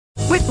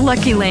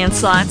Lucky Land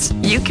Slots,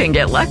 you can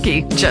get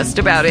lucky just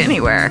about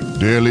anywhere.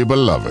 Dearly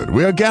beloved,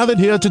 we are gathered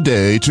here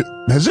today to...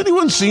 Has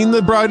anyone seen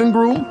the bride and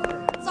groom?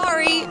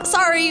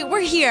 Sorry, we're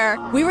here.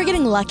 We were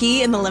getting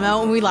lucky in the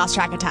limo and we lost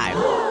track of time.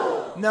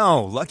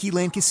 No, Lucky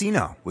Land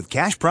Casino, with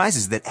cash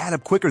prizes that add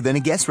up quicker than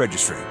a guest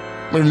registry.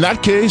 In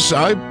that case,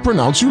 I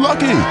pronounce you lucky.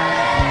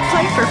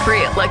 Play for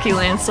free at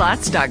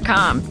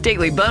LuckyLandSlots.com.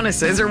 Daily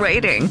bonuses are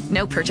waiting.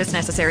 No purchase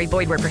necessary.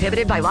 Void where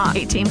prohibited by law.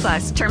 18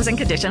 plus. Terms and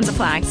conditions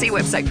apply. See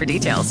website for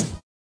details.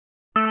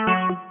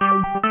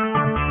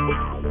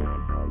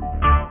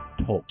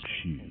 Talk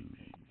shoes.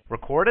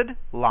 Recorded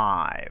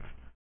live.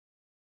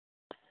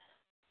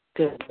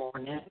 Good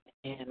morning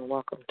and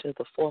welcome to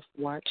the Fourth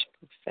Watch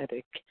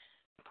Prophetic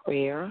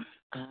Prayer.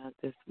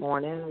 This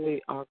morning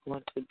we are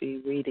going to be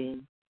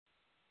reading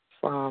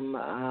from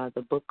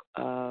the book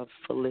of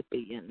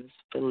Philippians.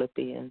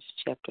 Philippians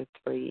chapter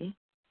 3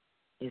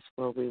 is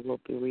where we will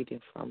be reading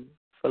from.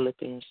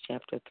 Philippians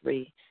chapter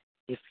 3.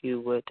 If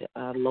you would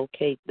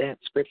locate that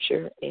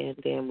scripture, and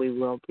then we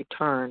will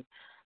return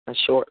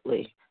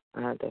shortly.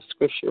 The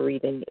scripture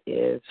reading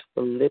is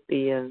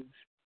Philippians,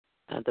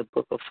 the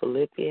book of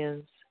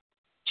Philippians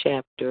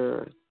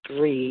chapter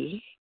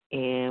 3,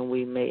 and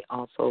we may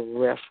also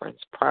reference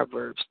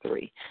Proverbs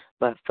 3,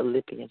 but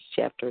Philippians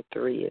chapter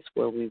 3 is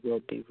where we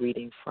will be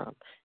reading from,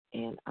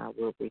 and I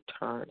will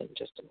return in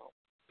just a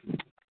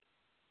moment.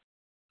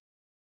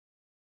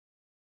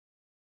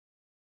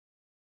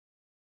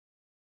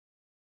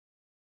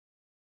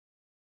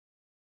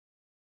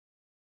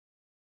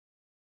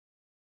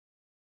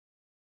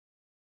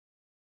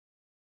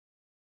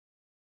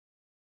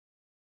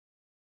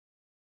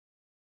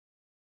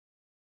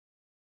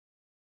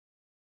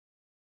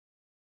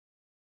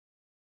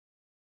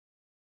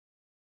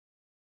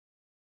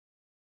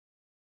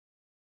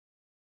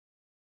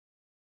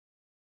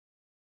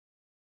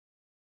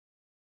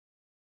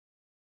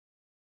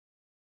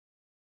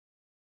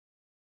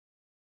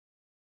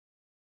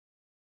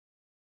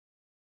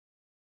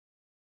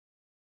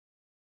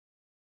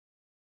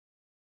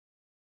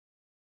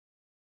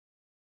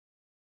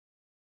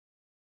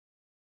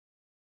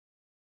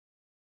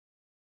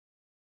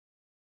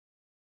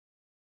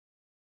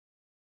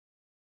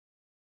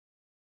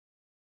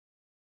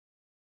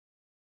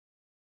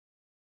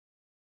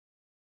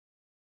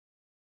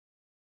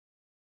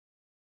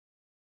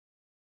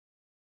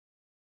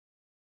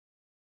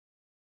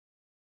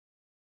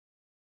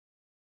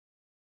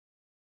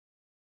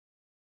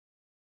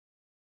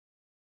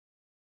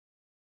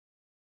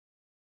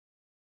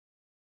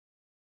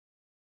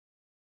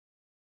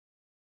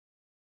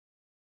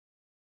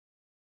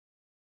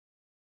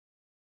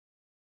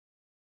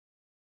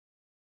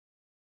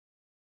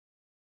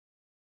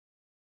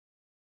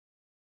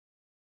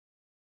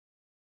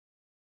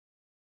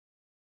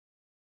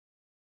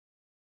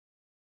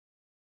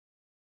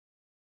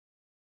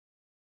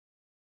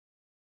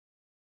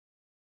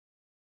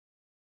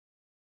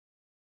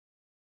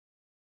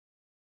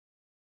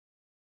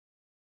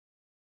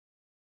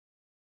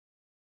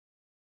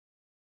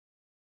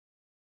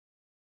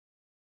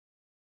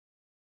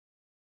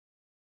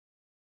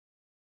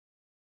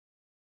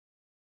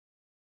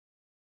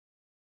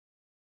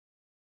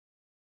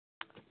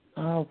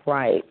 All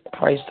right.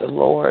 Praise the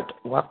Lord.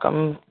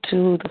 Welcome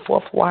to the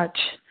Fourth Watch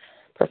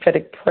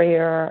Prophetic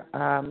Prayer.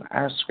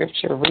 Our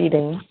scripture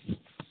reading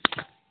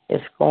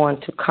is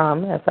going to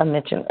come, as I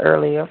mentioned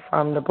earlier,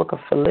 from the book of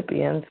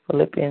Philippians.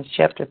 Philippians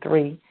chapter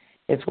 3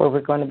 is where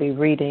we're going to be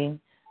reading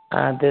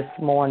this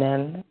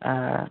morning.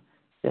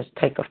 Just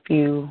take a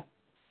few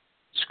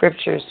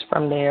scriptures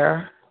from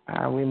there.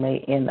 We may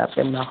end up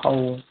in the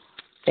whole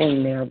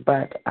thing there,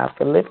 but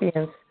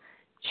Philippians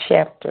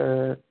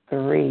chapter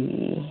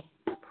 3,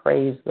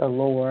 praise the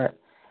Lord,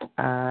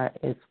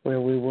 is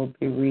where we will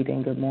be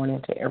reading. Good morning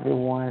to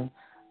everyone.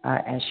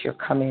 As you're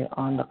coming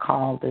on the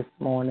call this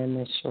morning,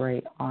 Ms.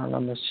 Sheree,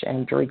 Arnold, Ms.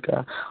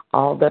 Chandrika,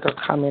 all that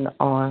are coming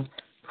on,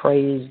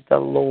 praise the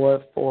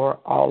Lord for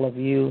all of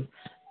you.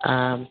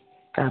 God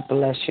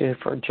bless you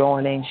for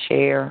joining.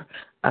 Share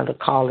the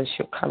call as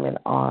you're coming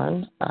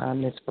on.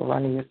 Ms.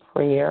 Veronica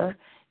Prayer,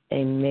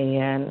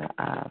 amen,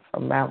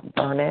 from Mount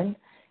Vernon.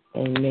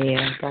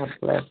 Amen. God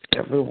bless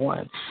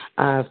everyone.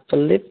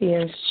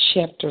 Philippians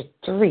chapter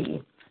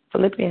 3.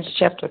 Philippians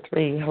chapter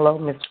 3. Hello,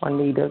 Miss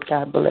Juanita.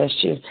 God bless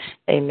you.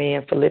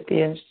 Amen.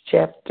 Philippians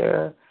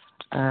chapter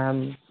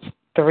 3.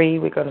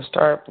 We're going to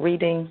start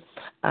reading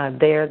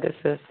there. This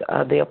is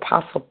the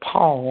Apostle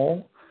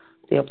Paul.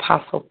 The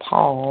Apostle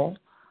Paul,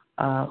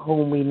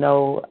 whom we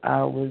know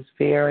was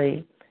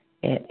very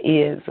and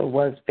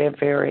was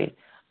very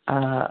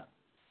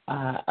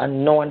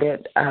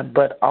anointed,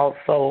 but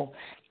also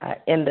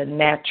in the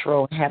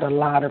natural had a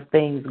lot of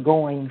things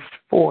going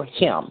for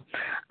him,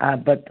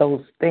 but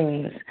those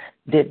things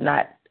did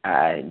not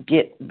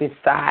get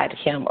beside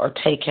him or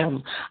take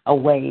him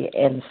away.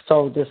 And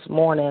so this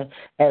morning,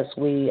 as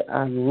we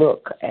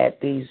look at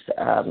these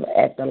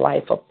at the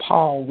life of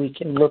Paul, we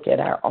can look at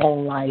our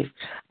own life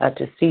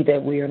to see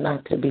that we are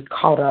not to be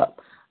caught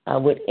up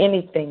with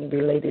anything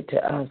related to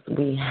us,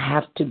 we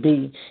have to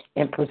be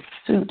in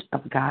pursuit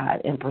of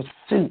God, in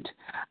pursuit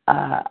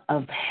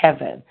of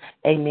heaven.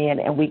 Amen.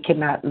 And we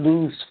cannot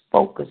lose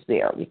focus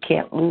there. We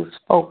can't lose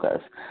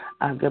focus.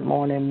 Good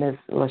morning, Miss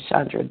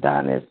LaShandra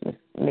Donis, Miss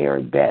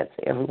Mary Betts,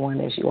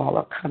 everyone, as you all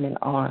are coming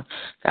on.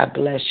 God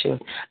bless you.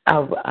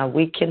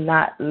 We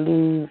cannot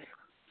lose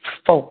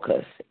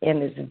focus,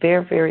 and it's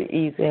very, very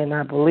easy, and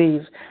I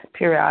believe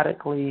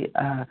periodically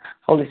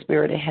Holy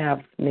Spirit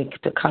have me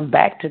to come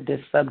back to this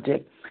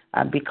subject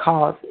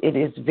because it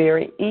is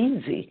very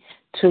easy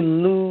to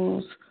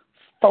lose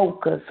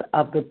focus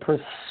of the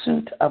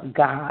pursuit of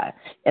God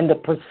and the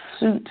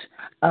pursuit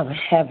of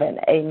heaven.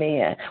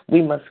 Amen.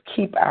 We must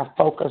keep our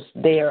focus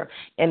there,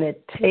 and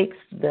it takes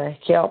the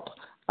help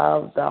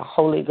of the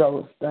Holy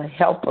Ghost, the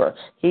helper.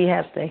 He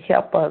has to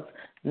help us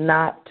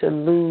not to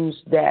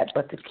lose that,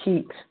 but to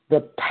keep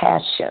the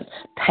passion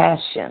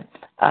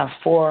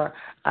for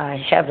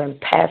heaven,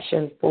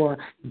 passion for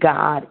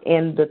God,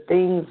 and the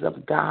things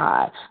of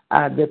God.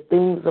 The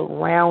things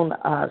around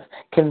us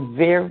can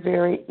very,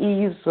 very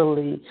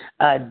easily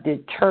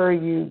deter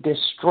you,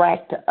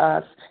 distract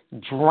us,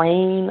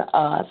 drain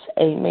us,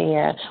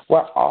 amen,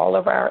 where all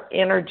of our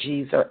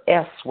energies are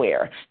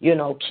elsewhere,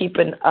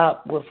 keeping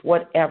up with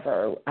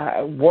whatever,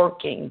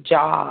 working,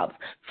 jobs,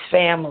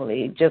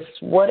 family, just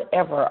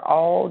whatever,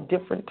 all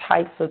different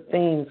types of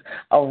things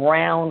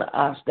around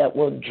us that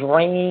will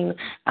drain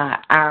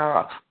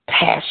our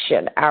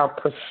passion, our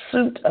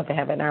pursuit of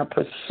heaven, our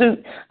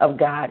pursuit of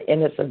God.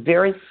 And it's a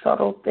very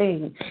subtle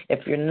thing.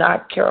 If you're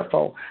not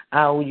careful,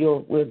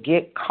 we'll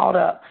get caught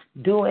up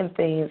doing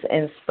things,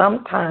 and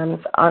sometimes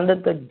under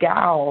the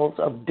guise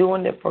of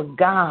doing it for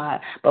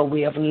God, but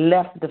we have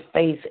left the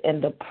face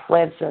in the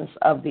presence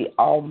of the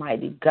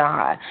Almighty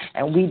God,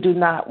 and we do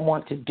not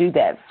want to do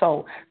that.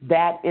 So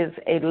that is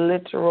a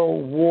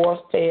literal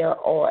warfare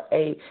or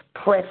a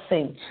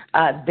pressing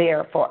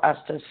there for us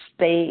to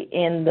stay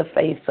in the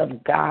face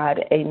of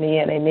God.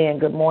 Amen, amen.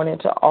 Good morning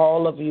to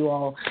all of you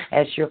all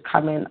as you're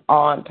coming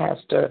on.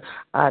 Pastor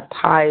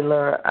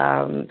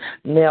Tyler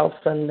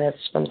Nelson, that's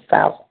from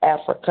South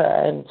Africa,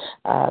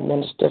 and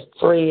Minister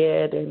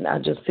Fred, and I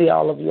just see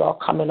all of you all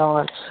coming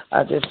on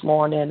this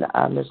morning.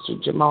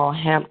 Mr. Jamal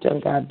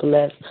Hampton, God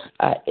bless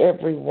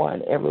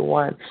everyone.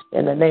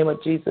 In the name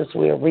of Jesus,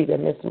 we are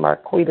reading Miss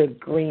Marquita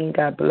Green.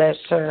 God bless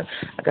her.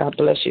 God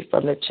bless you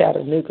from the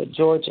Chattanooga,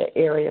 Georgia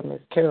area.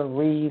 Miss Carol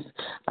Reeves,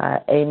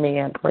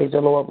 amen. Praise the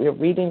Lord. We're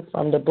reading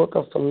from the book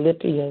of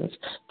Philippians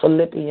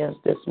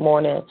this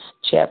morning,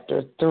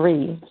 chapter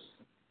 3.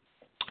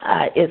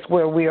 Is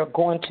where we are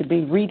going to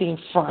be reading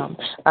from.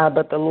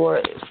 But the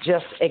Lord is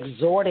just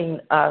exhorting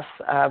us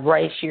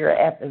right here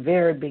at the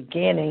very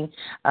beginning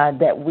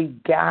that we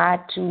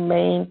got to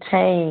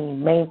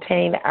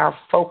maintain our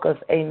focus.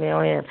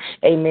 Amen.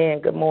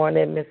 Amen. Good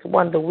morning, Miss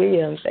Wanda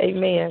Williams.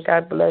 Amen.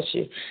 God bless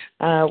you.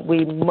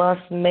 We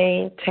must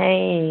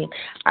maintain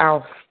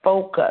our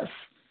focus.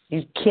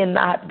 You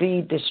cannot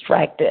be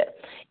distracted.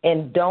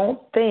 And don't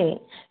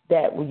think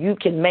that you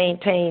can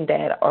maintain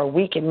that or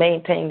we can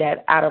maintain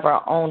that out of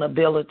our own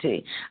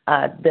ability.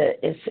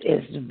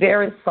 It's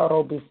very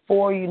subtle.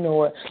 Before you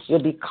know it,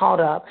 you'll be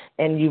caught up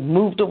and you've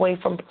moved away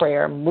from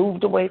prayer,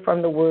 moved away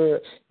from the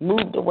word,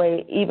 moved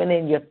away even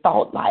in your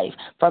thought life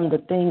from the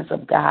things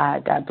of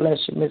God. God bless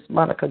you, Miss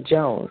Monica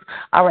Jones.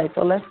 All right,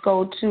 so let's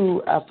go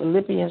to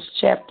Philippians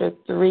chapter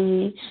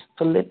 3.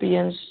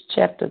 Philippians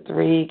chapter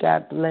 3.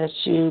 God bless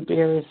you,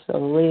 Barry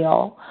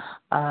Sorrell.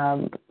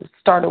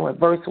 Starting with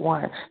verse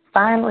 1.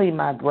 Finally,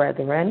 my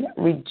brethren,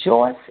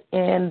 rejoice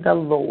in the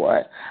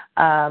Lord.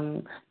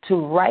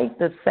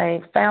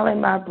 Finally,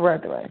 my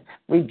brethren,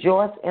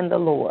 rejoice in the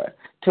Lord.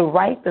 To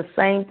write the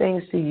same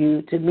things to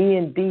you, to me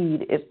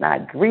indeed is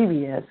not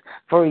grievous,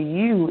 for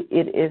you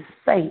it is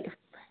safe.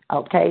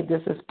 Okay,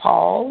 this is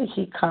Paul.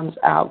 He comes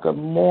out. Good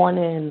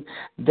morning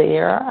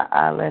there.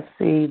 Let's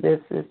see.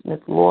 This is Miss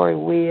Lori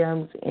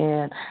Williams,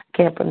 and I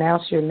can't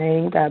pronounce your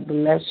name. God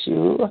bless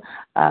you.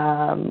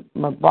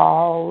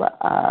 Mabal,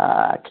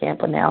 I can't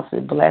pronounce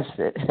it. Bless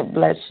it.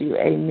 Bless you.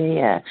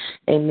 Amen.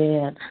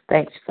 Amen.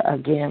 Thanks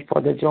again for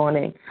the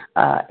joining,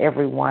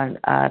 everyone.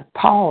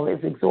 Paul is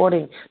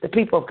exhorting the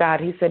people of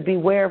God. He said,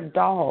 beware of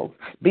dogs.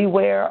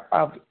 Beware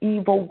of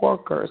evil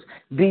workers.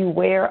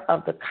 Beware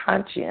of the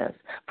conscience.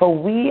 For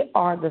we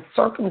are the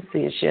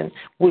circumcision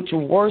which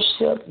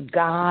worship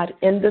God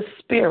in the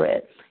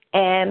Spirit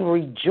and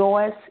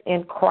rejoice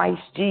in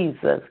Christ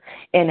Jesus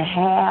and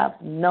have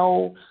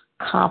no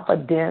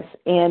confidence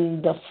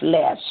in the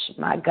flesh.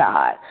 My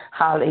God.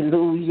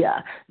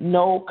 Hallelujah.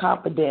 No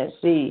confidence.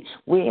 See,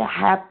 we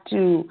have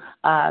to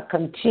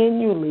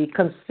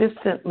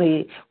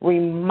consistently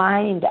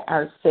remind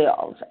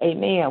ourselves.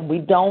 Amen. We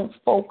don't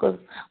focus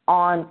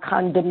on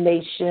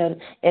condemnation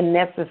and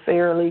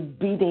necessarily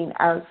beating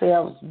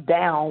ourselves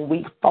down.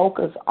 We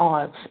focus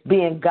on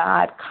being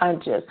God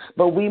conscious.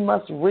 But we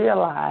must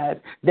realize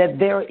that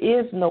there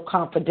is no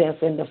confidence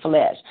in the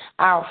flesh.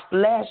 Our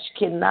flesh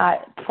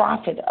cannot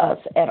profit us us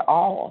at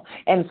all.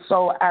 And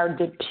so our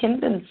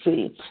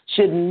dependency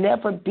should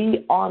never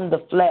be on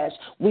the flesh.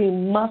 We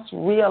must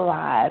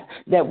realize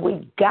that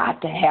we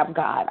got to have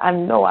God. I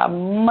know I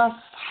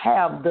must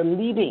have the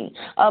leading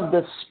of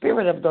the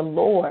Spirit of the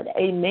Lord.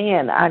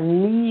 Amen. I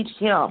need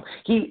Him.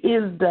 He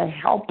is the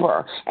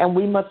helper, and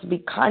we must be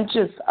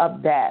conscious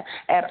of that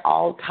at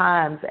all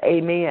times.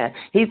 Amen.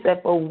 He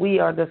said, for we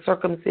are the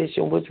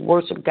circumcision which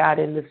worship God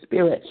in the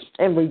Spirit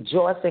and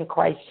rejoice in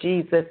Christ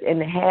Jesus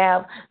and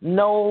have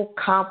no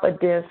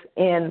confidence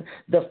in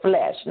the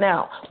flesh.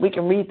 Now, we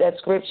can read that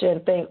scripture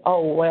and think,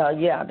 oh, well,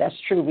 yeah, that's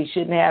true. We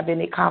shouldn't have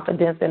any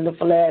confidence in the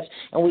flesh,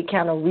 and we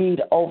kind of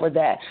read over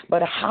that.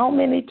 But how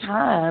many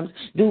times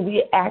do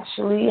we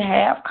actually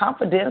have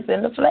confidence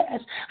in the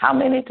flesh? How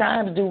many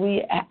times do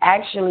we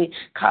actually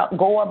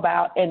go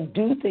about and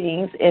do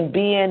things and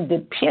being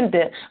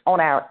dependent on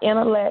our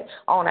intellect,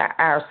 on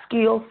our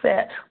skill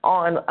set,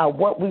 on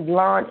what we've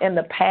learned in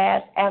the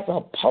past, as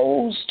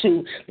opposed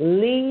to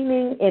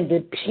leaning and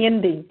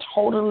depending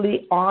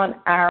totally on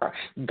our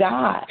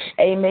God?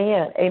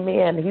 Amen.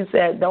 Amen. He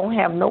said, don't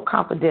have no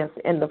confidence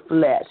in the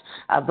flesh.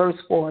 Verse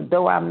 4,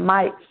 though I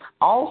might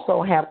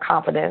also have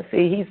confidence.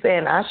 See, he's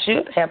saying I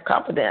should have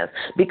confidence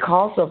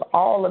because of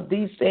all of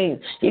these things.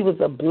 He was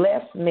a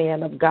blessed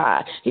man of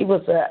God. He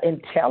was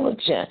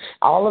intelligent.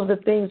 All of the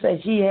things that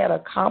he had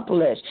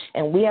accomplished.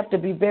 And we have to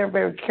be very,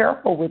 very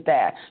careful with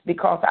that,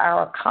 because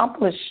our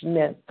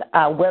accomplishment,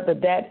 whether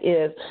that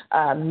is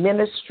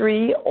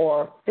ministry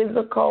or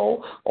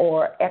physical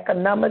or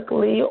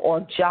economically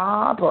or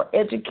job or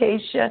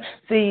education,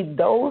 see,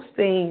 those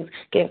things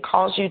can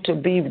cause you to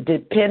be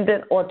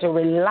dependent or to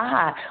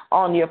rely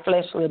on your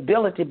fleshly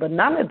ability, but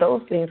none of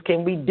those things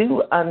can we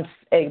do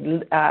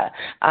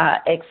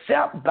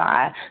except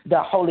by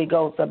the Holy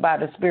Ghost or by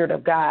the Spirit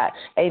of God.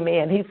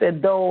 Amen. He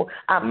said, though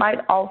I might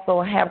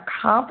also have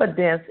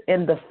confidence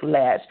in the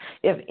flesh,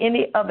 if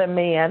any other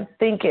man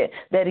thinketh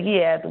that he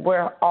hath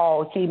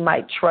whereall he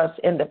might trust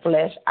in the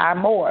flesh, I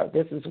more.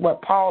 This is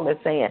what Paul is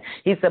saying.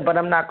 He said, but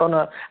I'm not going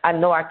to, I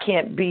know I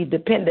can't be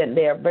dependent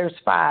there. Verse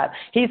 5,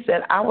 he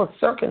said, I was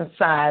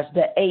circumcised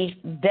the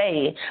 8th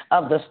day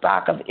of the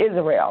stock of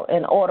Israel.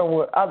 In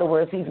other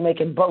words, he's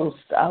making boasts.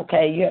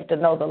 Okay, you have to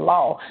know the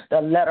law, the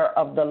letter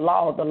of the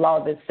law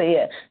that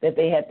said that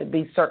they had to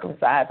be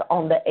circumcised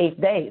on the 8th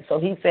day. So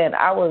he said,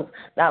 I was,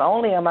 not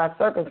only am I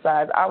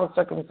circumcised, I was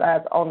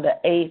circumcised on the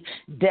 8th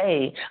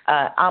day.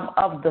 I'm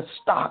of the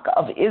stock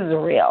of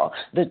Israel,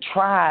 the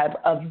tribe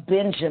of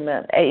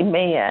Benjamin.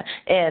 Amen.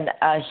 And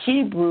a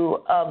Hebrew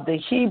of the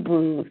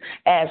Hebrews,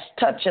 as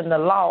touching the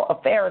law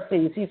of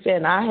Pharisees. He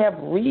said, I have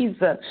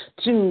reason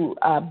to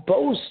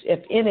boast, if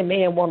any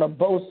man want to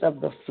boast of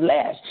the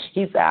flesh.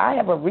 He said, I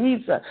have a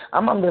reason.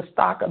 I'm on the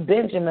stock of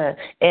Benjamin,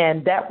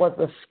 and that was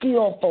a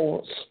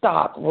skillful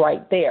stock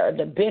right there.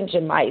 The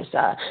Benjamites,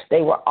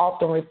 they were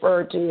often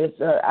referred to as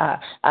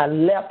a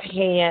left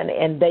hand,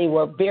 and they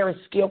were very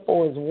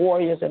skillful as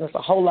warriors, and it's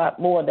a whole lot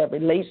more that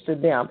relates to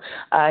them.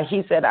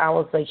 He said, I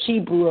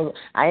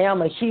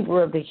am a Hebrew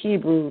of the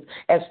Hebrews,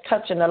 as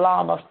touching the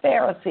law. I'm a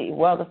Pharisee.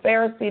 Well, the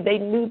Pharisee, they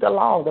knew the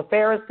law. The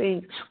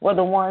Pharisees were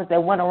the ones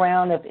that went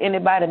around. If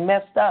anybody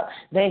messed up,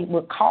 they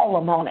would call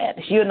them on it.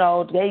 You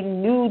know, they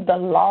knew the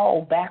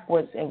law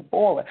backwards and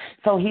forward.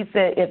 So he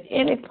said, if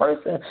any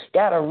person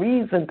got a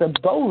reason to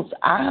boast,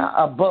 I,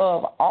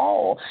 above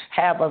all,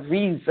 have a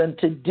reason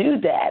to do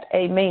that.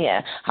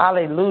 Amen.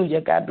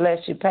 Hallelujah. God bless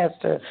you,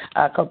 Pastor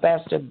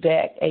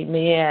Beck.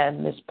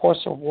 Amen. Miss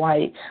Portia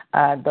White.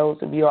 Those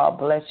of you, all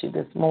bless you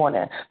this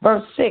morning.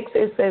 Verse 6,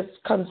 it says,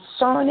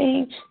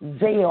 concerning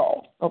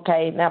zeal.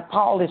 Okay, now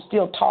Paul is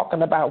still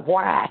talking about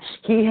why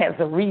he has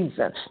a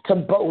reason to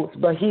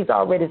boast, but he's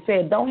already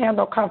said, don't have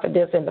no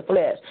confidence in the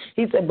flesh.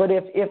 He said, but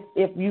if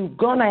you're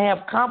going to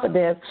have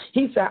confidence,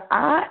 he said,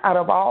 I, out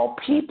of all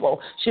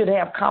people, should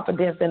have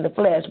confidence in the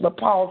flesh. But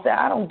Paul said,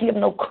 I don't give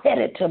no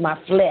credit to my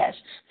flesh.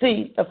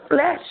 See, the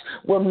flesh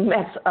will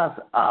mess us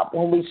up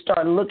when we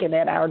start looking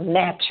at our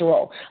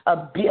natural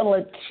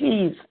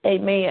abilities.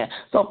 Amen.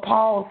 So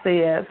Paul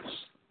says,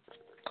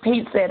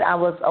 he said,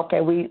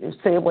 we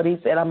said what he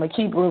said, I'm a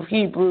Hebrew of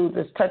Hebrews,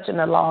 is touching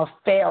the law of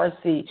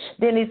Pharisee.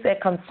 Then he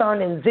said,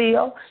 concerning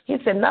zeal, he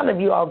said, none of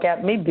you all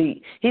got me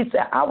beat. He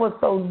said, I was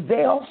so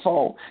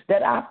zealful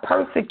that I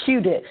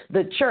persecuted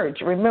the church.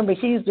 Remember,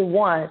 he's the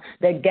one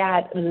that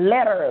got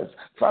letters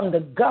from the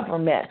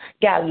government,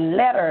 got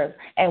letters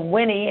and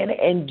went in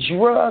and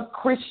drug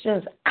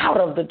Christians out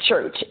of the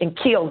church and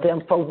killed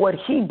them for what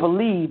he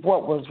believed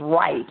what was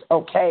right,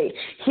 okay?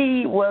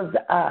 He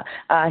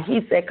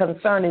said,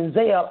 concerning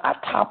zeal, I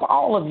top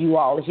all of you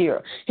all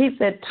here. He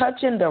said,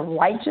 touching the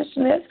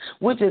righteousness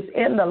which is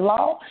in the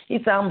law, he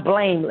said, I'm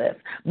blameless.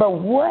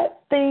 But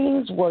what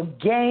things were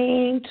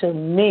gained to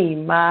me,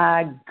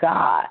 my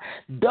God,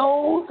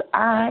 those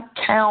I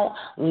count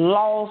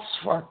loss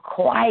for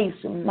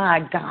Christ,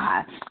 my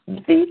God.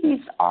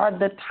 These are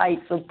the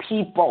types of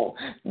people.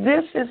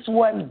 This is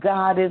what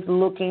God is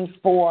looking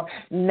for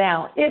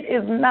now. It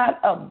is not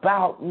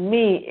about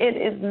me. It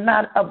is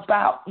not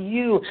about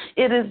you.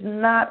 It is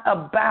not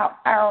about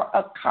our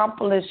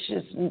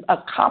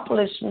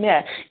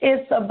accomplishment.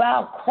 It's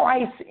about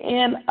Christ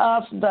in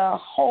us, the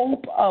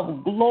hope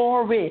of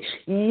glory.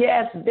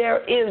 Yes,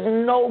 there is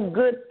no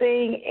good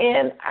thing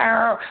in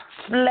our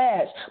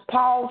flesh.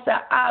 Paul said,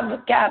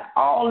 I've got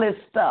all this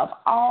stuff,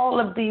 all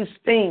of these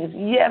things.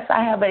 Yes,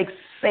 I have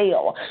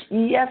excelled.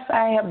 Yes,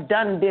 I have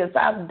done this.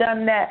 I've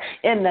done that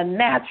in the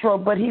natural,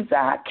 but he said,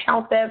 I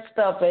count that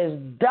stuff as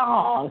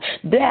dung.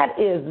 That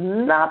is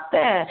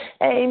nothing.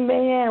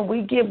 Amen.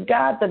 We give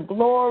God the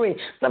glory.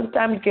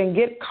 Sometimes you can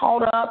get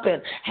caught up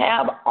and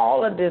have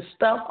all of this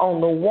stuff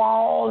on the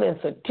wall and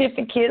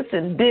certificates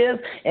and this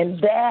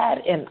and that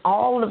and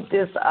all of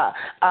this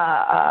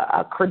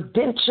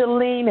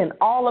credentialing and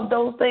all of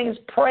those things.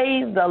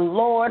 Praise the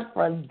Lord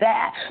for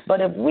that.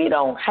 But if we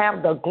don't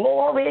have the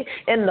glory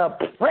in the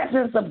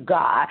presence of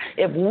God,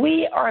 if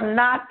we are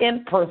not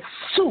in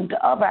pursuit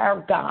of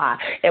our God,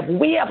 if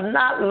we have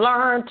not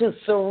learned to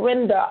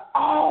surrender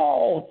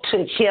all to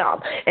Him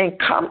and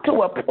come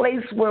to a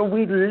place where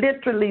we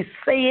literally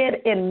say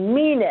it and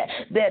mean it,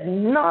 that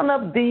none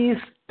of these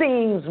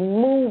things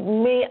move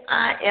me.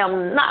 I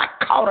am not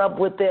caught up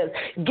with this.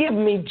 Give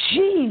me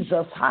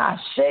Jesus.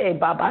 Hashe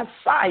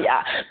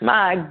Babasaya.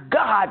 My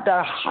God,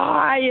 the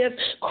highest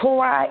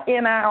cry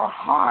in our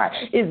heart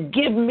is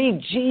give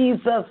me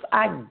Jesus.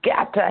 I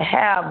got to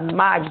have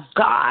my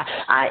God.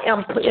 I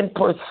am in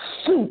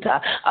pursuit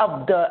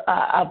of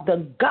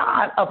the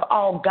God of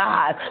all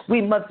gods.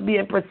 We must be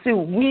in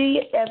pursuit.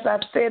 We, as I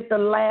said the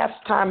last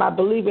time, I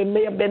believe it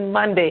may have been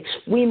Monday,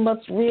 we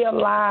must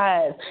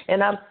realize,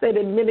 and I've said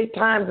it many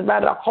times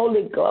about the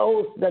Holy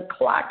Ghost, the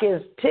clock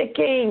is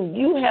ticking.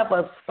 You have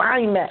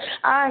assignment.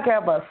 I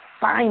have assignment.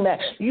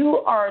 You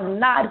are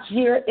not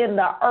here in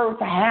the earth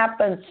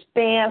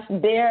happenstance.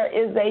 There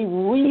is a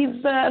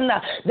reason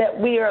that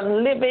we are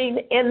living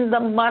in the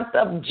month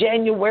of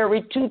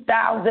January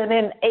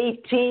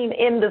 2018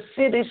 in the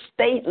city,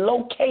 state,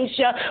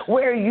 location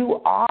where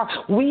you are.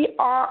 We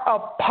are a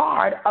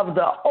part of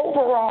the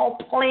overall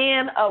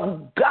plan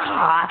of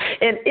God,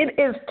 and it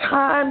is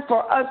time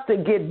for us to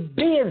get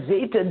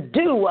busy to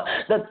do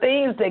the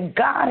things that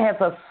God has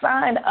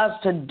assigned us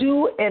to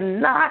do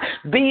and not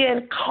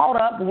being caught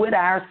up with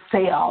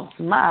ourselves.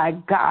 My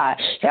God,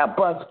 help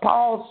us.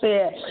 Paul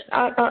said,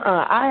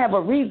 I have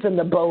a reason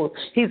to boast.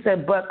 He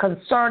said, but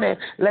concerning,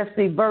 let's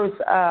see, verse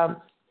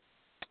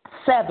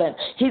 7,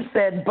 he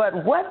said,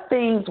 but what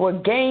things were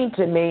gained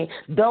to me,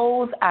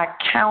 those I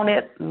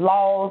counted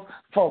loss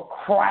for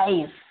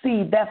Christ.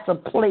 See, that's a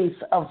place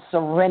of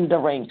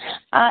surrendering.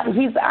 I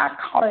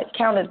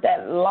counted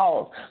that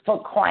loss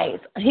for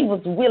Christ. He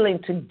was willing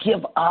to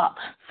give up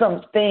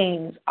some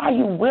things. Are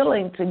you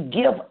willing to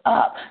give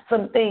up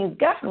some things?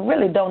 God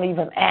really don't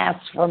even ask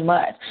for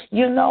much.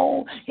 You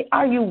know,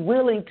 are you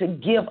willing to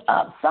give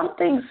up? Some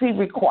things He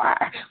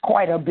requires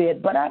quite a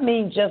bit, but I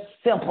mean just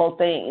simple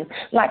things.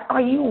 Like, are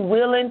you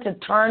willing to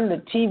turn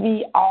the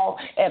TV off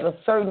at a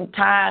certain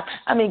time?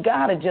 I mean,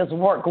 God will just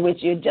work with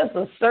you, just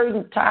a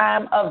certain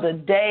time of the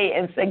day,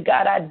 and say,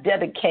 God, I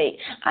dedicate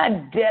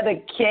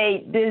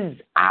these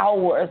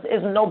hours.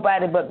 It's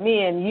nobody but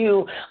me and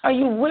you. Are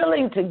you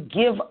willing to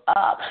give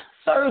up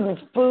certain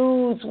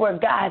foods where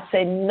God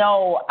said,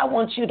 no, I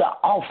want you to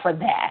offer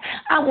that.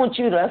 I want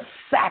you to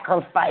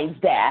sacrifice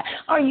that.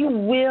 Are you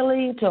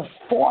willing to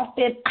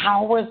forfeit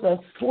hours of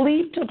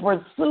sleep to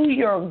pursue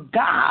your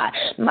God?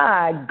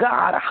 My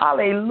God,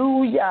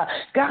 hallelujah.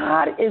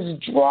 God is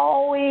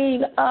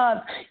drawing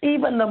us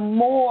even the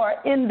more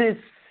in this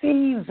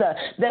season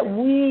that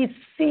we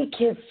seek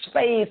His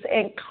face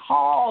and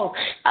call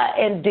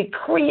and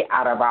decree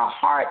out of our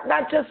heart,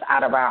 not just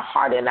out of our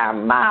heart and our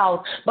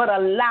mouth, but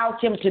allow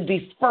Him to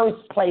be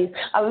first place,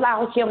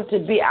 allow Him to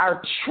be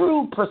our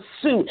true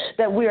pursuit,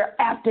 that we're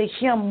after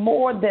Him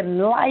more than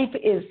life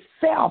is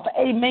self.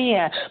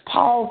 Amen.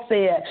 Paul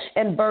said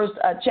in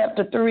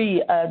chapter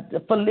 3,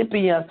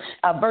 Philippians,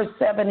 verse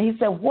 7, he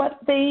said, what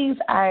things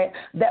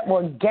that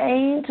were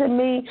gained to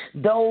me,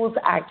 those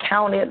I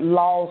counted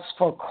loss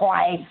for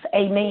Christ.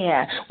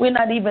 Amen. We're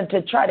not even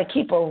to try to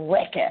keep a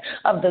record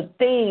of the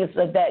things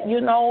that,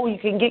 you know, you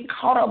can get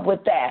caught up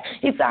with that.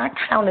 He said, I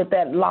counted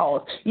that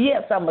loss.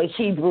 Yes, I'm a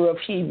Hebrew of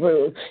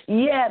Hebrews.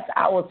 Yes,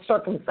 I was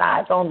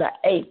circumcised on the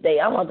 8th day.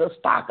 I'm of the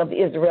stock of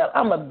Israel.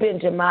 I'm a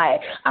Benjamite.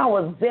 I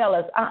was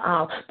zealous.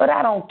 But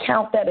I don't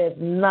count that as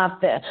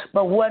nothing.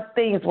 But what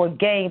things were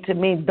gained to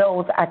me,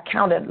 those I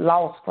counted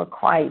loss for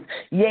Christ.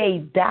 Yea,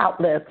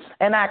 doubtless.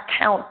 And I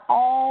count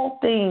all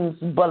things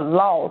but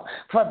loss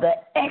for the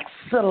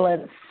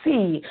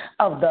excellency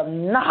of the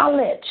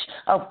knowledge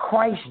of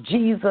Christ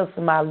Jesus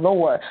my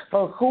Lord,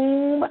 for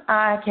whom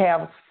I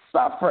have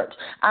suffered.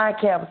 I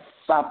have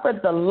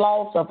suffered the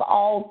loss of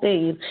all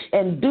things,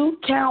 and do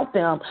count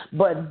them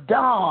but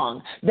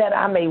dung, that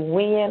I may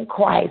win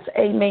Christ.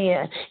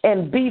 Amen.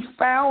 And be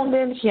found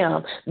in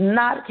him,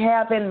 not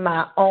having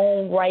my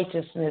own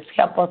righteousness.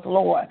 Help us,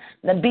 Lord.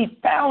 Now be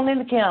found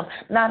in him,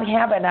 not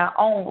having our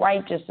own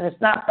righteousness,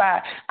 not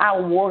by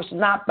our works,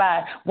 not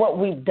by what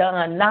we've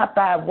done, not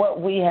by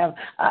what we have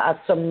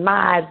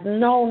surmised.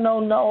 No.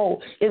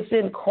 It's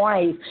in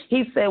Christ.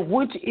 He said,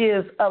 which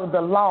is of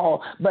the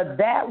law, but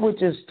that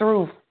which is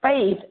through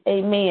faith,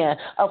 amen,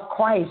 of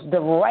Christ, the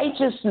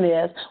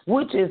righteousness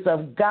which is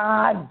of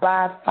God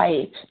by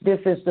faith. This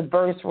is the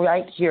verse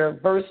right here,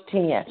 verse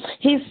 10.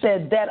 He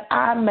said that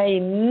I may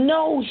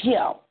know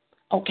him.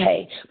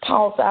 Okay,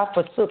 Paul said, I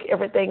forsook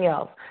everything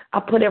else. I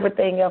put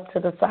everything else to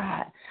the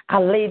side. I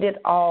laid it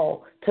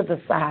all to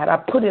the side. I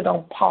put it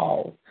on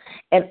pause,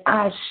 and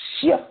I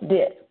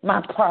shifted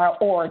my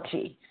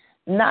priority.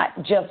 Not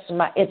just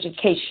my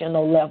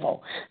educational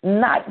level,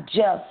 not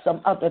just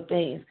some other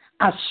things.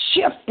 I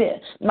shifted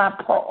my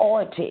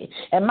priority,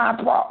 and my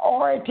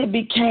priority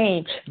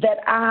became that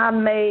I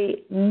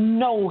may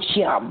know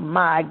him,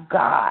 my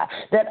God,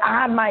 that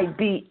I might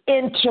be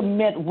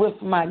intimate with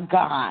my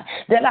God,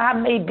 that I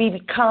may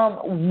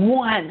become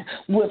one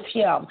with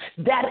him.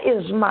 That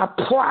is my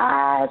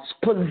prized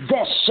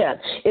possession,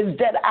 is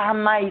that I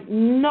might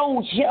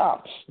know him,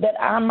 that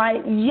I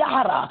might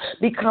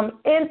become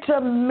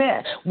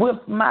intimate with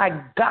my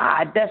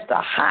God. That's the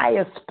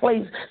highest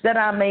place, that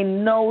I may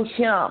know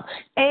him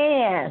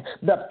and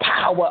the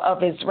power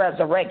of his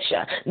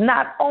resurrection.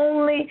 Not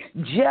only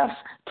just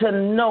to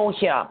know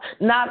him,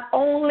 not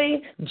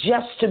only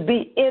just to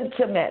be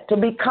intimate, to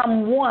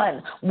become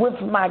one with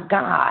my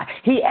God.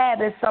 He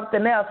added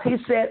something else. He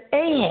said,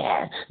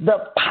 and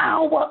the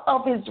power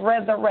of his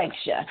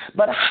resurrection.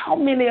 But how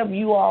many of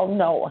you all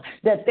know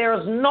that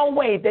there's no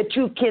way that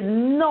you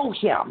can know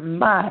him,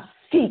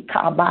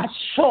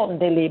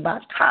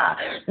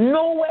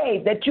 no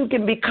way that you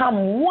can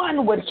become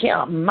one with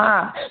him,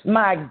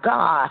 my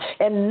God,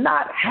 and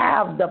not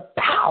have the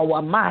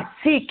power,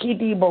 Thank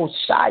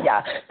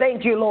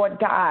you, Lord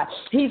God.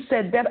 He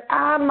said that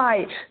I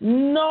might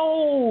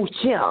know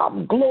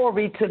him.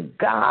 Glory to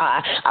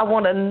God. I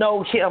want to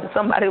know him.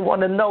 Somebody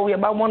want to know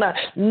him. I want to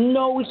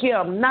know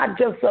him, not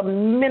just a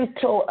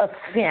mental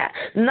assent,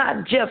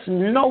 not just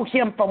know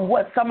him from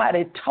what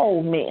somebody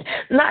told me,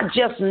 not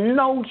just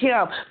know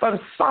him from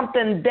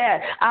something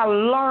that I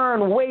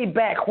learned way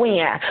back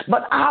when,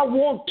 but I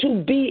want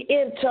to be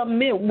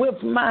intimate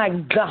with my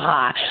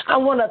God. I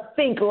want to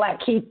think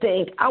like he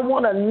thinks. I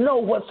want to know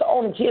what's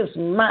on his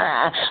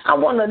mind. I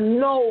want to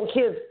know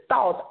his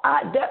thoughts,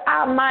 that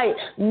I might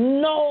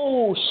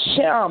know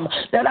him,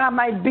 that I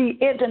might be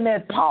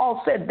intimate.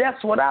 Paul said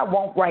that's what I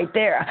want right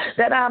there,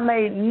 that I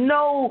may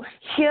know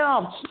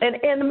him. And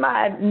in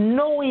my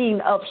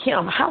knowing of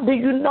him, how do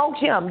you know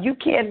him? You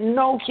can't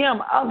know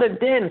him other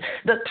than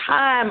the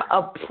time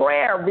of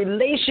prayer,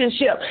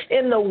 relationship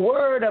in the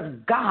word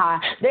of God.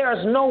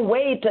 There's no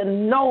way to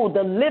know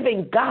the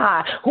living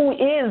God, who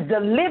is the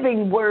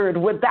living word,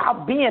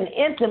 without being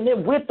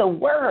intimate with the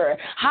word.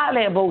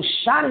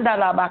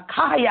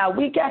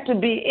 We got to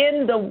be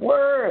in the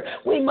word.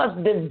 We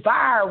must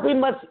devour. We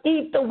must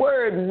eat the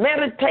word,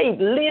 meditate,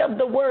 live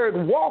the word,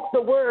 walk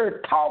the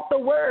word, talk the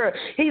word.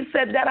 He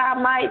said that I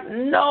might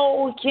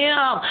know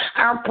him.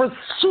 Our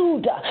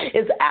pursuit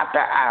is after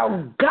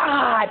our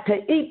God,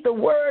 to eat the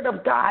word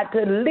of God,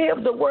 to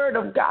live the word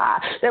of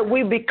God, that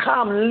we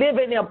become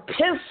living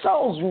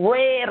epistles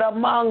read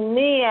among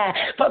men.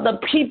 For the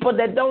people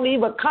that don't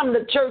even come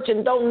to church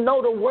and don't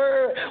know the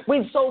word,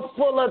 we're so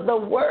full of the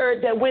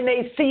word that when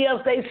they see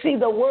us, they see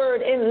the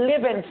word in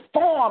living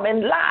form,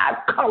 in live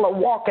color,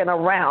 walking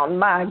around.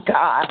 My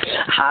God.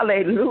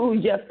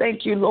 Hallelujah.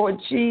 Thank you, Lord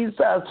Jesus.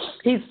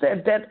 He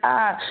said that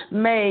I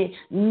may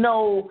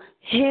know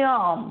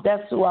him.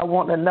 That's who I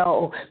want to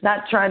know.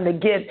 Not trying to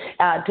get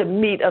to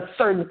meet a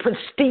certain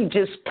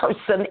prestigious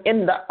person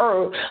in the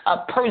earth,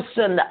 a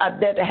person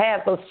that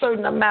has a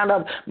certain amount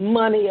of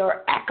money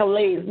or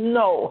accolades.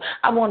 No,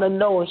 I want to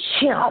know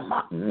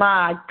him,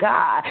 my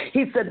God.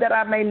 He said that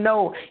I may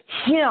know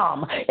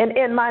him. And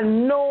in my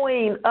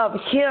knowing of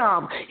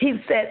him, he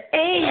said,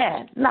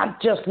 and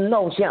not just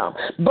know him,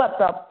 but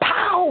the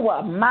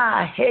power,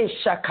 my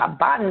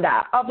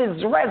Heshakabanda, of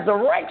his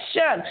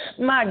resurrection.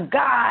 My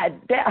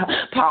God,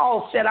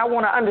 Paul said, I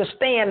want to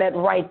understand that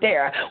right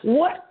there.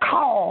 What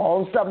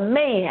caused a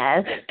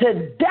man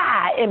to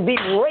die and be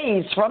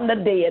raised from the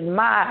dead?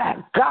 My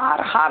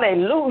God,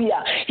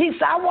 hallelujah. He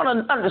said, I want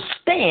to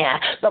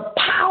understand the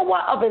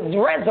power of his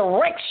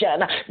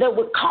resurrection that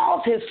would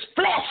cause his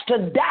flesh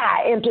to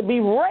die and to be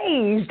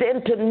raised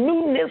into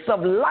newness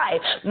of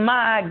life.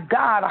 My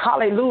God,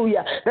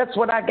 hallelujah. That's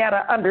what I got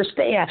to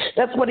understand.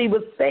 That's what he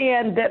was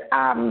saying, that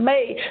I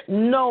may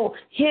know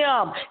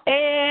him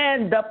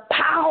and the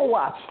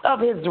power of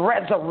his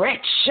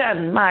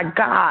resurrection, my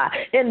God,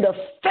 in the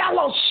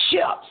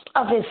fellowship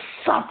of his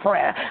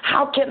suffering.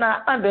 How can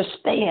I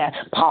understand?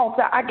 Paul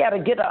said, I got to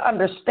get an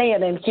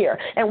understanding here.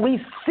 And we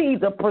see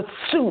the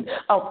pursuit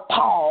of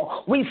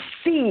Paul. We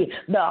see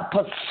the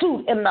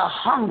pursuit and the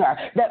hunger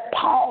that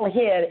Paul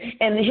had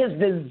and his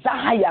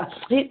desire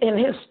and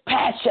his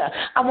passion.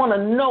 I want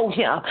to know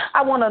him.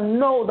 I want to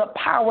know the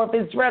power of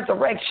his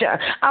resurrection.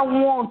 I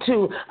want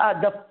to,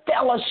 the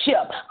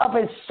fellowship of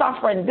his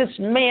suffering, this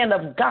man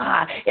of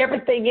God,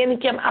 everything in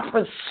him I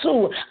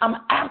pursue. I'm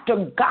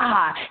after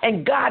God,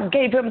 and God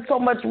gave him so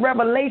much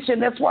revelation.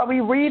 That's why we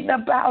read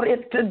about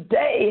it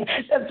today.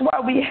 That's why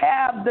we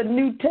have the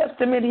New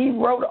Testament. He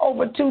wrote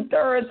over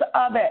 2/3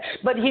 of it,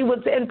 but he was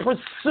in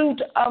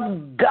pursuit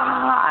of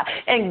God,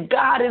 and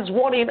God is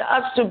wanting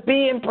us to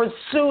be in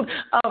pursuit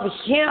of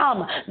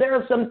him. There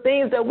are some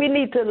things that we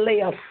need to lay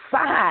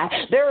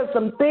aside. There are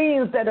some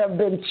things that have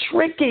been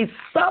tricky,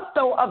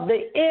 subtle of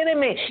the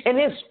enemy, and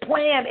his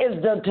plan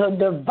is to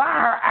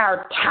devour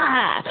our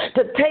time,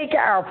 to take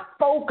our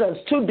focus,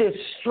 to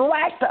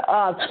distract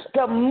us,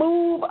 to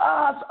move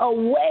us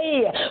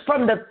away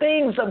from the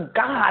things of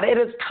God. It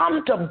has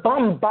come to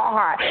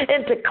bombard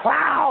and to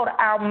cloud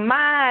our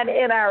mind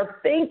and our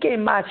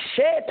thinking,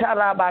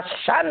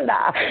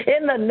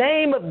 in the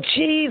name of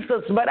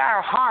Jesus. But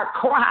our heart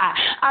cry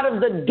out of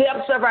the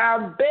depths of our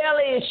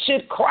belly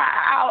should cry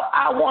out,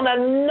 I want to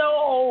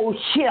know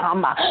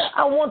him.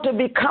 I want to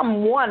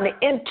become one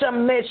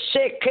intimate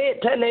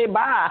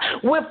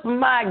with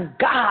my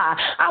God.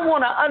 I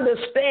want to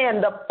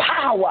understand the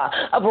power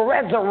of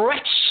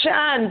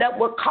resurrection that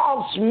will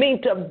cause me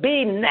to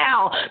be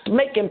now,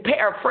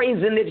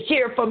 paraphrasing it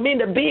here, for me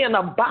to be in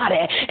a body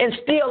and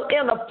still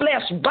in a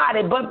flesh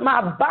body, but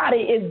my body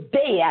is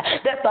dead,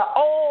 that the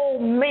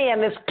old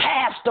man is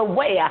passed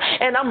away,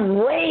 and I'm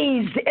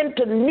raised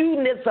into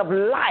newness of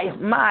life.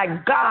 My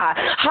God,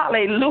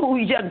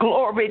 hallelujah,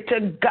 glory to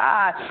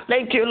God.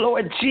 Thank you,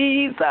 Lord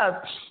Jesus.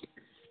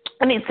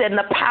 And he said, in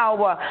the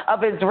power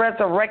of his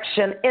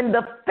resurrection, in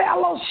the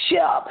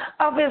fellowship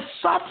of his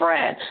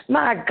suffering.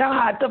 My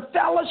God, the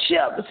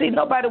fellowship. See,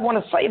 nobody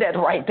want to say that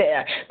right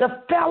there.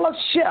 The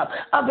fellowship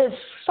of his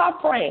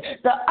suffering,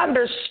 the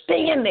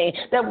understanding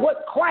that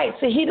what Christ,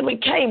 he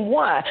became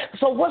one.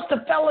 So what's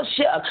the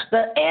fellowship?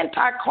 The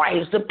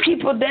Antichrist, the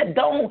people that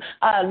don't,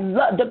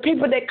 the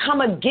people that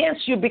come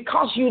against you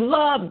because you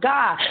love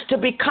God, to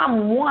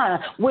become one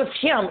with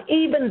him.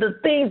 Even the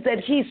things that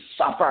he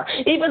suffered,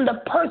 even the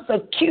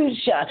persecution,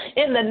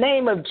 in the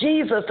name of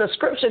Jesus. The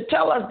scripture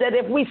tell us that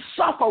if we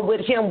suffer with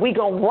him, we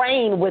gonna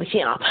reign with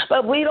him.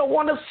 But we don't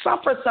want to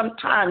suffer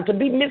sometimes, to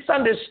be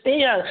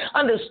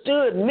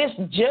understood,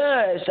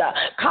 misjudged,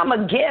 come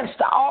against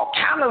all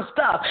kind of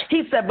stuff.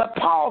 He said, but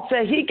Paul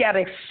said he got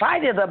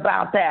excited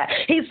about that.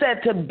 He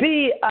said to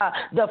be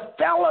the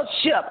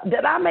fellowship,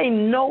 that I may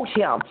know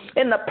him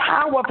in the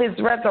power of his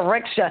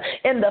resurrection,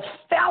 in the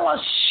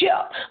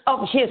fellowship of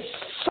his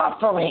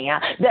suffering,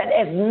 that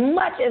as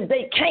much as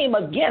they came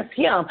against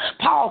him,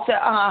 Paul said,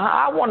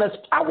 I want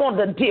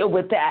to deal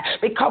with that,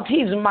 because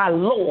he's my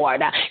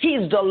Lord.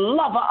 He's the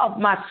lover of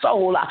my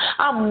soul.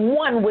 I'm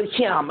one with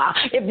him.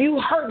 If you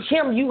hurt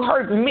him, you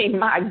hurt me,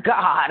 my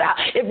God.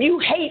 If you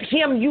hate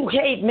him, you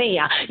hate me.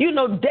 You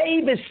know,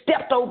 David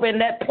stepped over in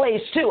that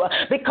place too,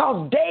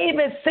 because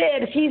David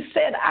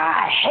said,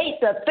 I hate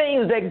the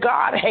things that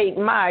God hates,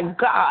 my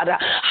God.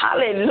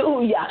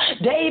 Hallelujah.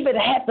 David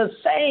had the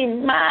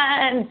same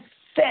mindset.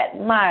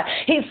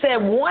 He said,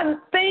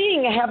 one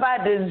thing have I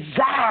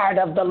desired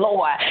of the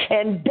Lord,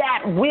 and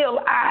that will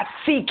I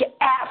seek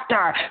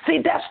after.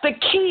 See, that's the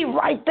key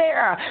right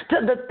there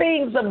to the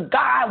things of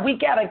God. We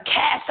got to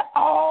cast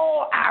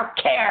all our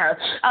cares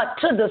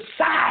to the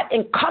side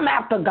and come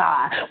after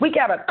God. We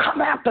got to come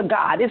after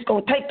God. It's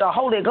going to take the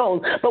Holy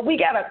Ghost, but we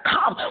got to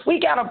come. We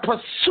got to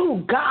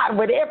pursue God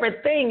with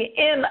everything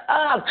in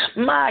us.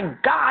 My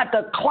God,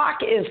 the clock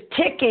is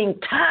ticking.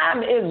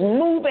 Time is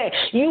moving.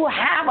 You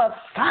have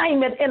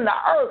assignment in the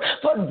earth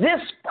for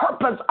this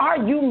purpose. Are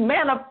you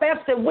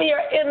manifested? We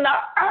are in the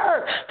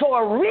earth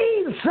for a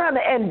reason,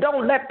 and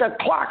don't let the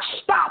clock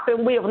stop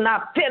and we have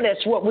not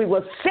finished what we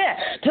were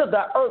sent to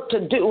the earth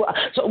to do.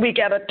 So we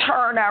got to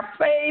turn our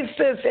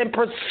faces and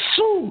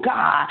pursue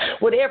God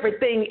with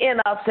everything in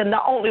us, and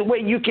the only way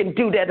you can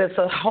do that is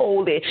a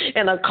holy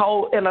and a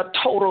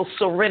total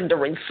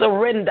surrendering.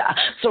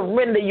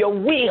 Surrender your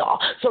will,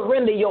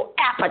 surrender your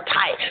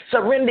appetite,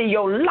 surrender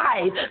your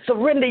life,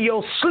 surrender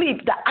your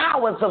sleep, the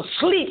hours of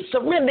sleep,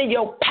 surrender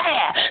your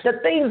path, the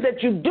things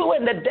that you do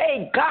in the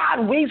day.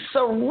 God, we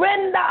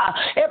surrender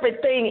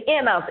everything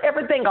in us,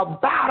 everything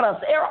about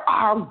us,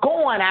 our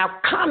going,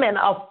 our coming,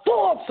 a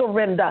full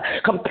surrender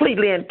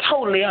completely and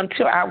totally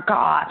unto our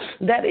God.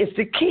 That is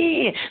the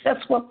key.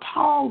 That's what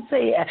Paul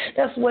said.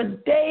 That's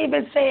what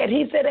David said.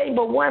 He said, ain't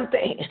but one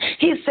thing.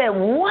 He said,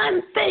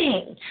 one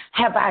thing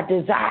have I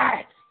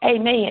desired.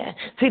 Amen.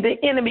 See, the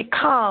enemy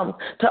comes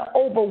to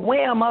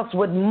overwhelm us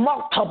with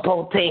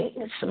multiple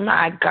things,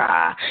 my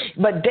God.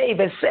 But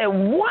David said,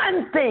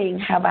 one thing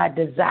have I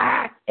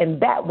desired, and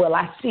that will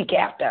I seek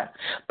after.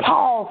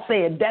 Paul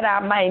said that I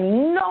may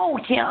know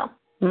him.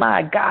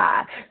 My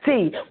God.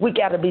 See, we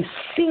got to be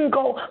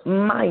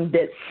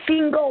single-minded,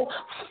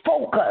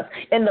 single-focused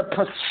in the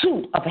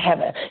pursuit of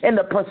heaven, in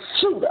the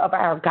pursuit of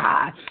our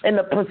God, in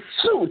the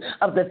pursuit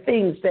of the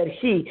things that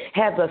he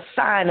has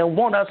assigned and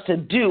want us to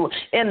do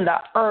in the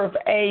earth.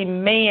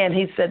 Amen.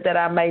 He said that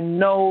I may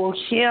know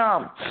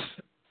him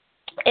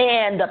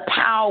and the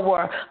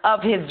power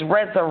of his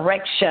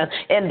resurrection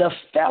and the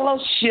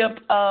fellowship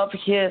of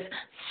his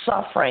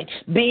suffering,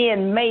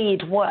 being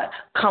made what?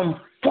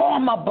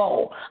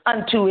 Conformable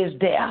unto his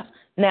death.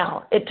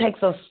 Now, it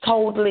takes a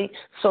totally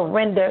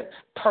surrendered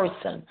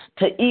person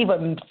to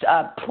even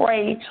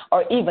pray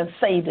or even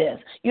say this.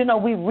 You know,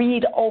 we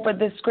read over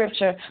this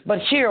scripture, but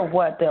hear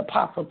what the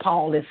Apostle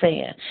Paul is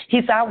saying.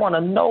 He said, I want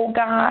to know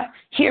God.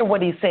 Hear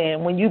what he's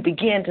saying. When you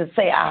begin to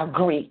say, I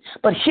agree.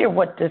 But hear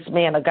what this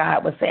man of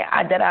God was saying.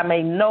 That I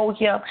may know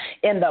him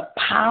in the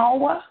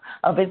power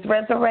of his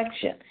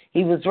resurrection.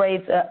 He was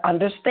raised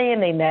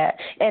understanding that,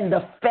 and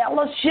the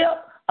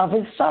fellowship of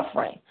his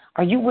suffering.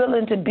 Are you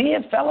willing to be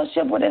in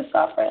fellowship with his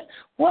suffering?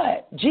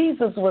 What?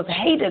 Jesus was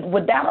hated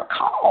without a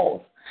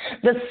cause.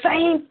 The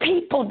same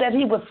people that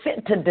he was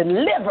sent to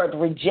deliver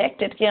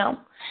rejected him.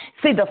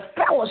 See, the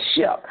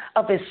fellowship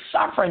of his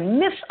suffering,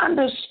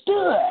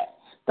 misunderstood.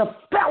 The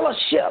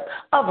fellowship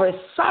of his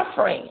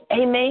suffering.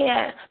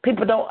 Amen.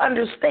 People don't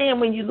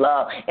understand when you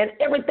love and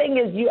everything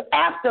is you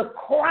after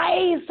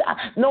Christ,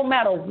 no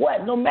matter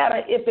what, no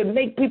matter if it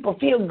make people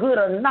feel good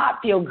or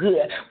not feel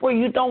good, where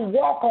you don't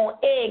walk on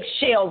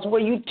eggshells,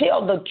 where you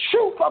tell the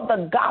truth of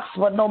the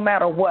gospel no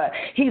matter what.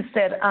 He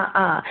said,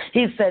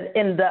 He said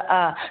in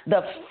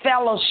the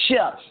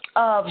fellowship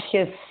of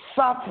his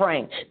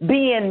suffering,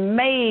 being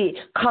made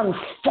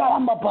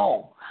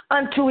conformable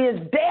unto his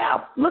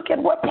death. Look at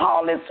what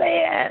Paul is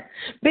saying.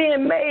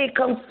 Being made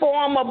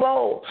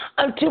conformable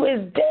unto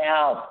his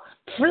death.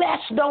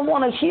 Flesh don't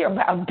want to hear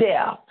about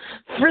death.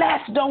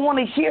 Flesh don't want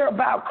to hear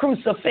about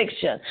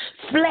crucifixion.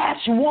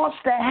 Flesh wants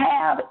to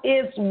have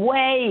its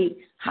way.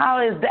 How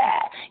is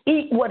that?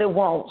 Eat what it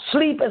wants.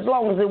 Sleep as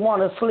long as it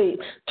want to sleep.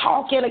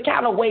 Talk any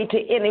kind of way to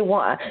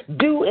anyone.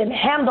 Do and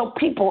handle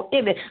people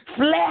in it.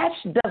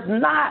 Flesh does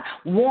not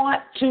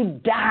want to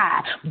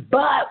die,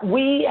 but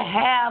we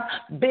have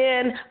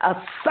been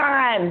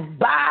assigned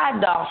by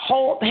the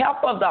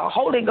help of the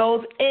Holy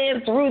Ghost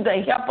and through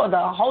the help of the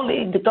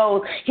Holy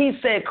Ghost. He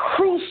said,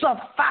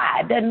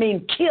 crucify. That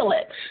means kill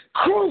it.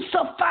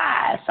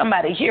 Crucify.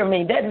 Somebody hear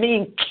me. That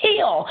means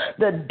kill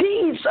the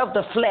deeds of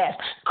the flesh.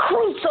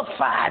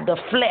 Crucify the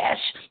flesh.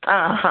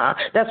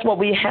 That's what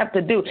we have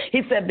to do.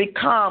 He said,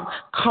 become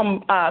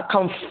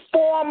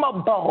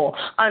conformable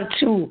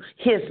unto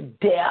his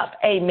death.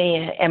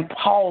 Amen. And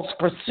Paul's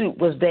pursuit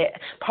was that.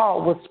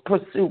 Paul's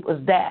pursuit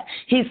was that.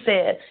 He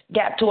said,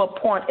 got to a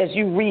point as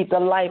you read the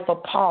life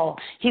of Paul,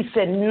 he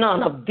said,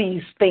 none of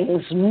these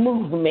things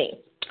move me.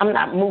 I'm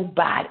not moved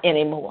by it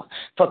anymore.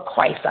 For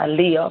Christ I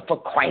live,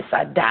 for Christ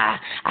I die.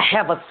 I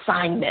have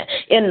assignment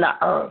in the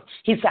earth.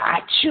 He said, I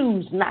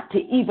choose not to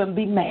even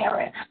be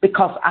married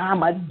because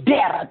I'm a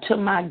debtor to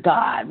my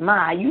God.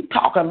 You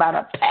talking about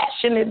a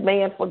passionate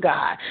man for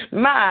God.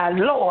 My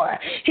Lord.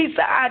 He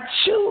said, I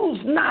choose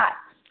not.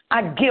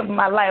 I give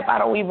my life.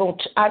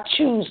 I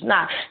choose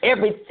not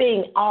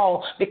everything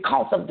all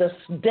because of the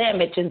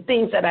damage and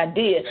things that I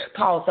did.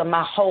 Paul said,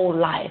 my whole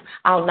life,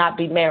 I'll not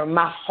be married.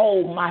 My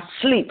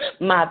sleep,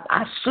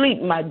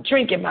 my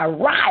drinking, my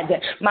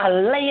rising, my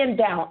laying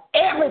down,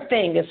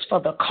 everything is for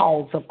the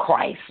cause of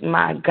Christ,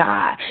 my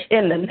God,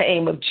 in the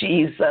name of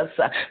Jesus.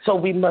 So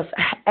we must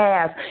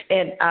ask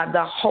and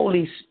the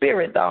Holy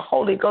Spirit, the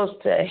Holy Ghost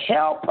to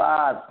help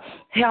us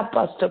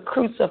to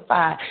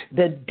crucify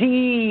the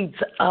deeds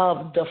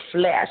of the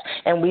flesh.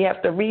 And we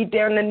have to read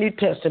there in the New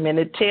Testament.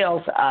 It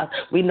tells us,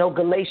 we know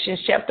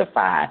Galatians chapter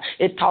 5,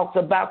 it talks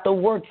about the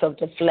works of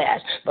the flesh.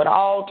 But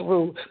all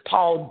through,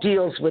 Paul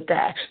deals with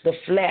that, the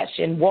flesh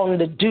and wanting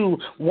to do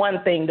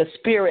one thing. The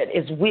spirit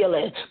is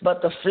willing,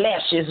 but the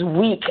flesh is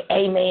weak.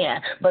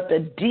 Amen. But the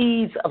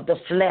deeds of the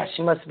flesh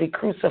must be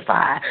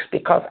crucified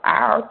because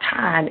our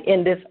time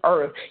in this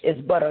earth is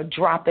but a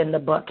drop in the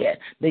bucket.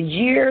 The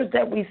years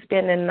that we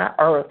spend in the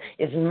earth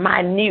is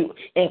minute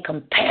in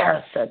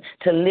comparison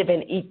to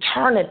living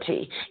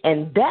eternity.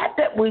 And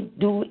that we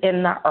do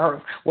in the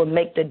earth will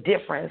make the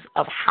difference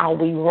of how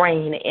we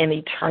reign in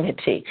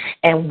eternity.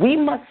 And we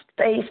must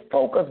stay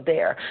focused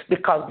there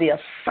because the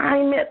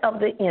assignment of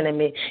the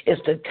enemy is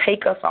to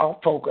take us off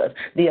focus.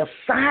 The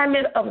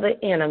assignment of the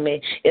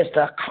enemy is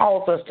to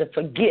cause us to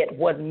forget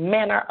what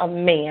manner of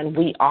man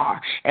we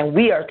are. And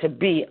we are to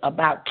be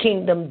about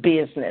kingdom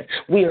business.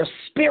 We are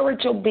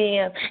spiritual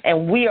beings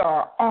and we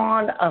are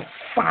on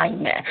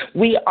assignment.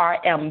 We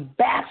are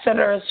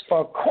ambassadors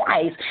for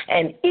Christ,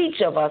 and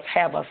each of us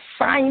have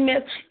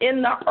assignments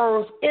in the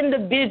earth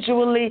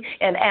individually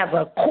and as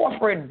a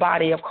corporate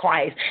body of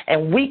Christ,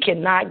 and we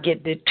cannot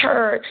get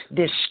deterred,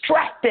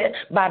 distracted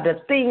by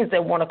the things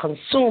that want to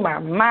consume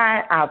our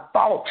mind, our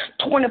thoughts,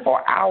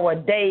 24-hour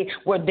day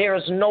where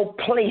there's no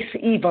place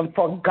even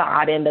for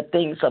God and the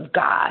things of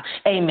God.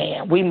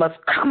 Amen. We must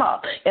come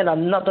up in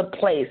another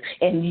place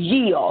and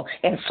yield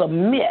and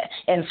submit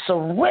and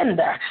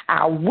surrender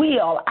our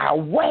will, our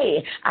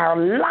way, our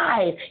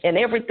life, and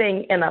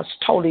everything in us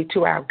totally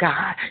to our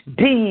God.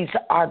 These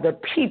are the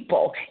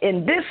people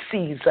in this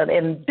season,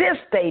 in this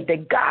day,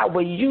 that God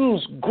will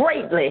use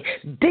greatly.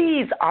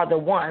 These are the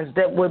ones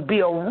that will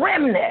be a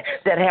remnant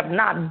that have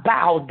not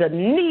bowed the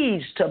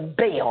knees to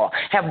Baal,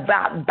 have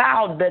not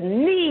bowed the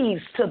knees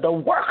to the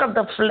work of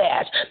the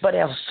flesh, but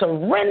have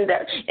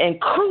surrendered and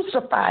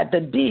crucified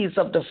the deeds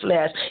of the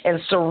flesh and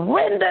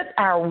surrendered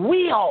our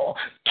will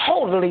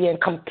totally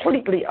and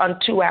completely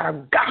unto our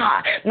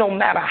God, no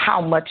matter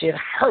how much it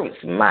hurts.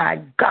 My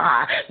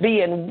God,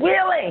 being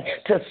willing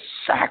to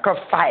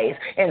sacrifice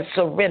and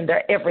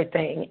surrender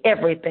everything,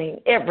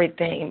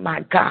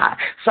 my God.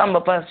 Some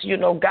of us,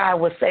 God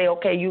will say,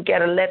 okay, you got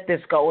to let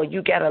this go or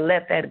you got to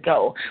let that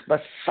go.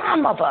 But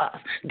some of us,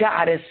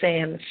 God is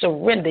saying,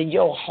 surrender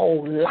your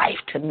whole life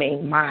to me,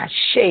 my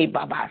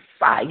Sheba.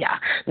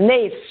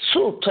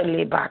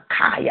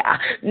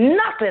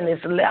 Nothing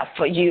is left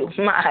for you.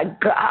 My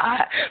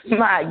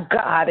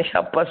God,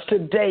 help us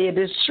today. It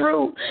is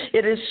true.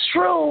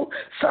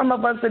 Some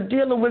of us are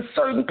dealing with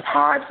certain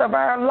parts of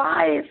our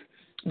lives,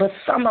 but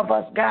some of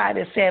us, God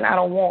is saying, I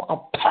don't want a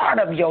part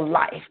of your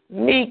life.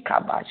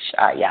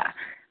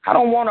 I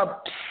don't want a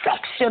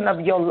section of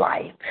your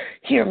life.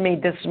 Hear me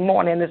this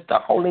morning. It's the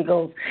Holy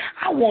Ghost.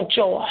 I want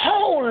your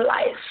whole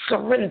life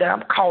surrender.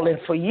 I'm calling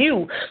for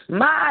you.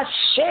 I'm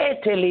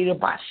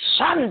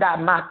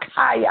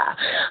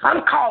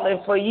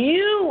calling for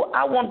you.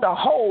 I want the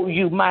whole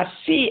you.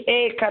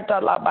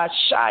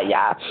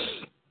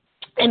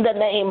 In the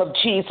name of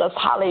Jesus,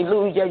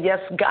 hallelujah. Yes,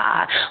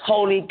 God,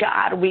 holy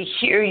God, we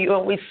hear you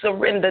and we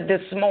surrender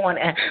this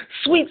morning.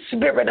 Sweet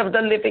Spirit of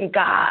the living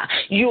God,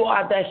 you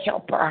are the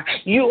helper.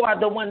 You are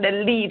the one that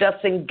lead us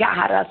and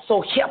guide us.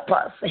 So help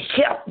us.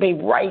 Help me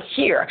right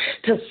here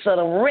to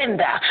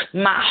surrender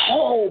my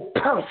whole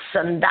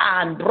person.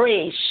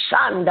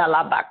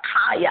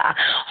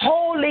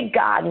 Holy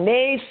God,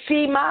 me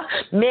sima,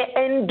 me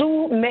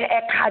endu, me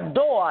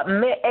ekador,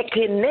 me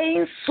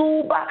ekene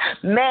suba,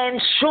 man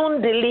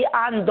shundili.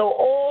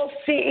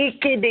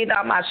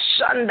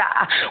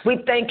 We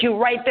thank you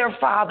right there,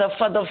 Father,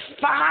 for the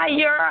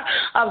fire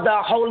of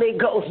the Holy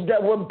Ghost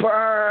that will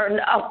burn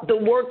up the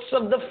works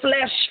of the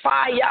flesh.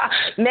 Fire,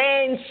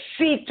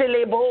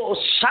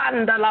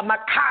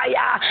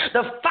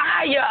 the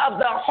fire of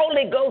the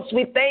Holy Ghost.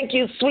 We thank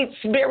you, sweet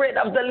Spirit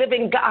of the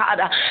living God,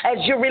 as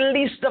you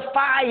release the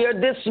fire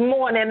this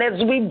morning, as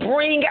we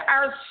bring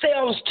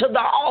ourselves to the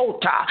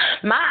altar.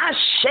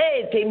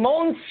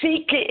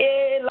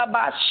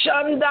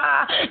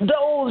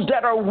 Those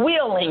that are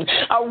willing.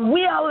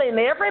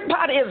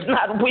 Everybody is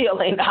not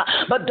willing,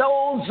 but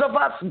those of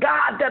us,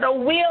 God, that are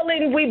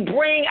willing, we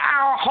bring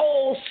our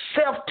whole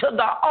self to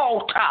the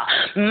altar.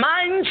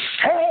 My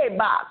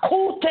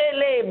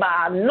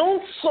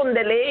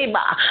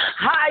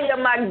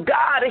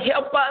God,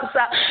 help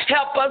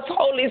us,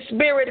 Holy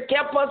Spirit,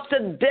 help us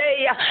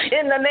today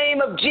in the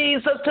name of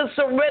Jesus to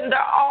surrender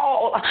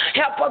all.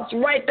 Help us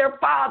right there,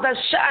 Father.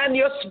 Shine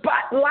your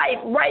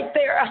spotlight right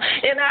there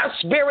in our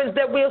spirits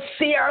that we'll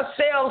see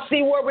ourselves,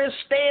 see where we're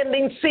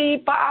standing.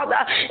 See, Father,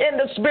 in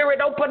the Spirit,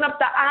 open up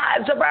the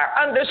eyes of our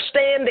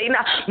understanding.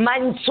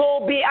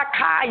 Mansobi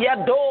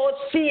akaya do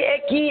si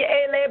eki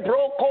ele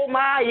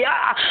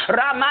brokomaya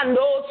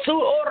ramando su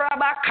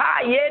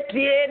orabakaya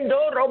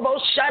tiendo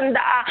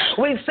roboshanda.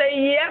 We say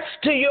yes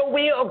to your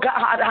will,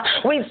 God.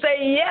 We say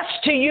yes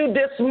to you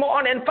this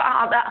morning,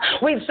 Father.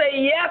 We say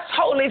yes,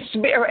 Holy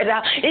Spirit,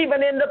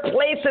 even in the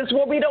places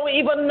where we don't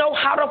even know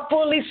how to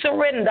fully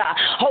surrender.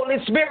 Holy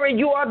Spirit,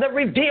 you are the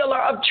revealer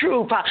of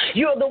truth.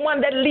 You're the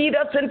one that lead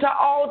us into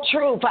all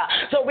truth.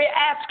 So we're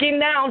asking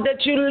now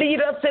that you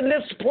lead us in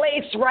this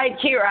place right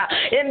here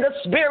in the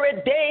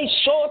Spirit. De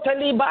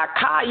shortly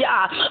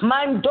bakaya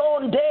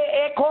mandon de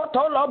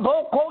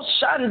ekotoloboko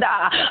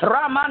shanda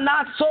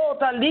ramana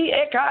sota li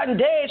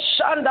ekande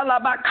shanda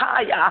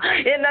labakaya.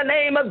 In the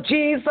name of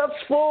Jesus,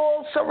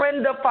 full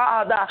surrender,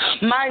 Father.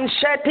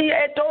 Mansheti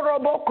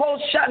etoroboko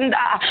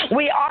shanda.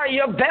 We are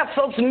your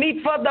vessels,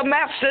 meet for the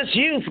Master's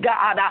use,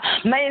 God.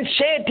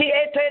 Mansheti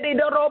eteri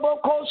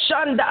doroboko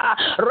shanda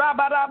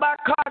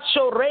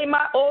rabarabakasho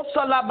rema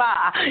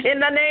osalaba. In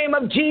the name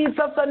of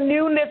Jesus, a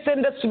newness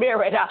in the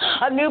Spirit,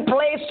 a new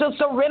place to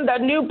surrender, a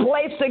new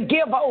place to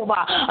give up. over,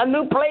 a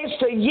new place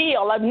to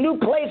yield, a new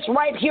place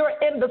right here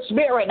in the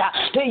spirit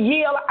to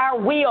yield our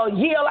will,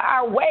 yield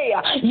our way,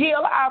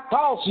 yield our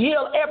thoughts,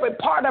 yield every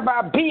part of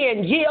our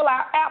being, yield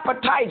our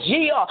appetites,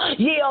 yield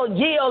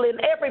in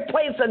every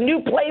place, a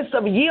new place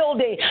of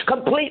yielding,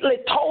 completely,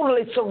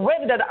 totally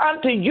surrendered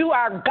unto you,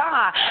 our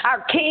God,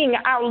 our King,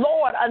 our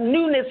Lord, a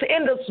newness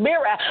in the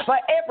spirit for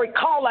every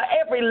caller,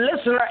 every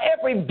listener,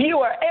 every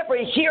viewer,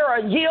 every hearer,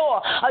 a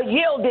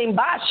yielding,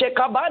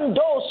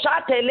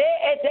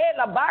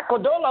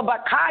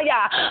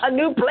 a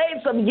new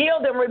place of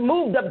yielding,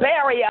 remove the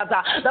barriers,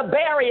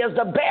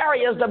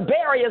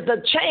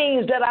 the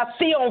chains that I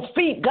see on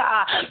feet,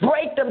 God,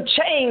 break them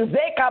chains,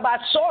 break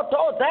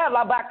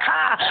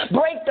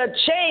the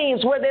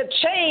chains where they're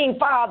chained,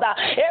 Father,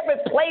 every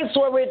place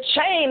where we're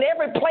chained,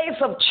 every place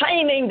of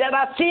chaining that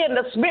I see in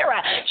the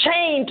spirit,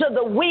 chained to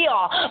the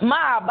wheel,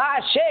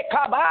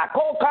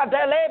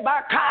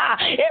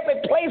 every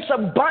place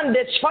of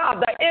bondage,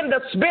 Father, in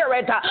the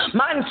spirit,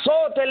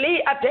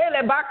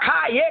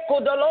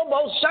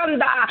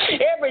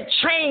 every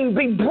chain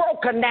be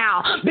broken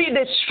now, be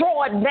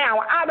destroyed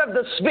now out of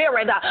the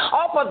spirit,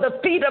 off of the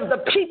feet of the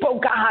people,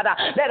 God,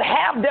 that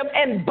have them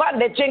in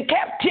bondage, in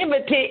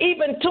captivity,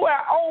 even to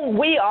our own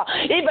will,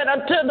 even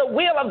until the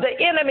will of the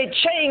enemy,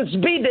 chains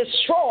be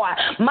destroyed.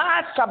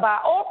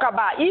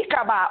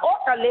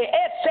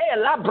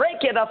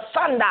 Break it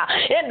asunder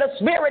in the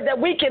spirit that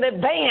we can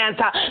advance,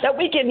 that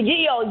we can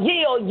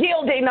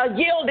yielding,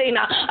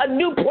 a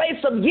new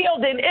place of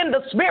yielding in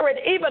the spirit,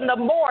 even the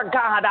more,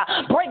 God.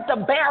 Break the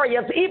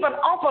barriers even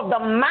off of the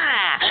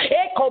mind.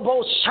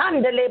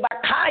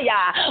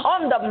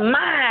 On the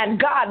mind,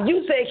 God,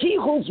 you say he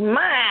whose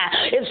mind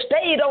is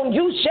stayed on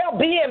you shall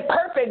be in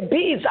perfect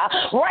peace.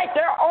 Right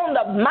there on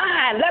the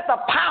mind, let the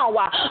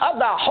power of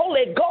the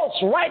Holy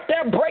Ghost right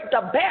there break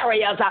the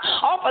barriers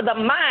off of the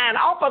mind,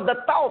 off of the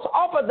thoughts,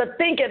 off of the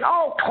thinking,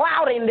 all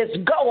clouding this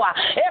go.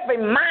 Every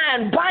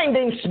mind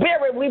binding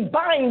spirit, we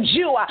bind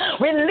you.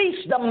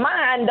 Release the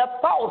mind, the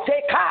thoughts.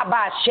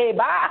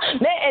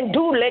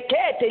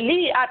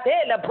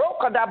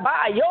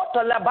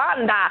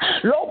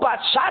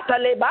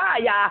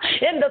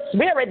 In the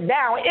spirit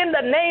now, in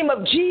the name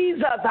of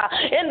Jesus,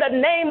 in the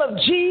name of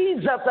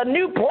Jesus, a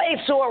new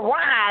place to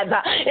arise.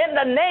 In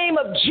the name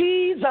of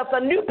Jesus, a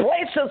new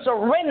place to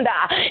surrender.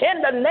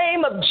 In the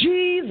name of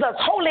Jesus,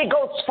 Holy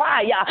Ghost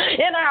fire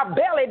in our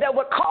belly that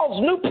would cause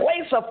new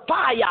place of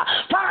fire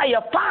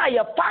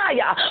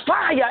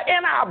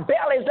in our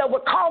bellies that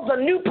would cause a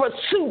new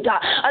pursuit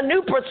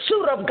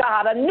of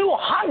God, a new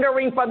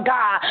hungering for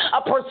God,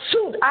 a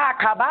pursuit,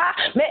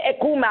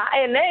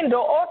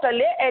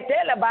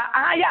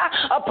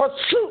 a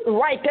pursuit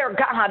right there,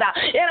 God,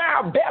 in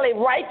our belly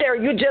right there.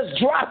 You just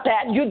dropped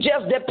that. You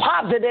just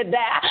deposited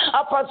that.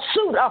 A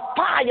pursuit of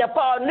fire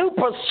for a new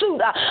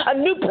pursuit, a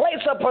new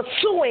place of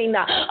pursuing,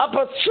 a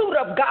pursuit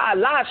of God.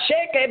 La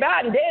sheke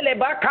bandele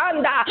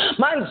bakanda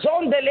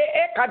manzondele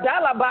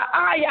ekadala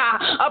baaya.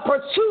 A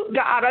pursuit,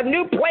 God, a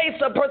new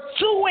place of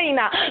pursuing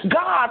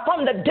God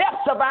from the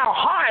depths of our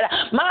heart.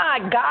 My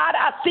God,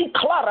 I see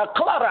clutter.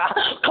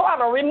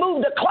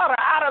 Remove the clutter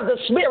out of the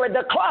spirit,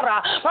 the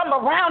clutter from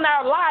around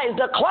our lives,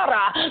 the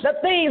clutter, the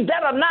things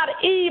that are not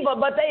evil,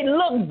 but they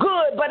look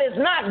good, but it's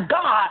not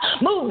God.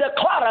 Move the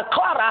clutter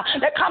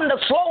that come to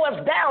slow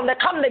us down, that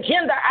come to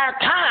hinder our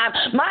time.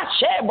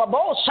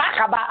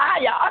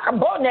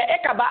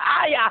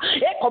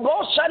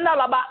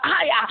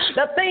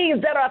 The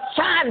things that are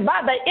signed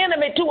by the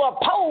enemy to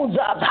oppose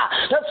us,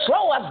 to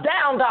slow us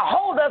down, to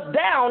hold us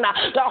down,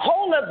 to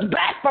hold us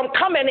back from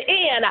coming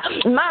in.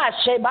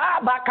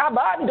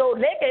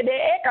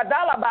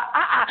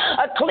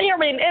 A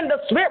clearing in the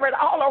spirit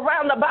all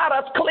around about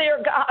us. Clear,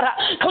 God.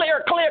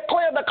 Clear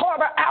the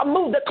clutter out.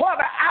 Move the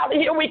clutter out.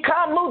 Here we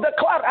come. Move the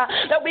clutter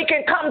that we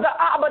can come to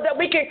Abba, that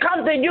we can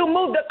come to you.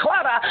 Move the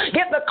clutter.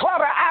 Get the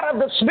clutter out of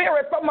the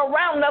spirit from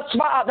around us,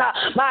 Father.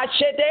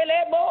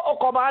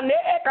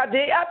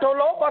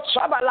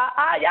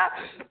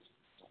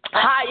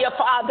 Higher,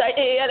 Father,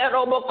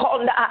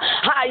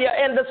 higher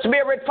in the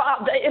spirit,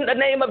 Father, in the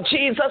name of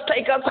Jesus.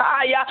 Take us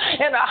higher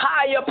in a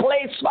higher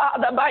place,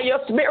 Father, by your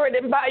spirit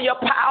and by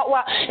your power.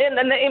 In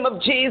the name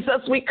of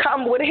Jesus, we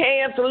come with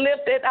hands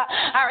lifted.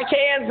 Our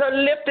hands are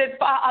lifted,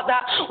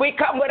 Father. We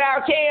come with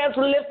our hands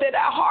lifted.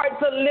 Our hearts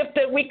are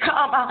lifted. We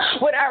come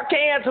with our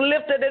hands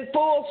lifted in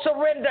full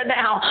surrender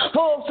now.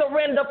 Full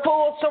surrender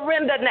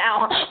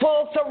now.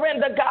 Full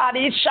surrender, God.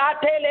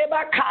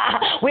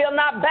 We'll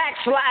not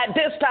backslide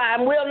this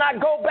time. We'll not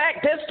go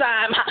back this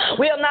time.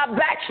 We'll not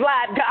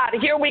backslide, God.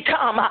 Here we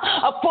come.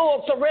 A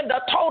full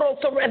surrender, total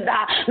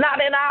surrender,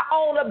 not in our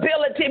own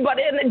ability, but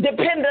in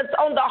dependence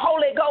on the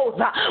Holy Ghost.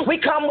 We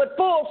come with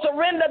full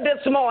surrender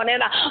this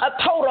morning. A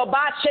total, a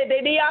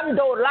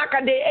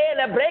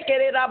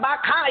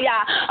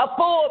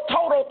full,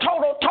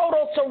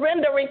 total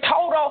surrendering,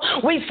 total.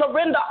 We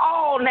surrender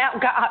all now,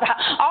 God.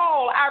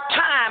 All our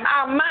time,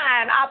 our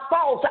mind, our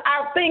thoughts,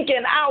 our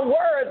thinking, our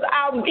words,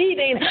 our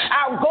eating,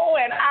 our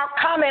going, our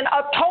coming,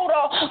 a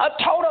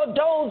total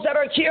those that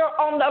are here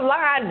on the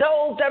line,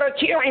 those that are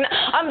hearing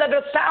under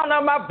the sound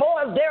of my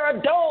voice. There are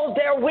those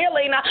they're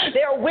willing,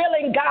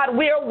 God.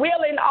 We are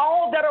willing,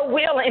 all that are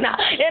willing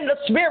in the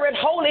spirit.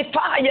 Holy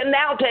fire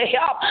now to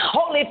help.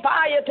 Holy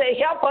fire to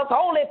help us.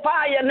 Holy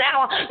fire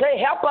now to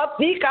help us.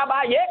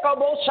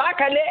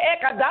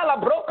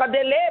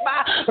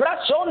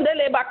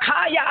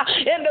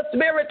 In the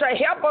spirit to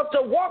help us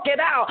to walk it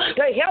out,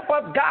 to help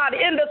us, God,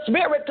 in the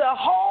spirit to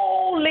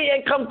wholly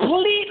and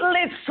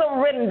completely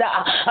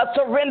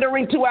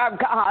surrendering to our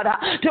God,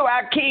 to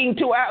our King,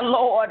 to our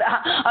Lord,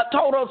 a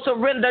total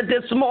surrender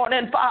this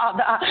morning,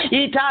 Father.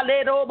 In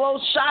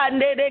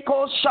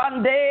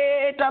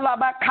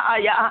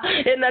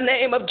the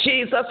name of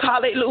Jesus,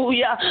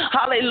 hallelujah,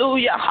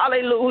 hallelujah,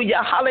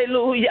 hallelujah,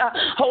 hallelujah.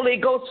 Holy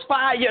Ghost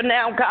fire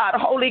now, God.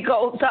 Holy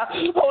Ghost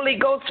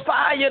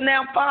fire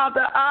now,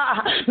 Father.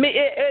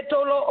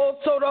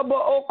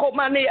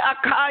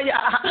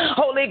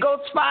 Holy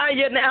Ghost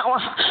fire now.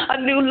 A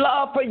new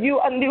love for you,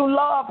 a new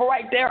love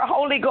right there.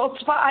 Holy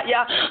Ghost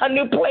fire. A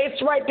new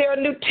place right there,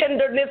 a new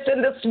tenderness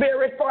in the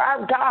spirit for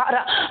our God.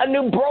 A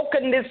new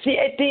brokenness.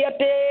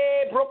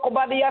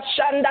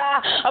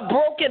 A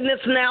brokenness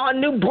now, a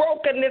new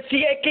brokenness.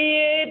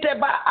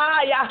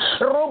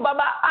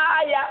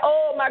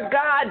 Oh my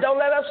God, don't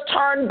let us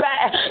turn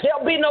back.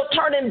 There'll be no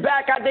turning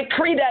back. I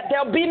decree that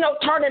there'll be no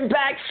turning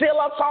back. Seal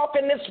us off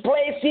in this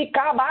place. In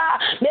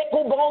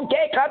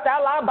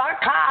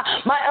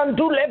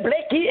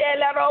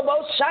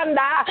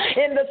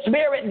the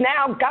spirit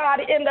now, God,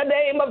 in the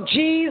name of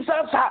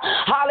Jesus.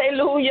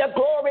 Hallelujah.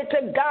 Glory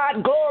to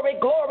God. Glory,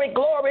 glory,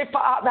 glory,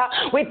 Father.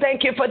 We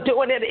thank you for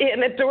doing it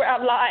in and through our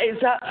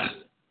lives.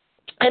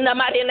 In the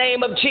mighty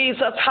name of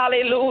Jesus,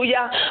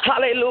 hallelujah,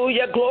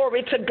 hallelujah,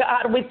 glory to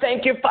God. We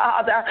thank you,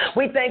 Father.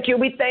 We thank you,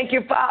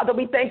 Father.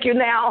 We thank you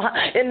now.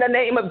 In the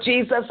name of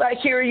Jesus, I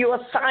hear you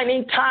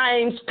assigning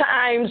times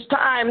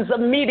of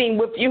meeting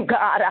with you,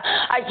 God.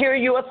 I hear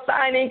you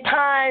assigning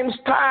times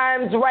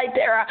right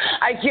there.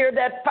 I hear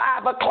that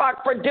 5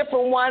 o'clock for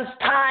different ones,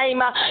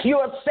 time. You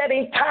are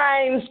setting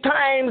times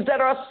that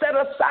are set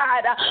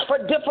aside for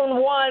different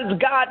ones,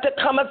 God, to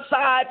come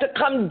aside, to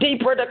come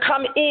deeper, to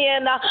come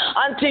in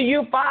unto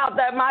you, Father. In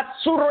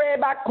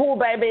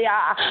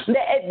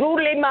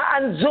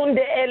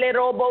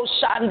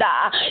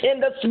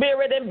the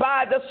spirit and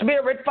by the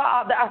spirit,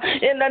 Father,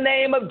 in the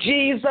name of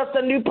Jesus,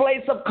 a new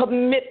place of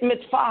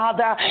commitment,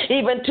 Father,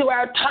 even to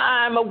our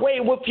time away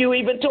with you,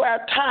 even to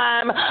our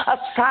time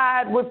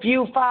aside with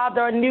you,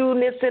 Father, a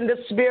newness in the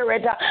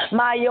spirit.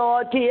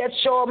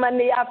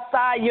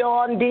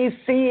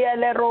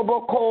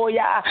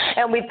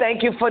 And we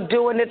thank you for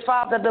doing it,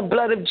 Father, the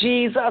blood of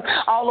Jesus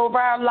all over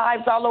our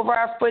lives, all over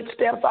our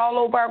footsteps, all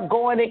over our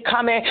going and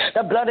coming,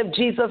 the blood of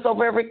Jesus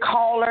over every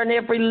caller and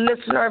every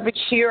listener, every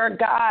hearer,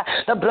 God,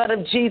 the blood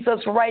of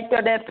Jesus right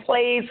there, that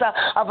place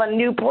of a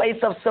new place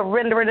of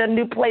surrendering, a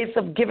new place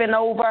of giving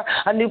over,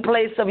 a new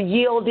place of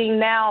yielding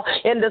now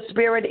in the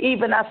spirit.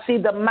 Even I see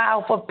the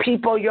mouth of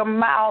people. Your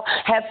mouth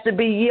has to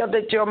be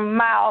yielded. Your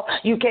mouth,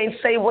 you can't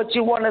say what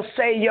you want to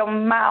say. Your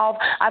mouth,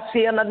 I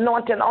see an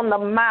anointing on the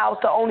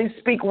mouth to only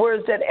speak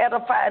words that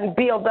edify and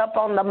build up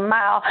on the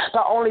mouth,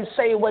 to only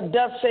say what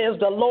thus says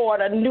the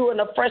Lord, a new and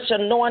a fresh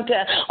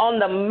anointing on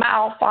the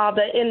mouth,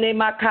 Father, in the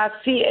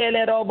makasi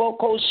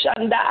eleroboko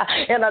shanda,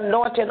 an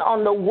anointing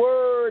on the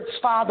words,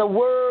 Father,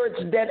 words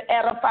that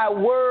edify,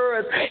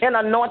 words, an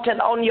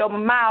anointing on your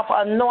mouth,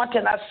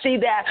 anointing. I see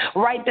that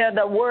right there.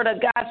 The word of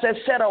God says,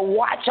 set a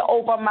watch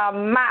over my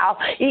mouth.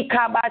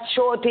 I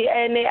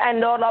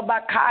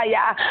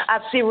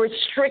see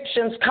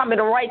restrictions coming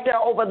right there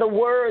over the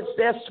words.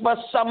 That's for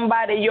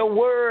somebody, your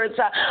words,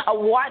 a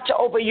watch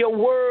over your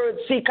words.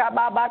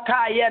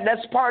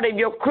 That's part of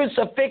your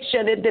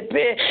crucifixion.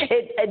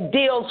 It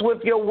deals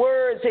with your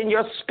words and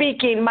your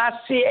speaking. In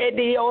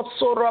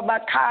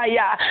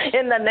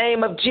the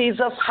name of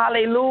Jesus,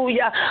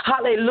 hallelujah,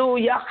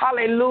 hallelujah,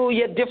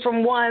 hallelujah.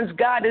 Different ones,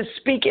 God is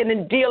speaking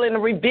and dealing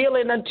and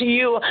revealing unto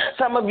you.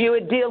 Some of you,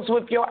 it deals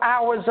with your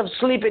hours of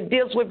sleep. It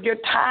deals with your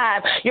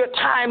time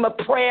of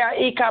prayer.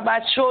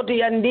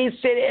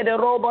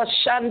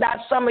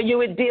 Some of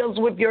you, it deals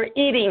with your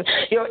eating.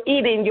 Your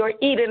eating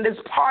is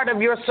part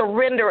of your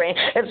surrendering.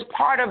 It's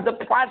part of the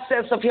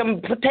process of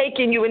Him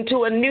taking you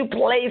into a new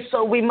place.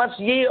 So we must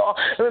yield.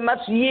 We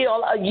must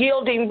yield. A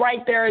yielding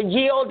right there. A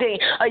yielding.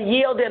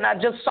 I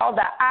just saw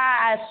the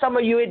eyes. Some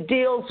of you, it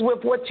deals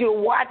with what you're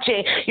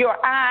watching. Your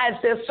eyes,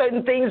 there's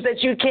certain things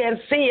that you can't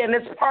see, and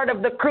it's part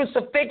of the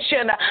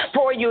crucifixion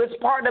for you. It's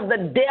part of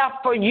the death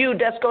for you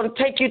that's going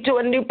to take you to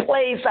a new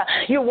place.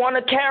 You want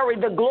to carry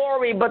the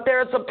glory, but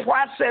there's a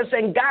process,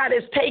 and God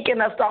is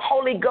taking us. The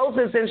Holy Ghost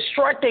is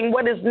instructing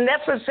what is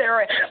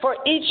necessary for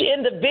each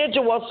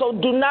individual. So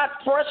do not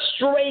frustrate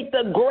frustrate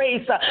the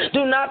grace.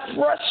 Do not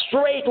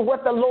frustrate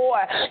what the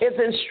Lord is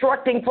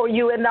instructing for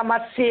you. I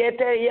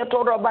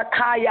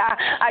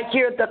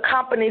hear the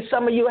company.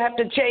 Some of you have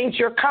to change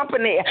your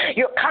company.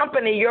 Your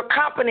company,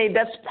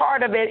 that's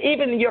part of it.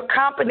 Even your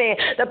company,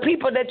 the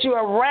people that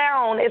you're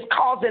around is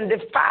causing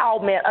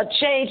defilement. A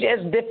change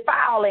is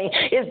defiling.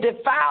 It's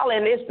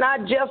defiling. It's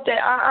not just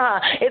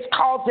that, it's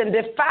causing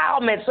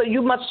defilement. So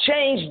you must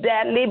change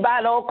that.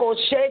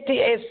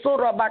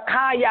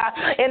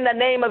 In the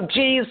name of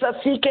Jesus.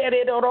 In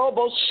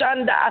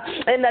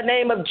the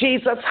name of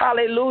Jesus.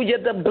 Hallelujah.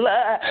 The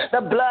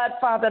blood,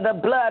 Father, the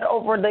blood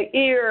over the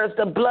ears,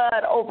 the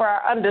blood over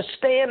our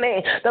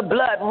understanding, the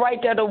blood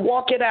right there to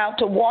walk it out,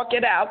 to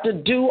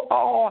do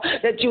all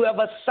that you have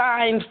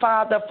assigned,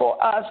 Father,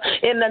 for us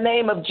in the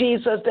name of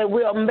Jesus, that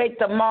we'll make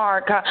the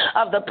mark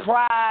of the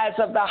prize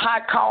of the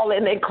high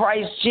calling in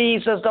Christ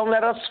Jesus. Don't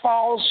let us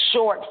fall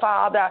short,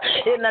 Father,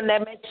 in the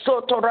name of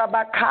so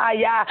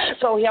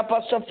help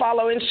us to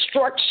follow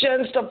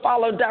instructions, to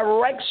follow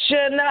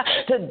direction,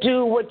 to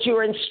do what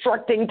you're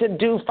instructing to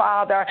do,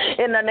 Father,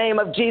 in the name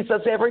of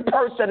Jesus. Everyone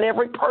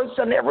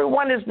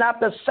is not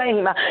the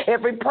same.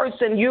 Every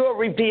person you're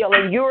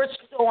revealing, you're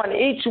showing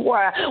each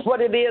one what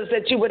it is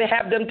that you would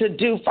have them to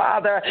do,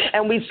 Father.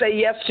 And we say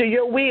yes to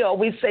your will.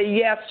 We say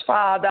yes,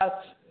 Father.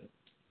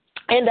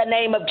 In the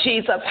name of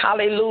Jesus,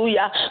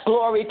 hallelujah.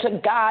 Glory to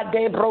God.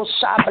 I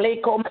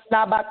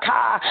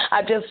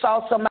just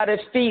saw somebody's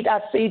feet. I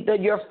see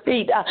your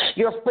feet,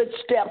 your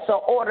footsteps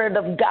are ordered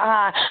of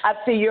God. I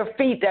see your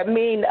feet. That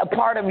mean a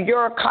part of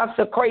your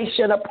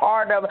consecration, a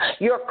part of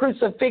your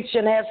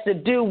crucifixion has to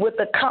do with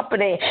the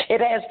company.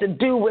 It has to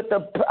do with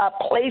the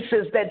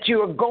places that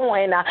you're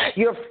going.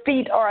 Your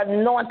feet are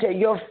anointed.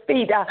 Your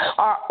feet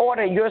are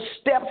ordered. Your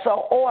steps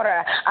are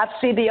ordered. I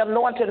see the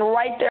anointing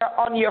right there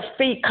on your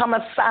feet. Come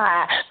aside.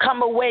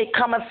 Come away,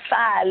 come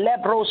aside.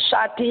 Lebro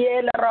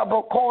shatiel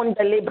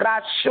rabokonde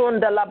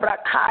librashunda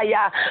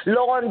labrakaya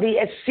londi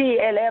esi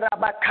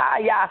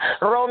elerabakaya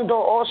rondo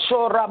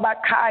osho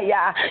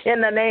rabakaya.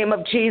 In the name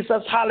of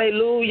Jesus,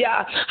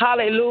 hallelujah,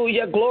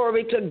 hallelujah.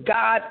 Glory to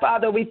God,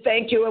 Father. We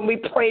thank you and we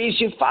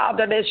praise you,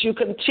 Father, as you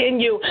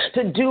continue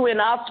to do in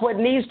us what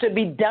needs to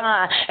be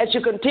done, as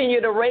you continue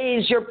to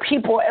raise your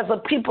people as a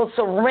people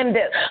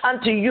surrendered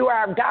unto you,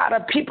 our God, a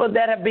people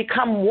that have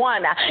become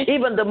one,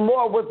 even the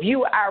more with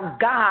you, our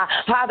God.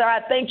 Father,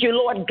 I thank you,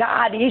 Lord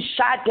God,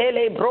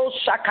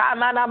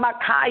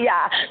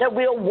 that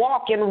we'll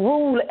walk and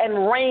rule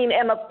and reign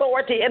in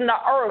authority in the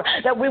earth,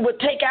 that we would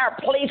take our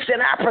place in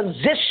our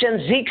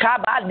positions in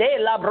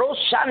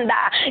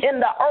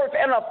the earth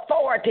and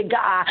authority,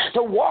 God,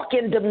 to walk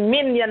in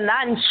dominion,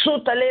 that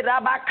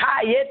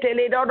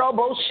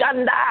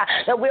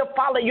we'll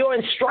follow your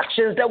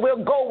instructions, that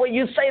we'll go where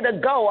you say to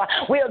go,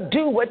 we'll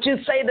do what you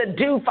say to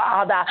do,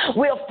 Father.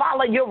 We'll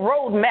follow your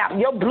roadmap,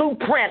 your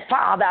blueprint,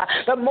 Father.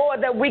 The more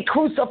that we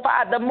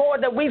crucify, the more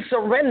that we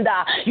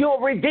surrender, you'll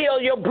reveal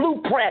your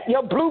blueprint,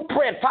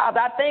 Father.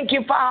 I thank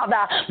you,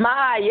 Father.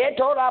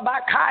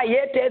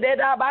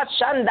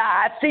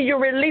 I see you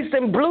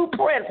releasing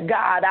blueprints,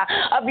 God,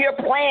 of your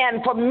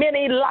plan for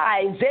many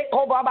lives.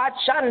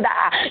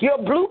 Your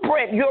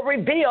blueprint, you'll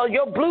reveal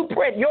your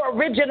blueprint, your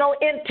original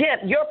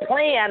intent, your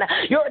plan,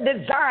 your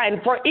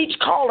design for each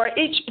caller,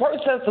 each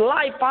person's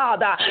life,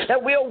 Father,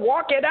 that we'll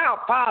walk it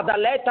out, Father.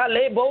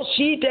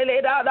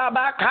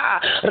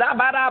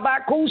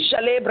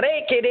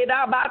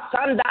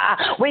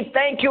 We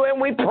thank you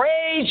and we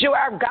praise you,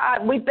 our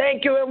God. We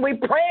thank you and we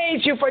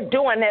praise you for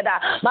doing it.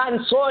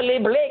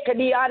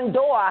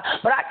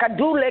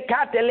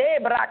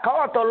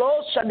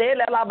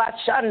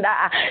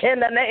 In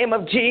the name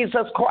of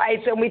Jesus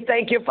Christ. And we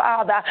thank you,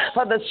 Father,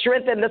 for the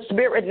strength in the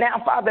spirit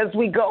now, Father, as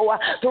we go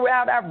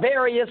throughout our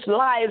various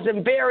lives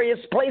and various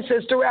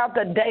places throughout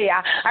the day.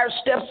 Our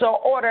steps are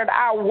ordered,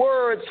 our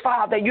words,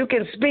 Father. You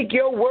can speak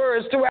your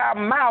words through our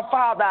mouth,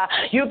 Father.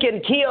 You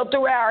can heal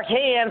through our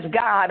hands,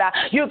 God.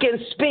 You can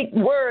speak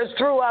words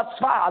through us,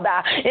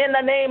 Father. In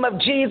the name of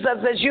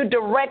Jesus, as you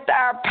direct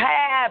our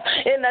path,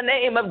 in the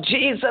name of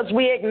Jesus,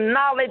 we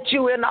acknowledge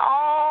you in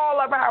all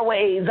of our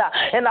ways.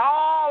 In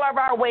all of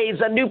our ways,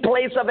 a new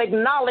place of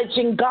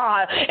acknowledging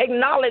God.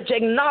 Acknowledge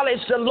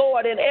the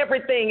Lord in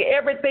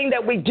everything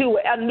that we do.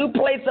 A new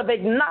place of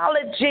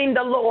acknowledging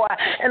the Lord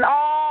in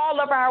all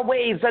of our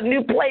ways. A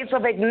new place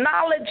of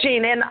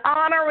acknowledging and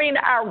honoring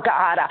our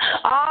God.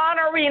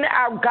 Honoring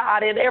our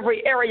God in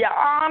every area.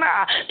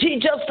 Honor.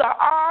 Teach us to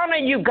honor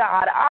you,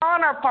 God.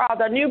 Honor,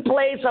 Father. New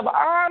place of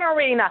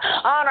honoring.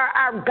 Honor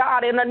our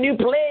God in a new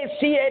place.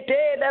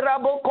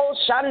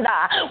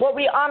 Where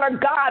we honor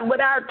God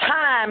with our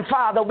time,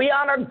 Father. We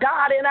honor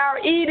God in our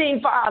eating,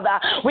 Father.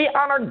 We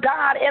honor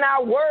God in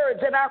our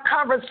words, in our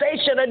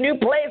conversation. A new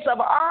place of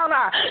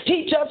honor.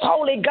 Teach us,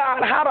 Holy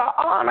God, how to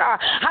honor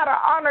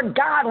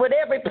God with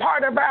every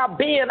part of our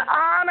being.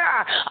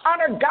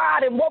 Honor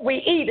God in what we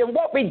eat and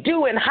what we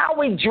do and how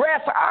we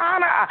dress.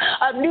 Honor.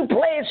 A new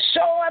place.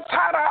 Show us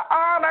how to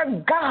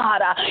honor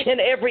God in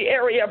every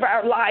area of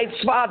our lives,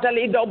 Father.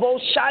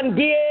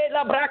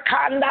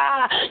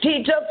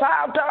 Teach us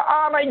how to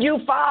honor you,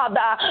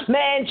 Father.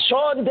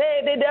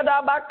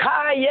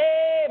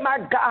 My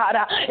God,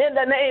 in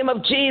the name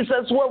of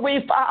Jesus, where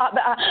we,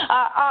 Father,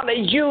 honor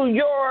you,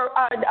 your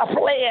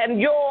plan,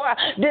 your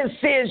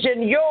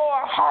decision,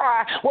 your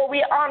heart, where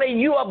we honor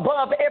you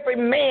above every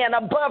man,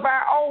 above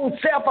our own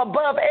self,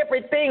 above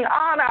everything.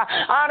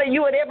 Honor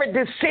you in every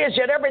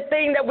decision,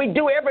 everything that we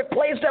do, every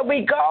place that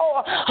we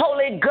go.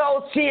 Holy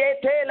Ghost,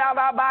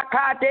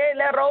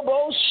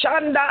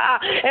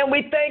 and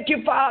we thank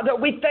you, Father.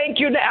 We thank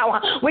you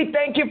now. We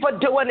thank you for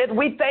doing it.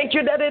 We thank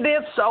you that it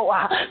is so.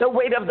 The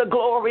weight of the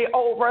glory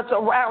over us,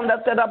 around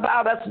us, and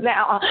about us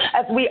now.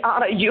 As we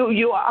honor you,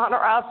 you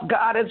honor us,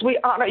 God. As we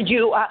honor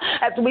you,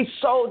 as we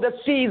sow the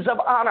seeds of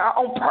honor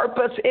on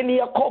purpose in the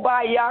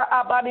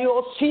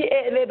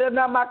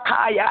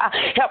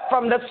help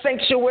from the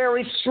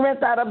sanctuary,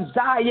 strength out of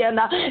Zion,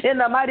 in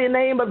the mighty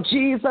name of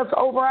Jesus,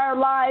 over our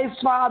lives,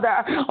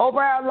 Father.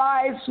 Over our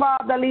lives,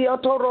 Father.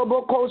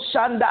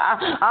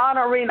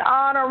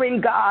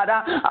 Honoring God,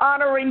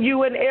 honoring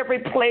you in every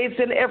place,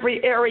 in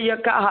every area,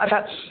 God.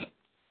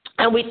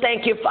 And we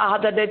thank you,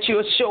 Father, that you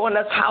are showing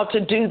us how to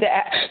do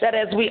that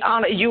as we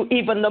honor you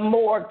even the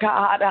more,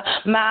 God.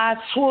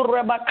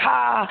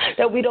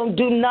 That we don't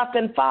do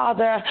nothing,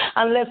 Father,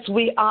 unless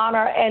we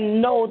honor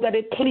and know that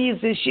it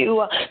pleases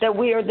you, that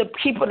we are the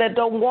people that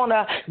don't want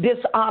to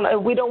dishonor.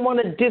 We don't want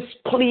to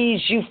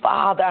displease you,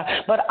 Father,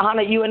 but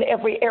honor you in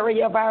every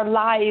area of our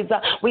lives.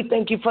 We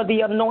thank you for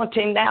the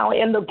anointing now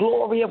in the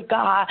glory of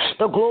God,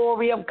 the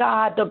glory of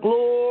God, the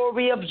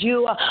glory of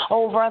you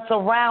over us,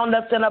 around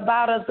us, and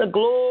about us, the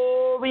glory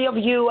of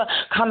you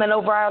coming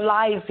over our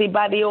lives,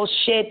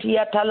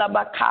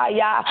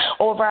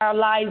 over our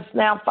lives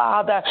now,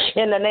 Father,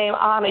 in the name,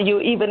 honor you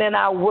even in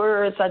our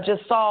words. I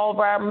just saw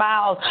over our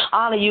mouths,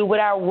 honor you with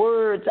our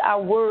words,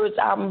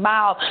 our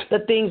mouth, the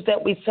things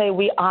that we say.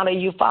 We honor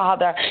you,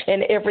 Father,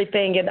 in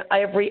everything, in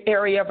every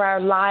area of our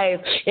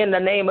lives, in the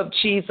name of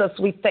Jesus.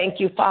 We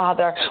thank you,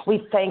 Father.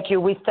 We thank you,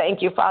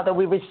 Father.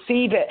 We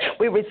receive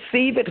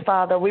it,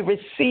 Father. We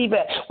receive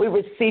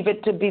it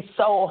to be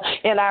so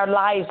in our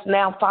lives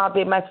now, Father. As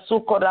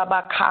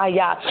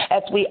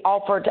we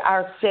offered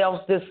ourselves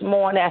this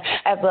morning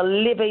as a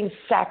living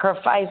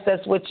sacrifice,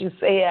 that's what you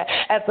said,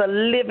 as a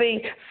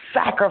living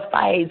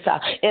sacrifice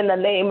in the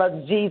name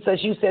of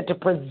Jesus. You said to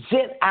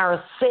present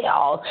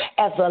ourselves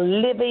as a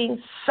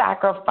living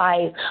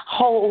sacrifice,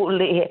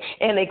 holy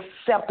and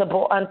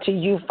acceptable unto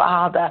you,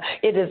 Father.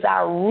 It is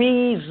our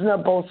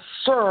reasonable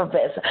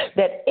service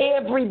that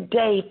every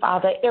day,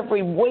 Father,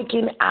 every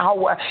waking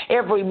hour,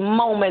 every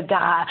moment,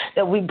 God,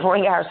 that we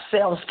bring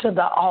ourselves to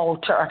the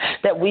altar,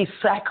 that we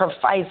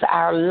sacrifice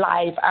our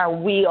life, our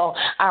will,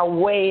 our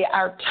way,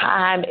 our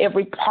time,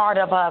 every part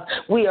of us.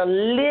 We are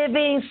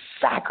living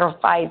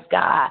sacrifice,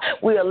 God.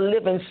 We are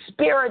living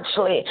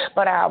spiritually,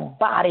 but our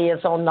body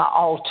is on the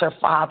altar,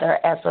 Father,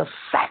 as a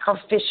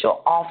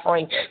sacrificial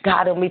offering,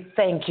 God. And we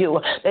thank you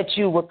that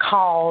you would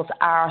cause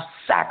our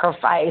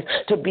sacrifice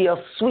to be a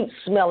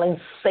sweet-smelling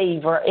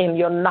savor in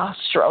your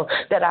nostril,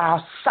 that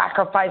our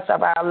sacrifice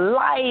of our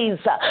lives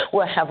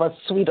will have a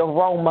sweet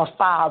aroma,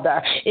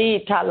 Father.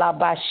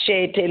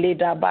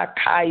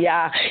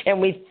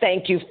 And we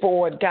thank you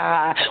for it,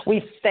 God.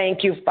 We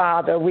thank you,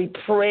 Father. We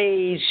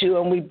praise you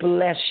and we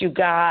bless you,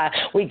 God.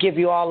 We give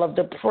you all of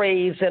the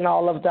praise and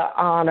all of the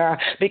honor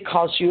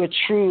because you are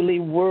truly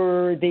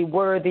worthy.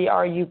 Worthy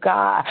are you,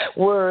 God.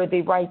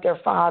 Worthy right there,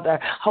 Father.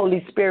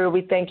 Holy Spirit,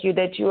 we thank you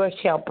that you are a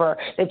helper,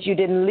 that you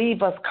didn't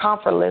leave us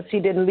comfortless.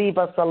 You didn't leave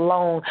us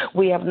alone.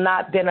 We have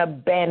not been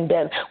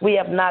abandoned. We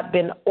have not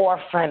been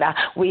orphaned.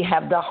 We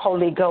have the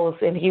Holy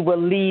Ghost, and he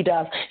will lead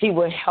us. He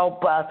will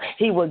help us.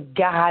 He will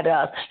guide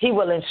us. He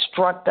will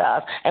instruct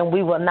us, and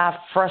we will not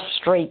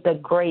frustrate the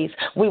grace.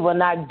 We will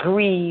not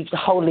grieve the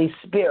Holy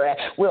Spirit.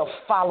 We'll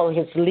follow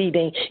his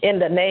leading in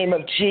the name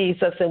of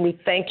Jesus, and we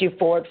thank you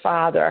for it,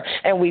 Father,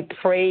 and we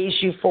praise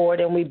you for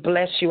it, and we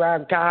bless you, our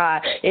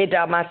God.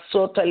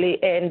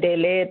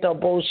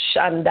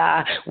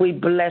 We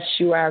bless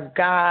you, our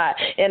God.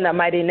 In the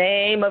mighty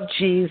name of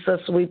Jesus,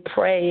 we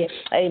pray.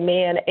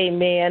 Amen,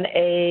 amen,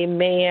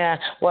 amen.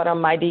 What a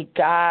mighty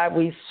God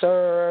we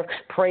serve.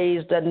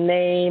 Praise the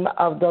name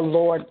of the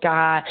Lord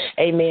God.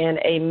 Amen,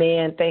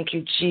 amen. Thank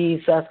you,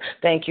 Jesus.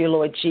 Thank you,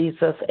 Lord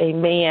Jesus.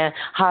 Amen.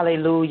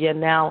 Hallelujah.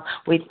 Now,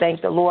 we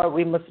thank the Lord.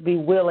 We must be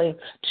willing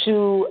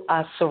to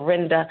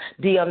surrender.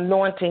 The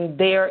anointing,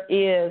 there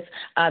is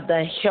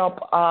the help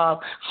of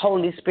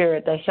Holy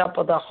Spirit, the help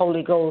of the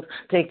Holy Ghost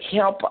to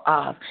help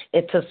us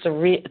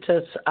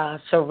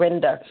to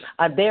surrender.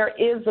 There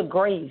is a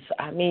grace.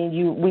 I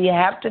mean, we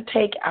have to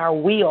take our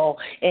will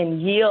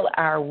and yield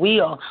our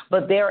will,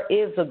 but there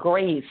is a grace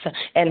grace.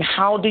 And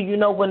how do you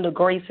know when the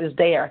grace is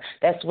there?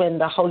 That's when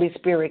the Holy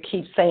Spirit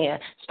keeps saying,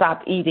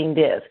 stop eating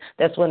this.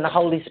 That's when the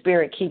Holy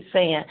Spirit keeps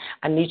saying,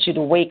 I need you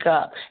to wake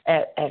up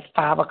at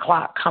 5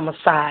 o'clock, come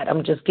aside.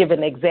 I'm just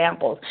giving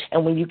examples.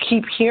 And when you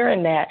keep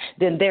hearing that,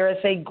 then there is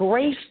a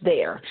grace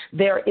there.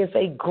 There is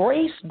a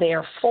grace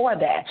there for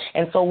that.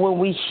 And so when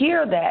we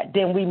hear that,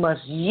 then we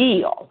must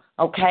yield.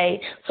 Okay,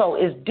 so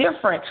it's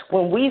different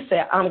when we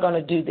say, I'm going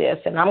to do this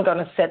and I'm going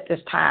to set this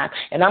time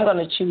and I'm going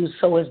to choose.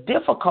 So it's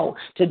difficult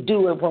to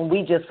do it when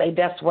we just say,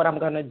 that's what I'm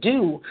going to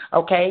do.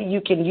 Okay, you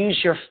can use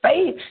your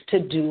faith to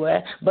do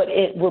it, but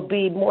it will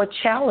be more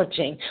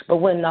challenging. But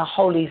when the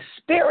Holy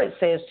Spirit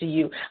says to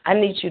you, I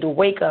need you to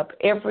wake up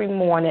every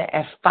morning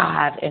at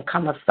 5 and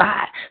come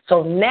aside.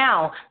 So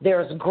now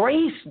there's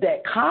grace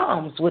that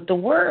comes with the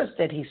words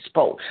that he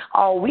spoke.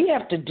 All we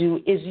have to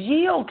do is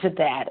yield to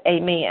that.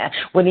 Amen.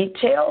 When he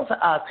tells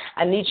us,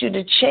 I need you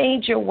to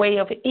change your way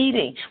of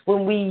eating.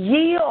 When we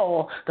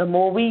yield, the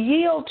more we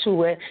yield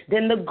to it,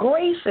 then the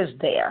grace is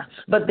there.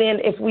 But then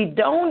if we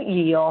don't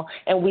yield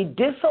and we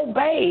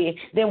disobey,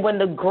 then when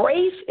the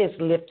grace is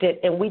lifted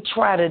and we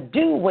try to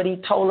do what he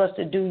told us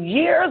to do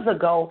years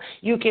ago,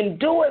 you can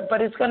do it,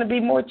 but it's going to be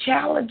more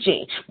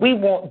challenging. We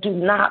do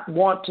not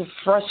want to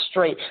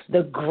frustrate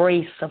the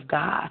grace of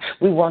God.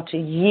 We want to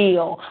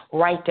yield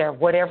right there,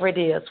 whatever it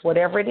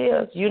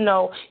is. You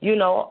know,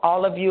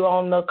 all of you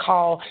on the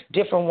call,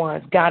 different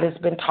ones. God has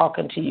been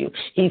talking to you.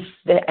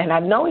 And I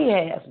know he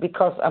has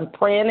because I'm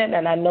praying it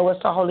and I know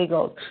it's the Holy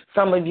Ghost.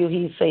 Some of you,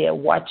 he said,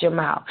 watch your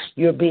mouth.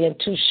 You're being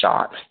too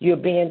sharp. You're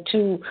being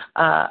too,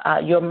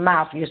 your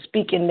mouth. You're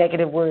speaking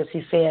negative words.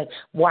 He said,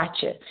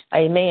 watch it.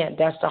 Amen.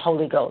 That's the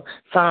Holy Ghost.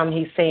 Some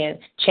he's saying,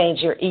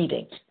 change your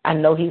eating. I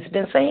know he's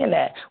been saying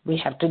that. We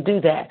have to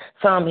do that.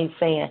 Some he's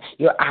saying,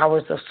 your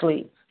hours of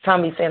sleep.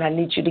 Some he's saying, I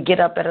need you to get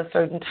up at a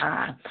certain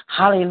time.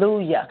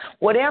 Hallelujah.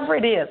 Whatever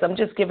it is, I'm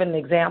just giving an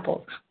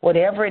example.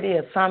 Whatever it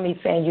is, some he's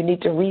saying you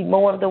need to read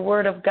more of the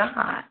Word of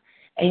God.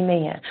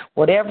 Amen.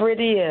 Whatever it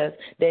is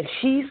that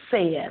he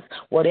says,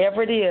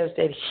 whatever it is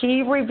that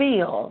he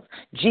reveals,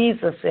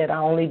 Jesus said, I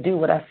only do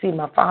what I see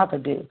my Father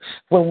do.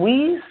 When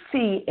we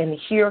see and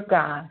hear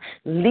God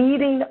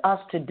leading us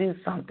to do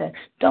something,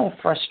 don't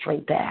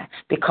frustrate that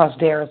because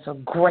there is a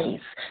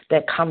grace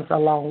that comes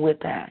along with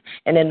that.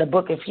 And in the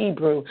book of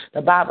Hebrew,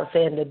 the Bible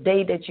said, the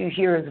day that you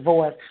hear his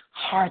voice,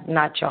 harden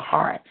not your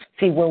heart.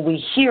 See, when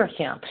we hear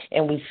him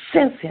and we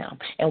sense him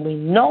and we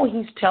know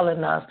he's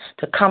telling us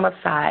to come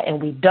aside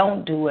and we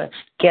don't do it,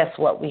 guess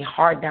what? We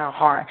harden our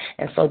heart.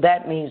 And so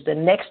that means the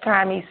next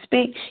time he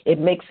speaks, it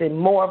makes it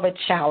more of a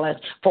challenge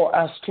for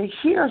us to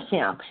hear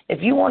him.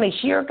 If you want to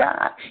hear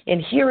God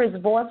and hear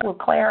his voice with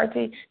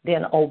clarity,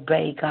 then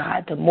obey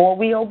God. The more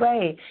we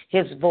obey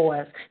his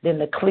voice, then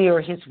the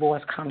clearer his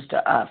voice comes to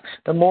us.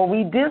 The more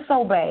we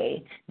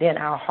disobey, then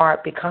our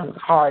heart becomes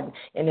hardened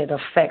and it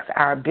affects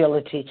our ability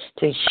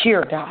to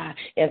hear God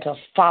and to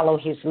follow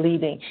his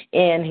leading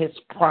and his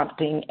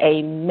prompting.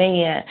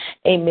 Amen.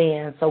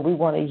 Amen. So we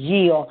want to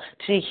yield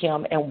to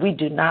him and we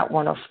do not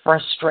want to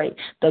frustrate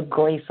the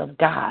grace of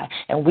God.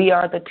 And we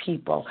are the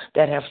people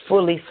that have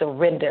fully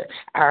surrendered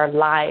our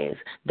lives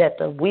that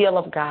the will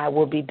of God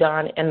will be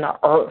done in the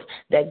earth,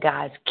 that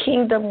God's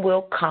kingdom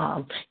will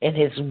come and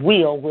his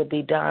will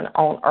be done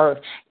on earth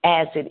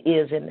as it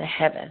is in the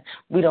heaven.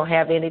 We don't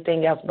have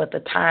anything else but the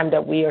time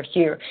that we are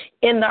here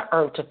in the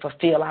earth to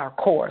fulfill our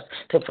course,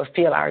 to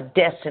fulfill our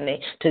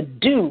destiny, to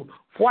do.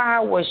 Why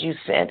was you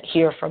sent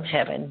here from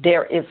heaven?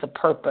 There is a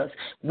purpose.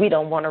 We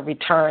don't want to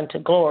return to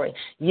glory.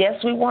 Yes,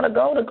 we want to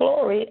go to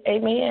glory.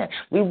 Amen.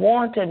 We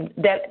want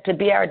that to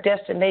be our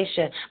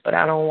destination, but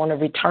I don't want to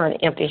return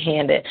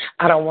empty-handed.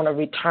 I don't want to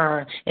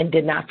return and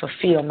did not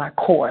fulfill my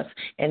course,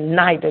 and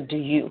neither do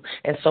you.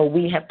 And so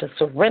we have to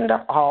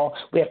surrender all.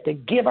 We have to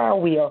give our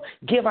will,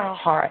 give our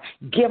heart,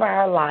 give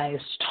our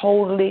lives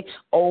totally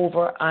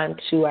over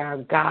unto our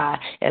God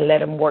and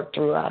let him work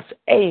through us.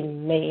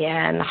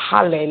 Amen.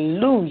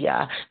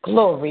 Hallelujah.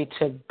 Glory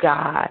to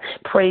God.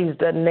 Praise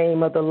the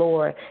name of the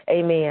Lord.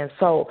 Amen.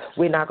 So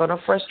we're not going to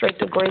frustrate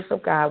the grace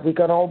of God. We're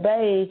going to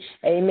obey.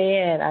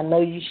 Amen. I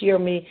know you hear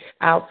me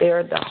out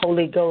there, the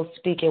Holy Ghost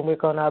speaking. We're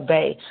going to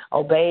obey.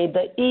 Obey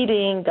the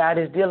eating. God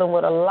is dealing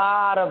with a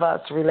lot of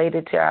us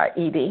related to our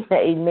eating.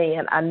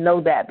 Amen. I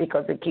know that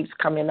because it keeps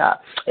coming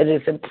up. It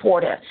is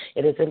important.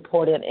 It is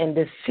important in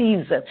this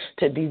season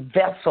to be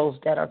vessels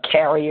that are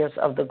carriers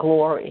of the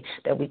glory,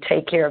 that we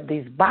take care of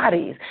these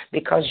bodies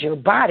because your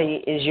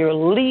body is your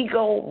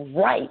legal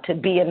right to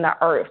be in the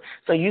earth.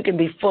 So you can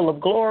be full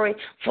of glory,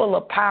 full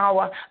of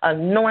power,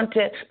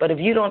 anointed, but if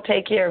you don't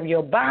take care of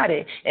your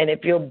body, and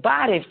if your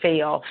body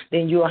fails,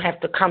 then you'll have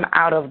to come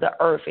out of the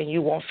earth and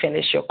you won't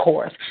finish your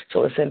course.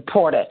 So it's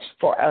important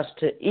for us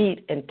to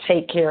eat and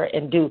take care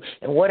and do,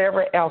 and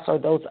whatever else are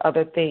those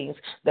other things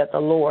that the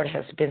Lord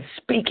has been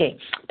speaking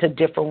to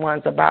different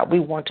ones about. We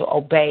want to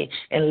obey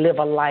and live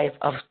a life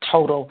of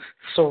total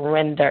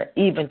surrender,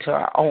 even to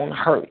our own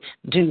hurt.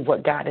 Do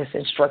what God has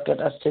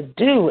instructed us to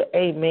do.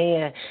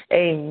 Amen.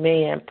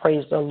 Amen.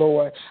 Praise the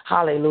Lord.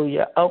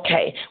 Hallelujah.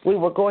 Okay, we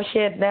will go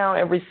ahead now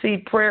and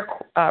receive prayer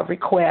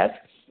requests.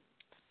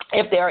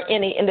 If there are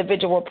any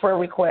individual prayer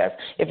requests,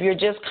 if you're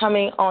just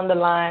coming on the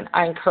line,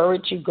 I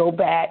encourage you go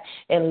back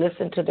and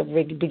listen to the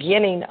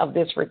beginning of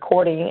this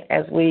recording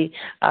as we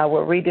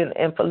were reading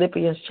in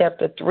Philippians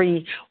chapter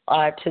 3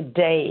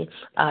 today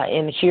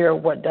and hear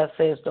what thus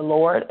says the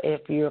Lord.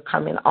 If you're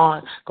coming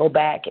on, go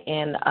back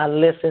and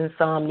listen.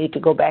 Some need to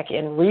go back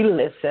and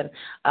re-listen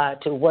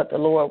to what the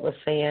Lord was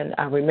saying.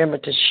 Remember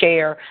to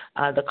share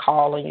the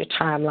call on your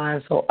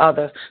timeline so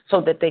others,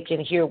 so that they can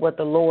hear what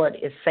the Lord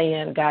is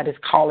saying. God is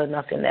calling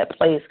us in that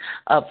place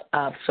of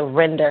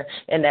surrender,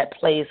 in that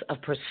place of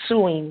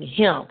pursuing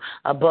Him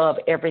above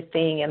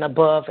everything and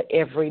above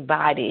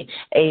everybody.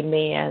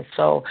 Amen.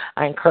 So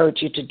I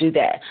encourage you to do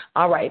that.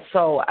 All right.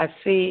 So I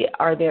see,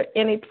 are there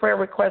any prayer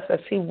requests? I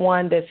see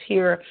one that's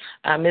here,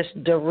 Miss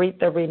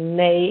Doretha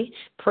Renee,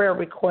 prayer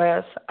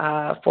request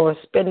for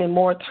spending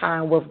more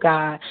time with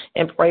God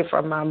and pray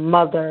for my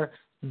mother,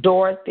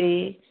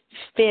 Dorothy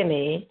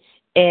Finney,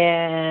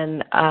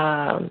 and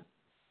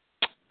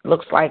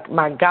looks like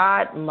my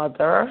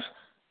godmother,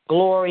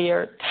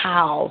 Gloria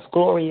Towles.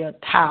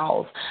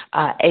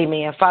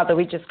 Amen. Father,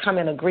 we just come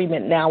in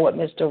agreement now with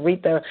Mr.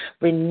 Doretha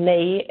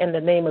Renee in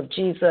the name of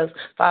Jesus.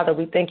 Father,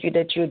 we thank you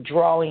that you're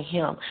drawing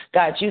him.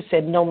 God, you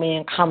said no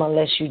man come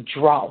unless you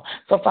draw.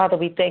 So, Father,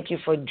 we thank you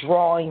for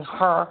drawing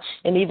her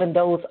and even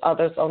those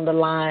others on the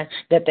line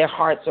that their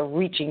hearts are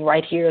reaching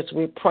right here as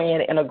we're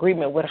praying in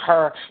agreement with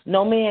her.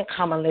 No man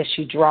come unless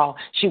you draw.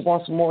 She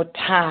wants more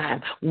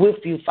time with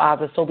you,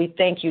 Father. So we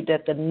thank you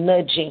that the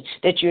nudging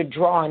that you're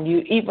drawing, you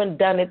even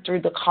done it through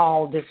the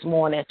call this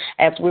morning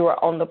as we were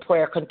on the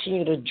prayer.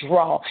 Continue to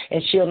draw, and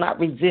she'll not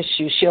resist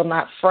you. She'll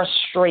not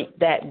frustrate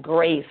that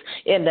grace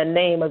in the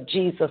name of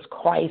Jesus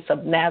Christ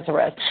of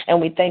Nazareth.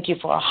 And we thank you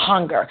for a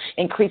hunger.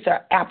 Increase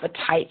our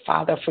appetite,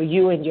 Father, for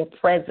you and your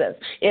presence.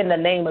 In the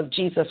name of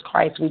Jesus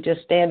Christ, we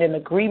just stand in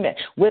agreement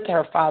with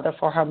her, Father,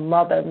 for her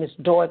mother, Miss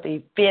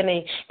Dorothy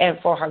Finney, and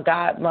for her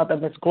godmother,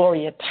 Miss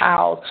Gloria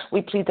Towles.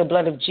 We plead the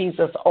blood of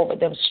Jesus over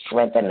them.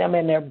 Strengthen them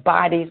in their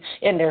bodies,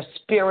 in their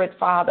spirit,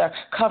 Father.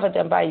 Cover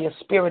them by your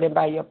spirit and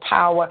by your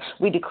power.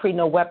 We decree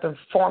no weapon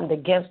formed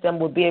against them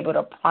will be able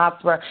to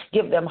prosper.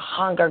 Give them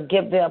hunger.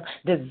 Give them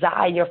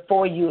desire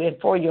for you and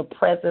for your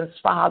presence,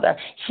 Father.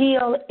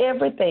 Heal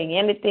everything,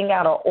 anything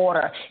out of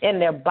order in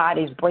their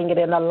bodies. Bring it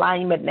in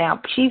alignment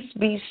now. Peace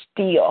be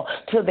still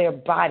to their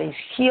bodies.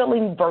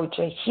 Healing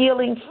virtue,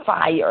 healing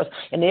fires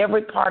in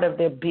every part of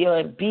their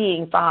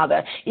being,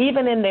 Father,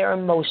 even in their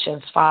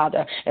emotions,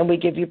 Father. And we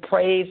give you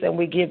praise and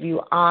we give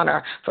you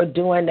honor for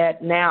doing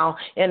that now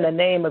in the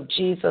name of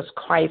Jesus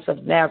Christ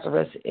of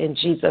Nazareth. In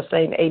Jesus'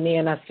 name,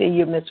 amen. I see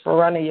you, Miss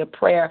Verona, your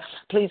prayer.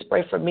 Please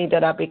pray for me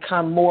that I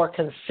become more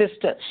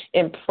consistent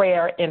in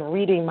prayer and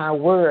reading my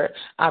word.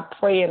 I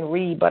pray and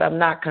read, but I'm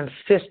not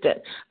consistent.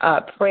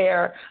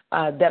 Prayer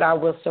that I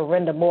will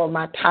surrender more of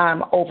my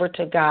time over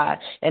to God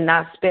and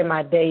not spend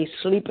my days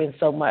sleeping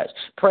so much.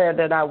 Prayer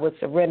that I would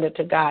surrender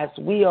to God's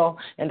will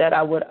and that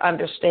I would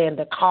understand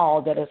the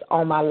call that is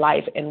on my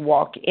life and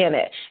walk in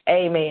it.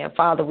 Amen.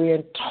 Father, we're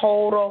in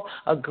total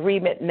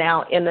agreement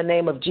now in the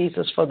name of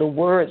Jesus for the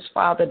words,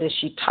 Father, that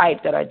she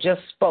typed that I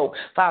just spoke.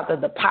 Father,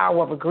 the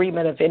power of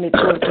agreement of any two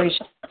or three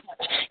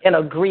and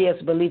agree as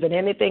believing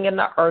anything in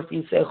the earth.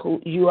 You said who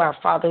you are,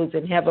 Father, who's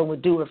in heaven,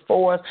 would do it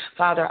for us.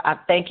 Father, I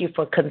thank you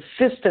for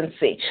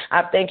consistency.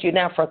 I thank you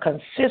now for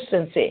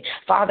consistency.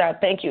 Father, I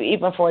thank you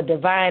even for a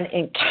divine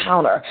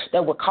encounter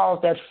that will cause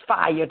that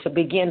fire to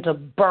begin to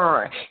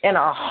burn in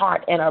our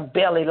heart and our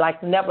belly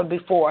like never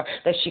before,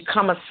 that she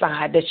come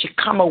aside, that she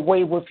come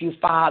away with you,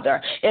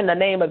 Father, in the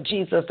name of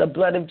Jesus, the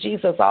blood of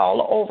Jesus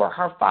all over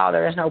her,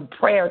 Father, in her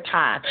prayer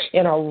time,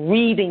 in her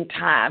reading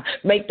time.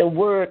 Make the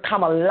word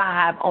come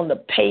alive on the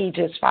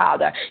pages,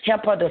 Father.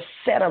 Help her to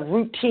set a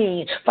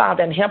routine,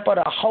 Father, and help her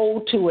to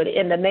hold to it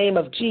in the name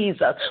of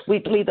Jesus. We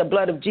plead the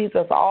blood of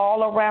Jesus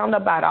all around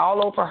about,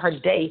 all over her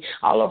day,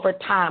 all over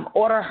time.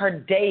 Order her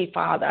day,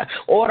 Father.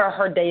 Order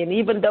her day. And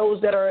even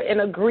those that are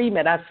in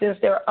agreement, I sense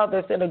there are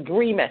others in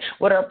agreement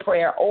with her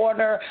prayer.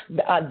 Order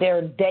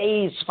their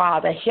days,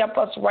 Father. Help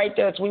us right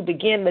there as we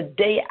begin the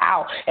day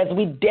out, as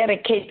we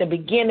dedicate the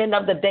beginning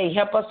of the day.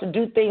 Help us to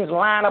do things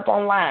line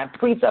upon line,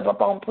 precept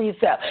upon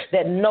precept,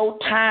 that no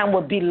time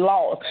would be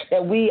lost,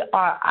 that we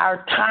are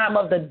our time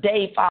of the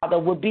day, Father,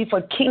 will be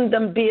for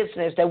kingdom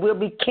business, that we'll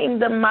be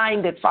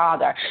kingdom-minded,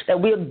 Father, that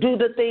we'll do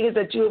the things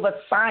that you have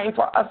assigned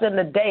for us in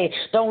the day.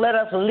 Don't let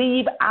us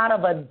leave out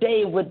of a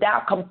day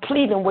without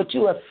completing what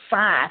you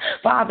assigned.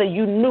 Father,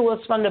 you knew us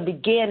from the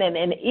beginning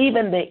and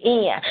even the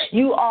end.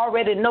 You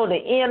already know the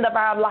end of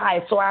our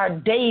lives, so our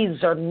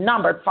days are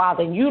numbered,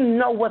 Father. You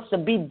know what's to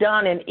be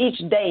done in each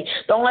day.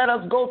 Don't let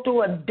us go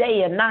through a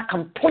day and not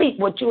complete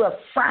what you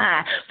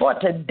assigned for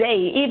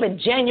today, even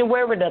January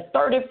January the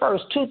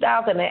 31st,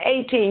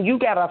 2018. You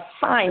got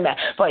assignment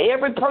for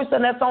every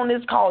person that's on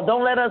this call.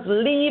 Don't let us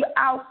leave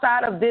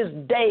outside of this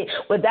day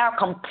without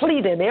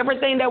completing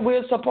everything that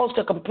we're supposed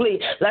to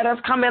complete. Let us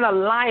come in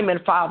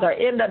alignment, Father,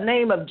 in the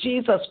name of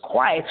Jesus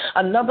Christ.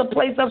 Another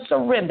place of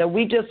surrender.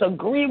 We just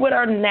agree with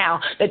her now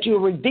that you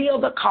reveal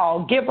the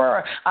call. Give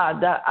her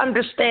the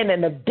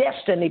understanding of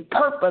destiny,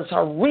 purpose,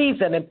 her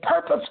reason, and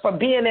purpose for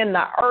being in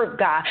the earth,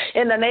 God.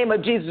 In the name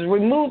of Jesus,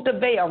 remove the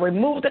veil,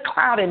 remove the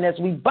cloudiness.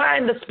 We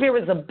bind the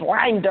spirits of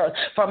blinders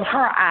from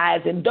her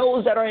eyes and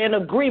those that are in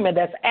agreement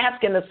that's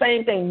asking the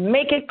same thing.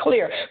 Make it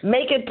clear.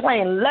 Make it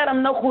plain. Let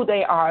them know who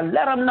they are.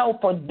 Let them know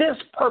for this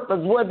purpose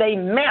where they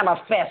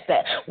manifest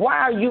it. Why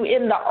are you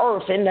in the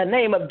earth? In the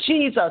name of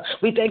Jesus,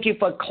 we thank you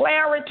for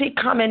clarity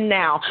coming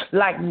now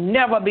like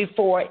never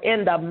before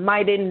in the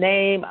mighty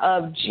name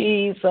of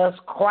Jesus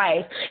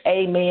Christ.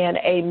 Amen.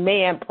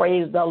 Amen.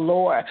 Praise the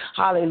Lord.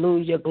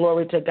 Hallelujah.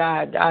 Glory to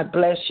God. God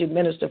bless you,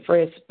 Minister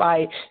Fred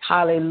Spite.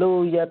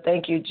 Hallelujah.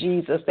 Thank you,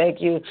 Jesus.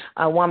 Thank you,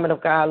 woman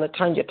of God,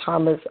 Latonya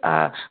Thomas,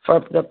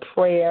 for the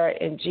prayer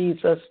in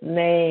Jesus'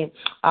 name.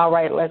 All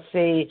right, let's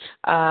see.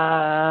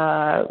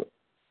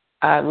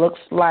 Looks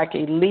like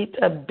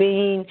Elita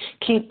Bean,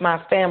 keep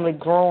my family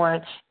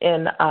growing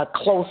and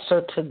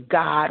closer to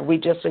God. We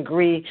just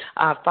agree,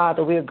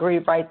 Father, we agree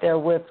right there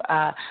with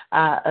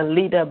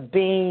Elita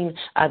Bean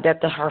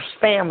that her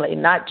family,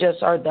 not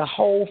just her, the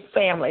whole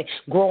family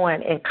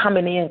growing and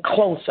coming in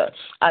closer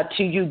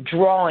to you,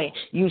 drawing.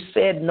 You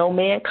said no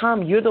man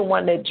come. You're the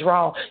one that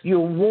draw.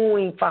 You're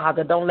wooing,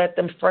 Father. Don't let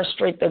them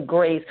frustrate the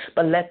grace,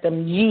 but let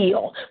them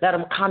yield. Let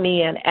them come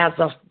in as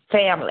a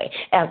family,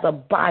 as a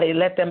body.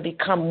 Let them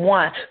become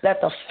one.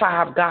 Let the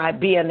fire of God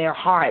be in their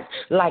hearts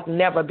like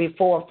never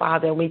before,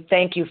 Father. And we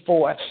thank you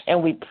for it.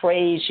 And we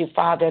praise you,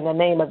 Father, in the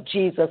name of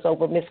Jesus,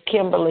 over Miss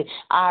Kimberly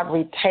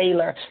Ivory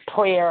Taylor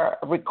prayer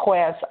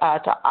request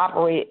to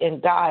operate in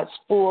God's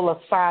full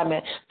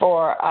assignment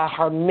for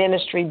her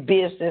ministry,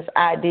 business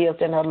ideas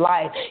in her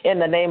life. In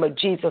the name of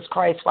Jesus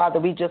Christ, Father,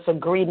 we just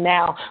agree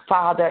now,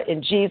 Father,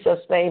 in Jesus'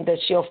 name, that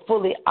she'll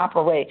fully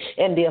operate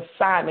in the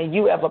assignment.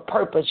 You have a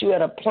purpose. You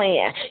have a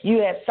plan. You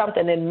had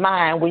something in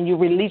mind when you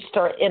released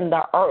her in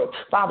the earth.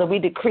 Father, we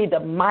decree the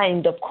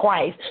mind of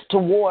Christ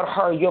toward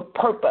her, your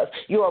purpose,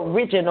 your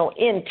original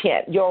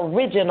intent, your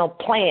original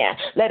plan.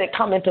 Let it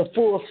come into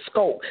full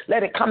scope.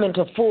 Let it come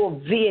into full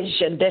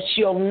vision, that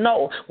she'll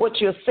know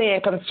what you're saying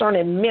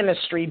concerning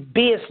ministry,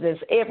 business,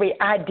 every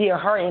idea,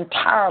 her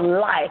entire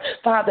life.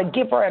 Father,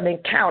 give her an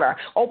encounter.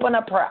 Open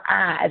up her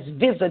eyes,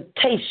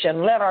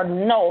 visitation. Let her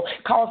know.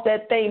 Cause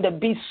that thing to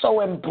be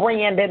so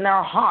ingrained in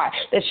her heart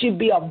that she'll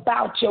be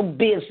about your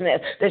business,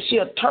 that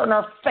she'll turn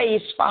her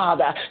face,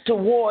 Father,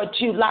 towards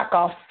you like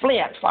a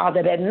flint,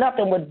 Father, that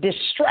nothing would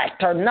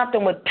distract her,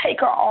 nothing would take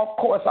her off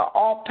course or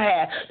off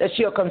path, that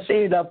she'll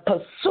continue to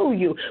pursue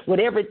you with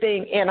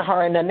everything in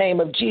her in the name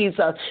of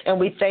Jesus. And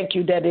we thank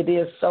you that it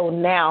is so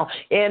now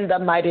in the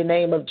mighty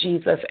name of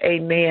Jesus.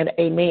 Amen.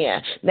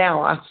 Amen.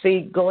 Now, I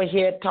see, go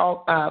ahead,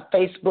 talk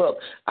Facebook,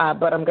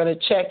 but I'm going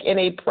to check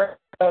any prayers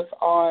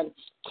on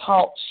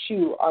Talk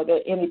Shoe. Are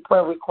there any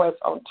prayer requests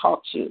on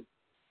Talk Shoe?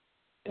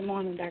 Good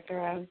morning, Dr.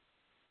 Rose.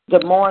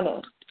 Good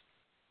morning.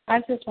 I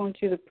just want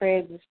you to pray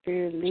as the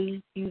Spirit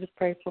leads you to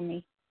pray for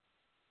me.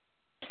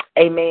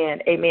 Amen.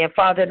 Amen.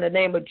 Father, in the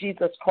name of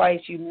Jesus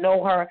Christ, you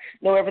know her,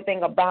 know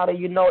everything about her.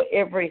 You know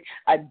every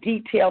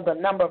detail, the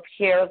number of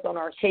hairs on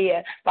her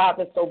head,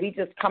 Father. So we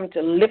just come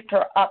to lift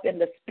her up in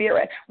the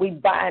spirit. We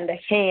bind the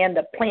hand,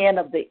 the plan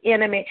of the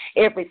enemy,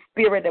 every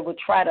spirit that would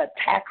try to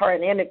attack her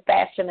in any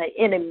fashion or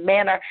any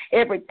manner,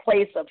 every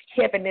place of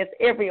heaviness,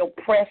 every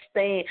oppressed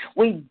thing.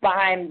 We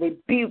bind,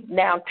 rebuke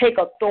now, take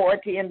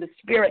authority in the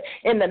spirit.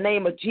 In the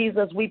name of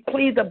Jesus, we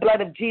plead the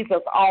blood of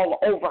Jesus all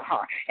over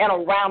her and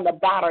around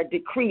about her.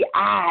 Decree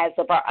eyes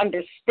of our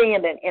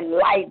understanding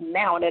enlightened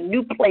now in a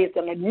new place,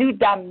 in a new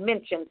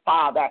dimension,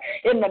 Father.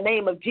 In the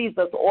name of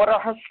Jesus, order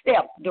her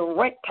steps,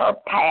 direct her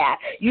path.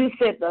 You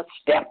said the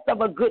steps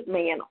of a good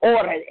man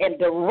ordered and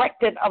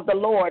directed of the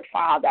Lord,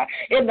 Father.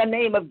 In the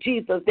name of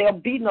Jesus, there'll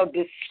be no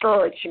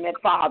discouragement,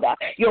 Father.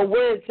 Your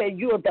word said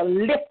you are the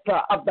lifter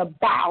of the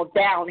bowed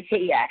down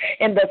head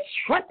and the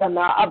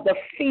strengthener of the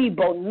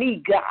feeble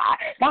knee, God.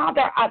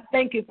 Father, I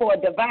thank you for a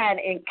divine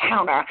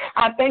encounter.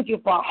 I thank you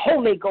for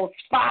Holy Ghost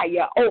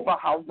fire over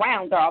her,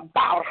 around her,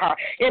 about her.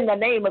 In the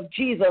name of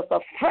Jesus, a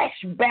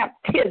fresh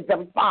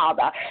baptism,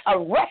 Father, a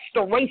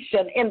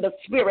restoration in the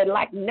spirit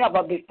like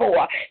never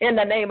before. In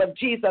the name of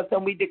Jesus,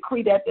 and we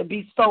decree that to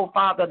be so,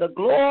 Father, the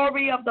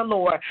glory of the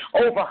Lord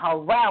over her,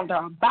 around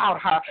her, about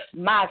her.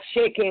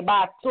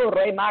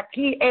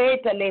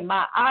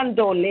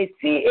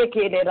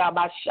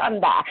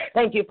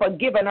 Thank you for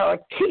giving her a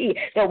key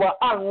that will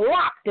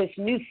unlock this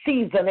new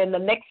season in the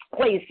next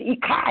place.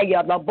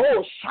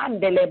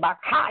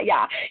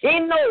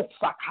 In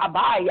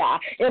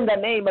in the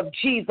name of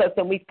Jesus.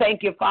 And we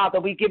thank you, Father.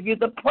 We give you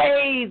the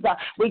praise.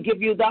 We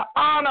give you the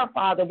honor,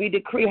 Father. We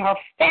decree her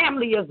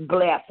family is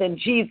blessed in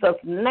Jesus'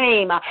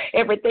 name.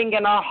 Everything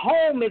in her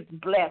home is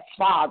blessed,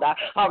 Father.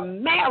 Her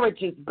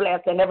marriage is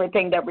blessed and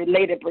everything that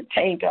related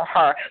pertain to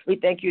her. We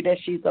thank you that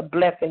she's a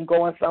blessing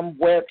going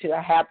somewhere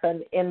to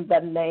happen in the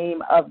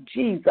name of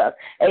Jesus.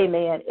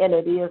 Amen. And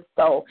it is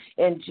so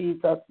in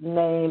Jesus'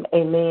 name.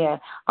 Amen.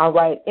 All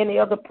right. Any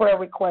other prayer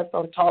requests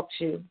on Talk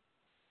Show?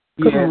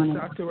 Yes,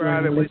 Dr.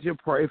 Riley, would you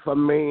pray for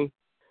me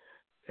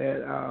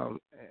and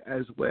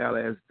as well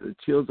as the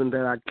children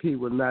that I keep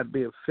will not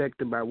be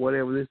affected by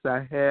whatever this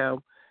I have,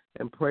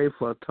 and pray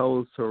for a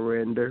total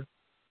surrender.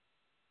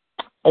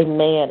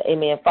 Amen.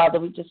 Amen. Father,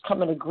 we just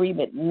come in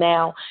agreement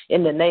now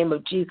in the name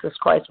of Jesus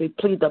Christ. We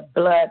plead the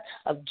blood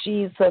of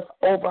Jesus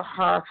over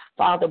her.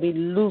 Father, we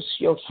loose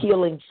your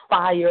healing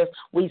fire.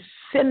 We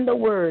send the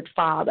word,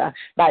 Father,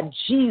 by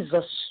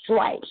Jesus'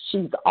 stripes.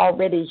 She's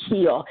already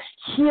healed.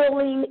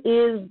 Healing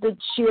is the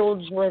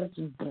children's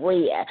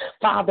bread.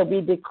 Father,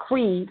 we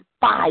decree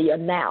fire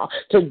now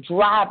to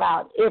drive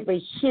out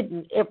every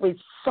hidden, every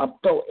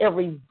subtle,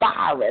 every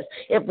virus,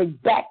 every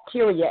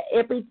bacteria,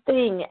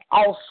 everything,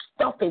 all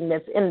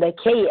stuffiness in the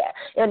head,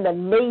 in the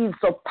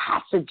nasal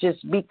passages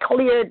be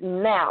cleared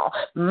now.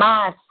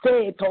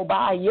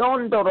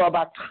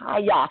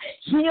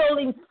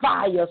 Healing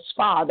fires,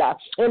 Father,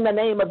 in the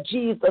name of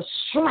Jesus.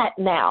 Strength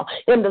now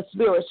in the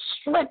spirit.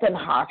 Strengthen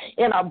her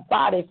in her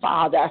body,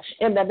 Father,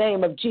 in the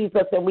name of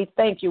Jesus. And we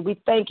thank you. We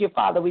thank you,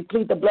 Father. We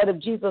plead the blood of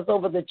Jesus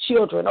over the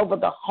children, over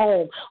the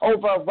home,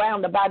 over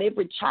around about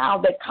every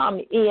child that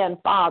come in,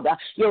 Father.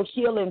 Your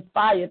healing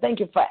fire. Thank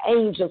you for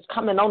angels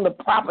coming on the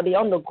property,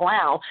 on the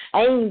ground.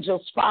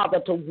 Angels, Father,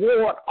 to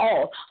ward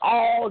off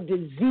all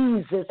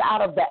diseases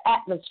out of the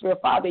atmosphere,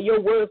 Father. Your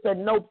word said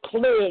no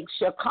plague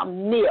shall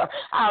come near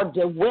our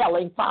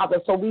dwelling, Father.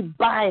 So we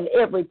bind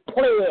every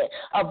plague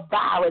of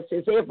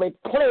viruses, every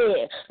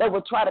plague that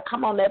will try to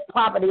come on that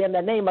property in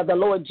the name of the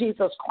Lord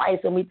Jesus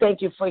Christ. And we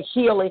thank you for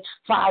healing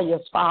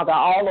fires, Father,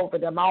 all over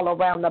them, all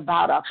around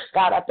about her.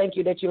 God, I thank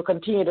you that you'll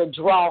continue to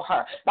draw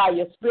her by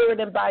your spirit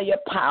and by your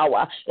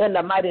power. In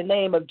the mighty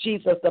name of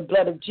Jesus, the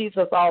blood of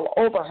Jesus all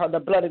over her, the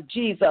blood of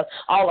Jesus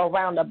all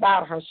around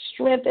about her.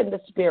 Strength in the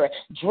spirit.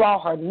 Draw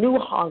her new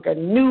hunger,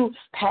 new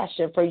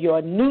passion for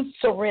your new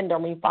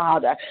surrendering,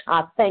 Father.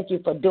 I thank you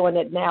for doing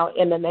it now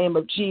in the name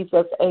of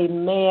Jesus.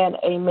 Amen.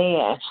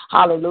 Amen.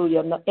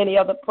 Hallelujah. Any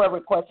other prayer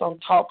requests on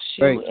Talk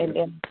Show?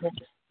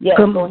 Yes,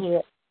 go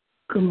ahead.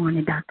 Good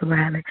morning, Dr.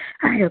 Riley.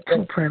 I have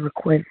two prayer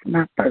requests.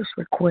 My first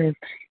request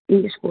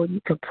is for you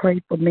to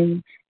pray for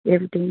me.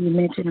 Everything you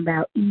mentioned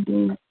about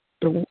eating,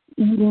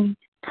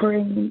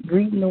 praying,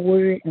 reading the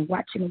word, and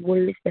watching the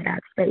words that I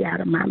say out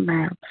of my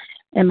mouth.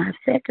 And my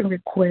second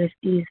request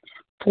is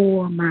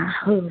for my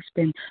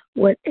husband,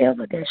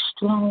 whatever that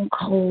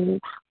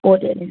stronghold or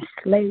that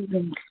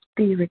enslaving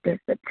spirit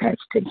that's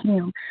attached to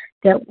him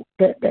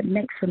that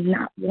makes him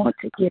not want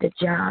to get a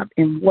job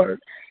and work.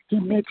 He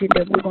mentioned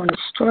that we're going to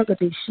struggle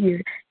this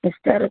year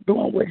instead of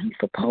doing what he's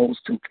supposed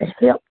to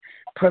help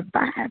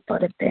provide for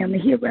the family.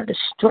 He'd rather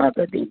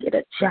struggle than get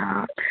a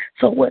job.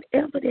 So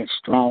whatever that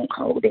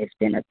stronghold that's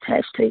been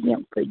attached to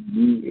him for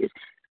years,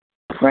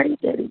 pray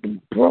that it be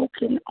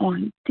broken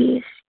on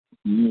this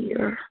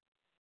year.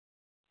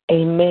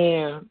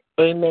 Amen.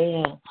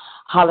 Amen.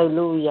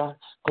 Hallelujah.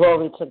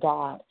 Glory to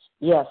God.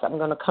 Yes, I'm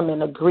going to come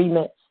in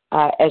agreement.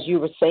 As you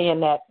were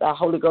saying that the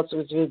Holy Ghost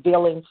was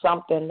revealing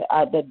something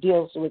that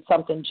deals with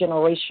something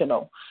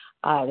generational.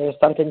 There's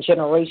something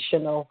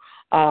generational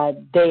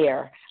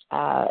there.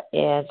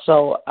 And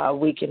so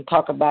we can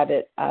talk about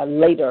it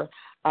later.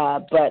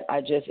 But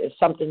it's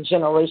something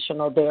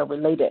generational there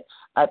related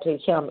to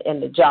him in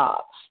the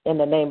job in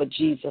the name of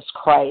Jesus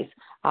Christ.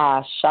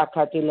 Father,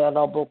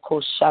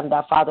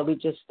 we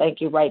just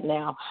thank you right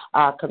now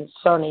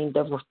concerning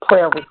the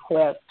prayer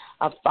request.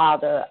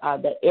 Father,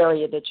 the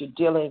area that you're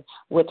dealing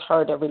with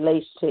her that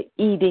relates to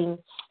eating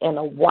and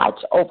a watch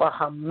over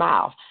her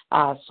mouth.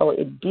 So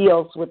it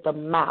deals with the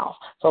mouth.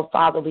 So,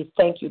 Father, we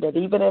thank you that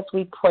even as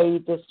we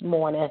prayed this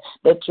morning,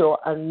 that your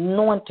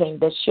anointing,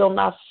 that she'll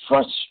not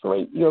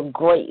frustrate your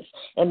grace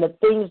and the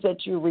things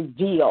that you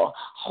reveal.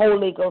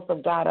 Holy Ghost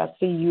of God, I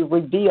see you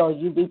reveal.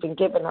 You've even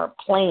given her a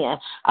plan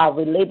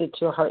related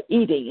to her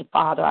eating.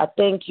 Father, I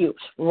thank you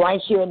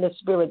right here in the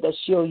spirit that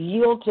she'll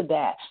yield to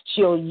that.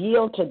 She'll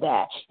yield to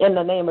that in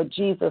the name of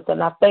Jesus.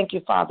 And I thank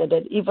you, Father,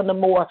 that even the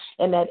more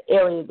in that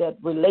area that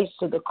relates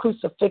to the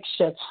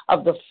crucifixion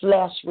of the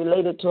flesh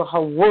related to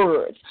her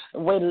words,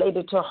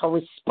 related to her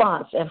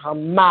response in her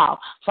mouth.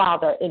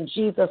 Father, in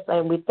Jesus'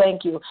 name, we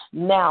thank you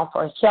now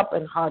for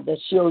helping her, that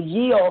she'll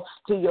yield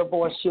to your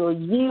voice. She'll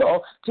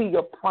yield to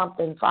your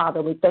prompting,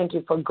 Father. We thank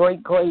you for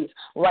great grace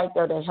right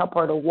there to help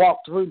her to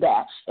walk through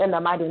that in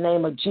the mighty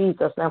name of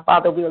Jesus. Now,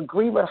 Father, we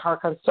agree with her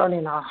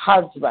concerning her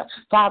husband.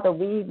 Father,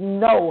 we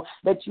know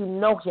that you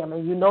know him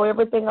and you know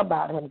everything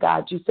about him,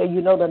 God. You say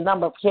you know the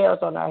number of hairs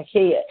on our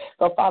head.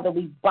 So, Father,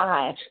 we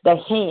bind the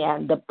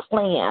hand, the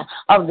plan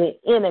of the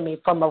enemy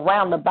from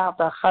around about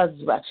the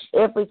husband.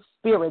 Every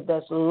spirit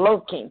that's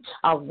lurking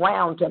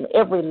around him,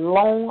 every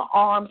long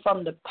arm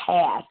from the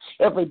past,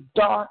 every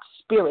dark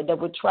spirit that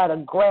would try to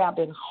grab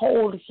and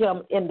hold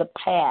him in the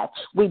past.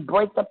 We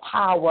break the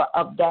power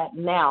of that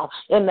now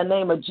in the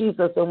name of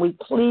Jesus, and we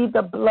plead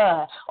the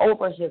blood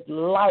over his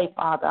life,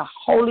 Father.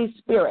 Holy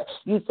Spirit,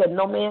 you said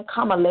no man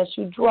come unless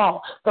you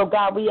draw. So,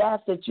 God, we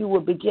ask that you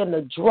would begin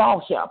to draw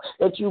him,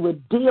 that you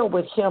would deal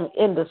with him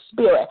in the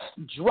spirit.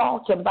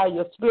 Draw him by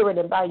your spirit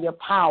and by your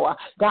power.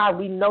 God,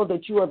 we know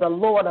that you are the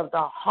Lord of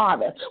the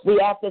harvest. We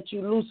ask that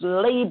you loose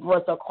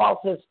laborers across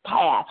his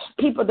path,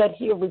 people that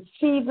he'll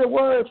receive the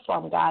word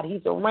from, God.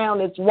 He's around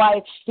his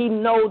wife. He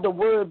knows the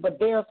word, but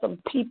there are some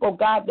people,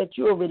 God, that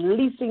you are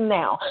releasing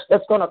now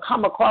that's going to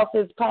come across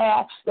his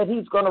path, that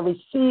he's going to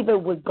receive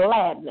it with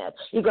gladness.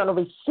 He's going to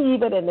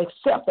receive it and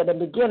accept it and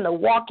begin to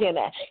walk in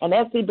it. And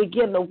as he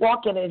begins to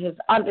walk in it, his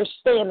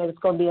understanding is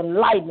going to be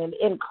enlightened and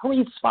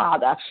increased,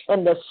 Father,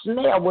 and the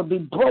snare will be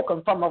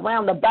broken from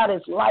around about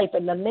his life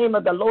in the name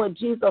of the Lord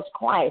Jesus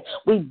Christ.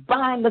 We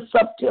bind the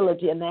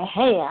subtlety in the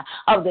hand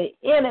of the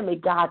enemy,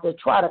 God, to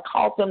try to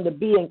cause him to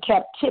be in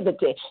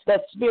captivity.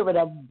 That spirit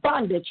of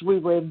bondage, we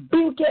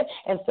rebuke it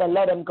and say,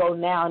 let him go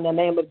now in the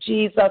name of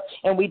Jesus.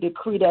 And we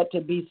decree that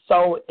to be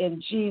so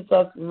in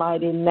Jesus'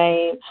 mighty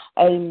name.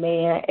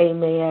 Amen,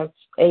 amen,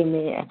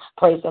 amen.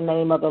 Praise the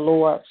name of the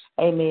Lord.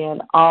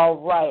 Amen. All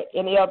right.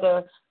 Any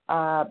other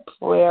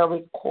prayer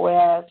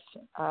requests?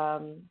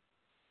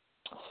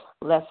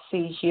 Let's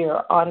see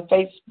here. On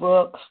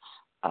Facebook,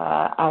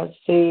 I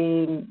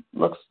see,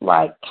 looks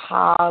like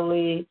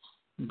Kylie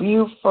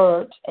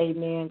Buford.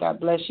 Amen. God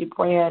bless you.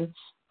 Praying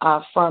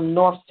from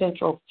North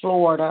Central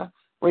Florida.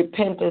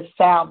 Repentance,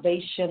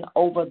 salvation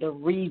over the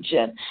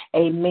region.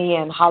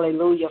 Amen.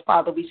 Hallelujah.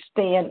 Father, we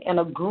stand in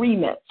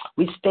agreement.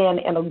 We stand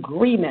in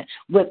agreement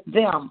with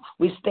them.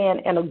 We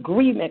stand in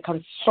agreement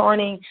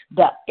concerning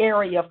the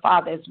area,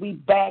 Father, as we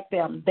back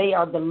them. They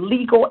are the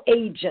legal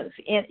agents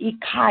in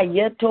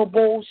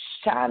Ikayetobo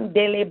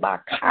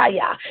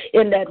Shandelebakaya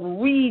in that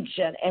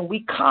region, and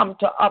we come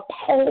to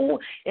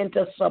uphold and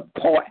to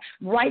support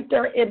right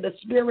there in the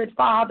spirit,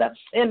 Father,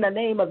 in the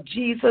name of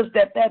Jesus,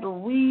 that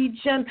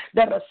region,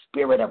 that a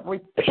spirit of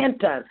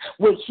repentance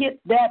will hit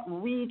that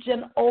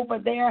region over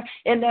there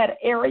in that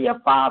area,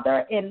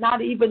 Father, and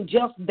not even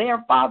just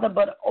there, Father,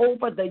 but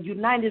over the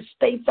United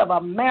States of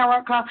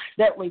America,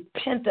 that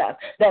repentance,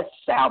 that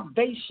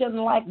salvation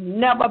like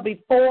never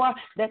before,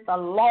 that the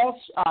lost,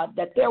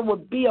 that there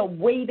would be a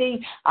waiting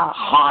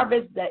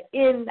harvest, that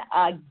in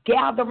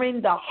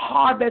gathering the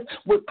harvest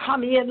would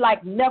come in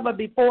like never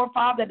before,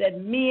 Father,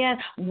 that men,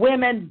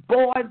 women,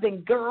 boys,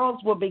 and girls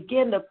will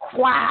begin to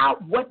cry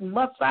out, what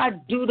must I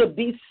do to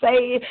be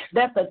saved?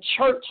 That the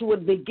church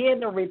would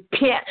begin to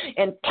repent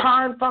and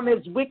turn from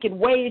his wicked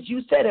ways.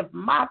 You said if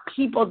my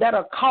people that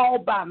are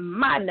called by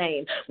my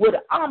name would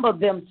humble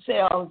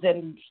themselves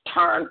and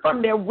turn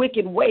from their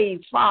wicked ways,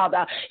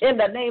 Father, in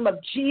the name of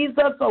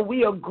Jesus. So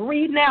we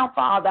agree now,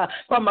 Father,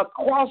 from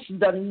across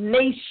the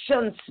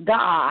nations,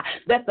 God,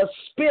 that the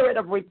spirit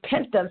of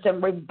repentance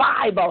and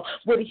revival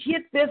would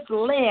hit this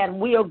land.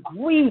 We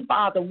agree,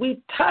 Father. We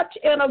touch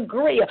and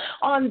agree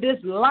on this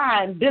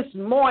line this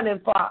morning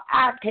for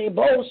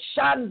Akebo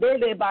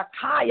Shandele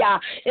Bakaya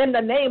in the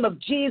name of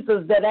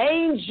Jesus, that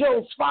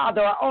angels,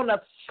 Father, are on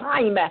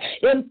assignment,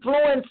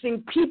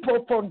 influencing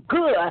people for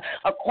good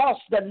across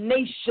the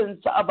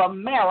nations of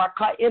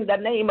America in the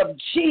name of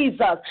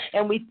Jesus.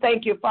 And we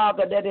thank you,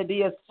 Father, that it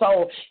is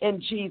so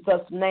in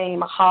Jesus'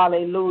 name.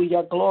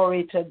 Hallelujah.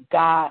 Glory to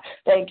God.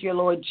 Thank you,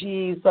 Lord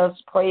Jesus.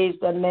 Praise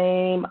the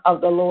name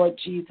of the Lord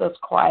Jesus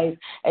Christ.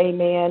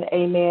 Amen.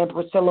 Amen.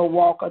 Priscilla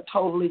Walker,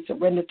 totally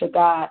surrendered to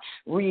God.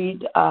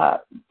 Read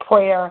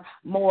prayer,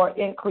 more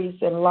increase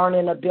in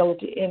learning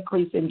ability,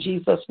 increase in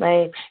Jesus'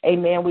 name.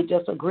 Amen. We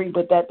just agree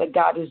with that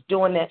God is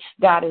doing it.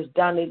 God has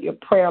done it. Your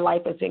prayer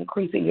life is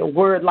increasing. Your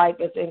word life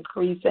is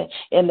increasing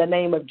in the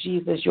name of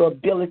Jesus. Your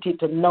ability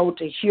to know,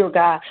 to hear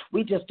God.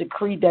 We just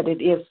decree that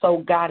it is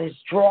so. God is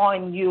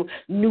drawing you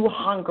new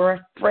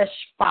hunger, fresh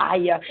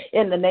fire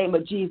in the name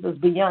of Jesus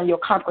beyond your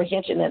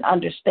comprehension and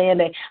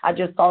understanding. I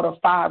just saw the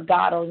fire of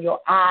God on your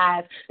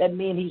eyes. That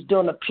means he's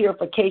doing a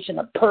purification,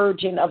 a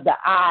purging of the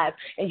eyes,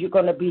 and you're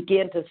going to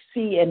begin to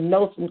see and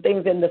know some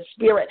things in the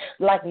spirit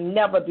like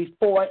never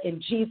before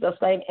in Jesus'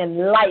 name.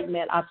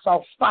 Enlightenment. I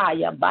saw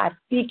fire by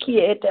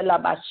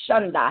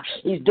Bashanda.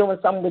 He's doing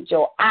something with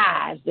your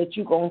eyes that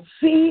you're going to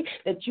see,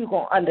 that you're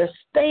going to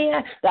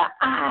understand. The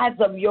eyes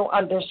of your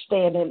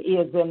understanding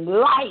is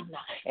enlightened,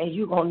 and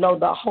you're going to know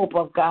the hope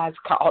of God's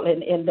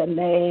calling in the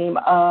name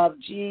of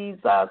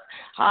Jesus.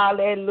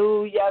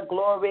 Hallelujah.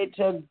 Glory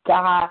to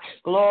God.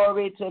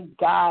 Glory to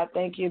God.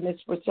 Thank you, Miss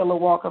Priscilla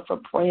Walker, for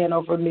praying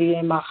over me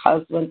and my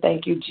husband.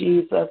 Thank you,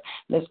 Jesus.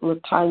 Miss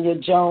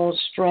LaTanya Jones,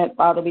 strength,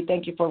 Father. We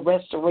thank you for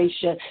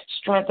restoration,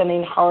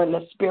 strengthening her in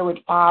the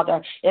spirit,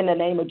 Father, in the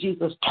name of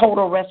Jesus.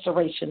 Total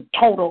restoration,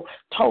 total,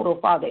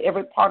 Father.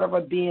 Every part of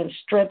her being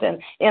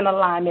strengthened, in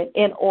alignment,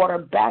 in order,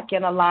 back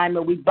in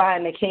alignment. We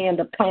bind the hand,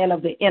 the plan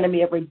of the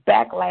enemy of every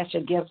backlash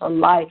against her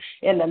life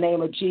in the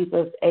name of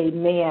Jesus.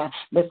 Amen.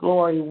 Miss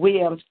Lori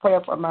Williams,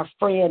 prayer for my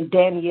friend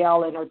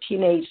Danielle and her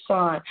teenage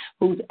son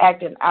who's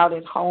acting out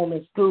at home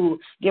and school.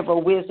 Give her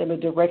wisdom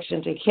and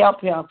direction to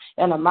help him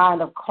in the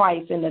mind of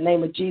Christ in the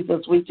name of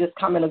Jesus. We just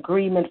come in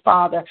agreement,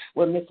 Father,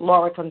 with Miss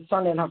Lori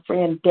concerning her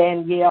friend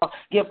Danielle.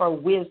 Give her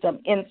wisdom,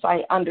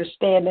 insight,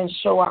 understanding.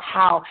 Show her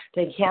how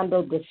to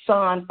handle the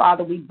son.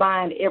 Father, we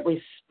bind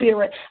every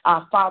spirit,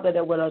 Father,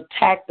 that would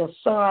attack the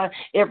son,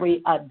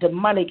 every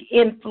demonic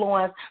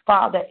influence.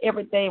 Father,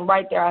 everything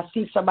right there. I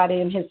see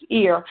somebody in his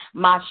ear.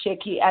 I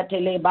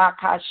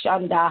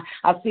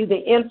see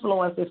the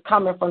influence is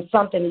coming from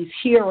something he's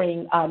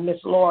hearing, Miss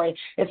Lori.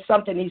 It's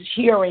something he's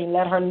hearing.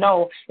 Let her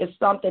know it's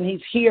something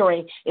he's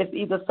hearing. It's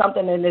either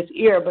something in his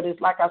ear, but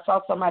it's like I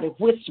saw somebody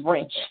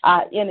whispering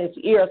in his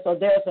ear. So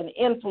there's an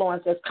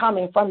influence that's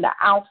coming from the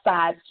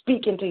outside,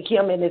 speaking to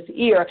him in his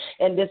ear,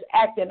 and this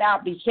acting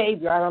out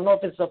behavior. I don't know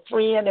if it's a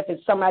friend, if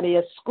it's somebody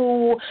at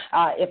school,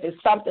 if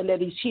it's something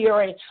that he's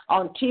hearing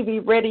on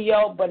TV,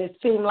 radio, but it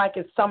seemed like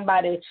it's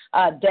somebody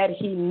that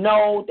he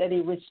knows, that he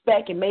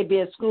respects. It may be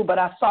at school, but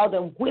I saw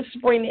them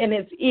whispering in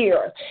his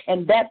ears,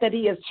 and that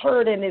he has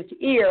heard in his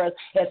ears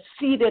has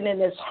seeded in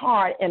his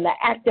heart, and the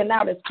acting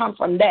out has come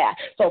from that.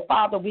 So,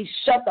 Father, we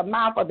shut the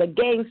mouth of the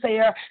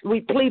gainsayers.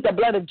 We plead the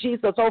blood of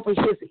Jesus over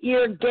his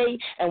ear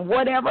gate, and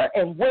whatever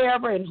and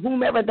wherever and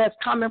whomever that's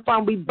coming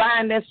from, we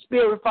bind that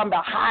spirit from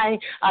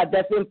behind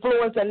that's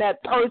influencing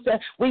that person.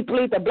 We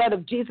plead the blood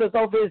of Jesus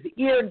over his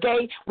ear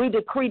gate. We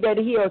decree that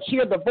he'll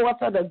hear the voice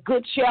of the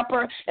good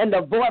shepherd and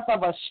the voice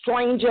of a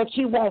stranger.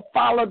 He won't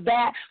follow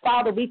that.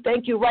 Father, we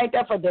thank you right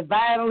there for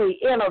divinely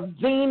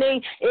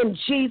intervening in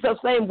Jesus'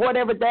 name.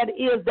 Whatever that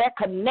is, that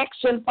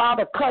connection,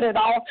 Father, cut it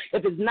off.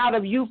 If it's not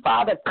of you,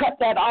 Father, cut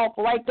that off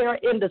right there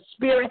in the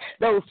spirit.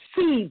 Those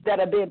seeds that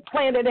have been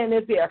planted in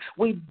his ear,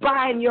 we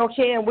bind your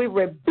hand, we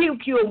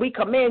rebuke you, and we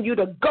command you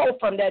to go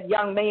from that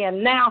young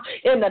man now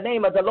in the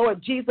name of the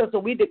Lord Jesus. So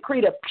we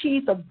decree the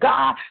peace of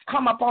God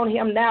come upon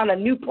him now in a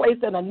new place,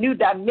 in a new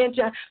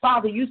dimension.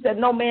 Father, you said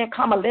no man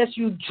come unless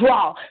you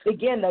draw.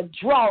 Begin to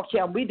draw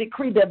him. We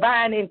decree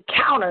divine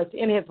encounters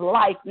in his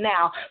life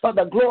now for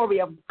the glory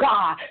of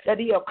God, that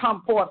he'll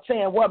come forth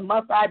saying, what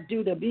must I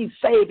do to be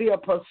saved? He'll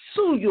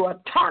pursue you, a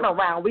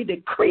turnaround. We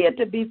decree it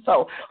to be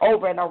so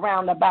over and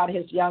around about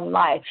his young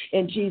life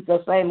in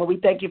Jesus' name. And we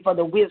thank you for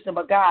the wisdom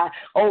of God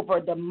over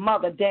the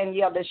mother,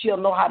 Danielle, that she'll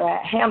know how to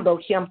handle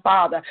him,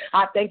 Father.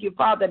 I thank you,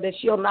 Father, that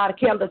she'll not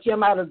handle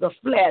him out of the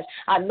flesh.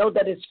 I know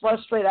that it's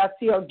frustrated. I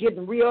see her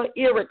getting real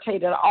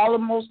irritated,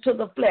 almost to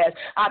the flesh.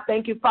 I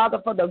thank you, Father,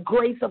 for the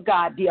grace of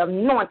God, the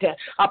anointing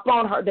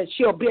upon her, that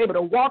she'll be able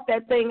to walk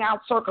that thing out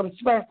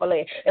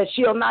circumspectly, and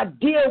she'll not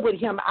deal with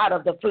him out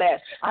of the flesh.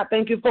 I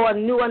thank you for a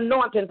new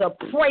anointing to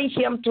pray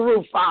him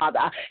through, Father.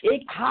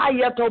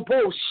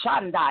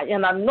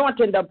 An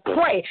anointing to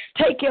pray.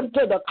 Take him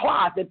to the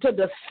closet, to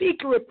the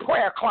secret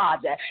prayer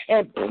closet,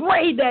 and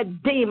pray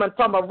that demon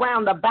from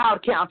around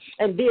about him,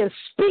 and then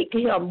speak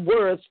him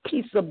words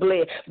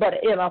peaceably, but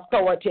in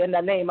authority in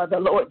the name of the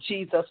Lord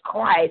Jesus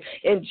Christ.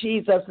 In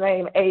Jesus'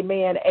 name,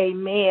 amen,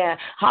 amen.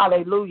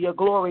 Hallelujah.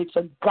 Glory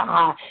to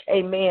God.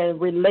 Amen.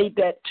 Relate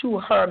that to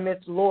her, Miss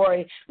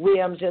Lori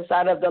Williams, just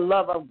out of the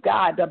love of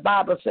God. The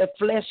Bible said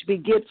flesh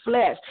begets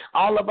flesh.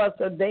 All of us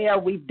are there.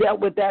 We've dealt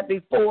with that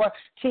before.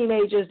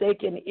 Teenagers, they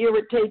can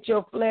irritate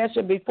your flesh,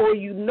 and before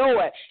you know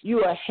it,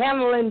 you are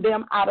handling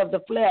them out of the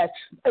flesh.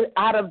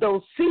 Out of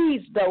those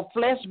seeds, though,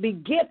 flesh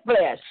beget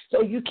flesh.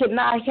 So you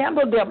cannot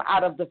handle them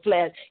out of the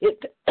flesh. It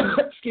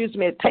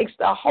takes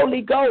the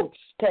Holy Ghost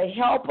to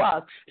help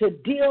us to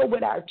deal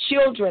with our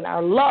children,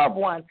 our loved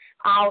ones,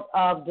 out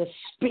of the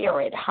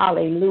spirit,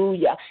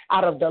 hallelujah,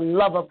 out of the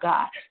love of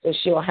God. So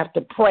she'll have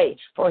to pray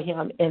for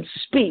him and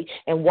speak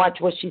and watch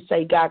what she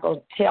say. God going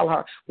to tell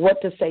her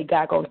what to say.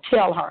 God going to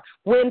tell her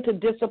when to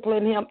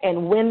discipline him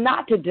and when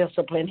not to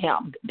discipline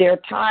him. There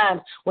are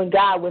times when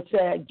God would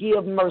say,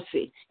 give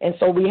mercy. And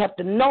so we have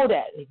to know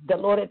that. The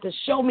Lord had to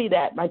show me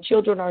that. My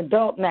children are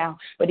adult now,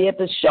 but he had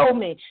to show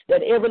me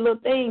that every little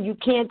thing you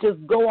can't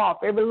just go off.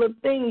 Every little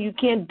thing you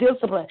can't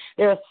discipline.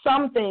 There are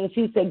some things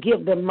he said,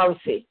 give them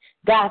mercy.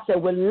 God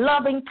said, with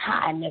loving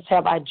kindness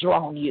have I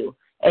drawn you.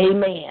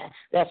 Amen.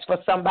 That's for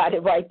somebody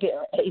right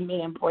there.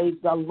 Amen. Praise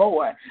the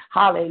Lord.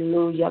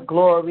 Hallelujah.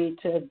 Glory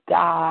to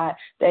God.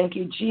 Thank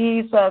you,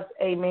 Jesus.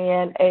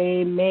 Amen.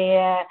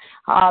 Amen.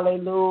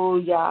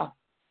 Hallelujah.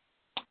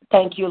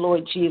 Thank you,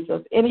 Lord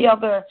Jesus. Any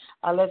other,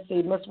 let's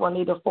see, Miss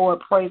Juanita Ford,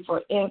 pray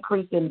for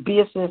increase in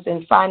business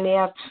and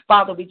finance.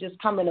 Father, we just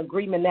come in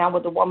agreement now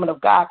with the woman of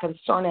God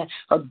concerning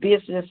her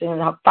business and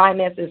her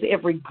finances,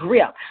 every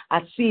grip.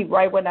 I see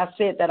right when I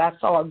said that, I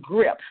saw a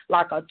grip,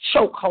 like a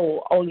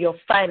chokehold on your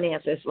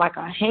finances, like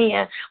a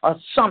hand or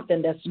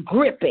something that's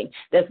gripping,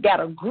 that's got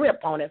a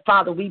grip on it.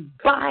 Father, we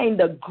bind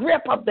the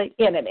grip of the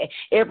enemy.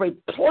 Every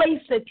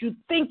place that you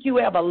think you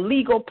have a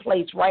legal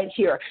place right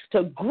here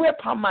to grip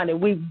her money,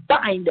 we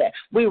bind it it.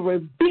 We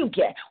rebuke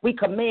it. We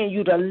command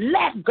you to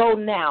let go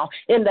now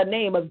in the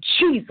name of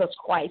Jesus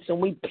Christ. And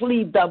we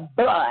plead the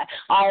blood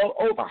all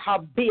over her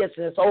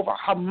business, over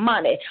her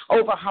money,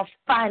 over her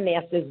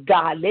finances,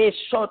 God.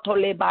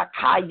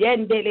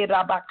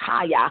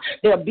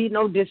 There'll be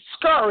no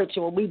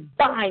discouragement. We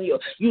bind you,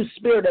 you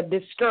spirit of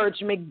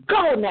discouragement.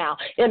 Go now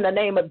in the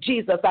name of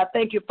Jesus. I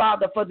thank you,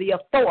 Father, for the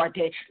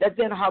authority that's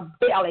in her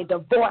belly, the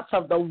voice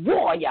of the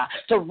warrior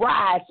to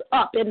rise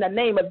up in the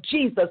name of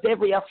Jesus.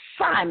 Every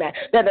assignment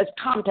that has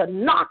come to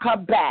knock her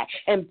back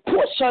and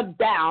push her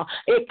down,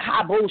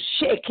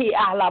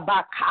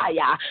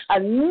 a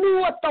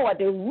new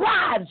authority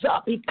rise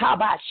up,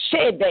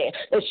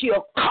 that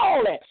she'll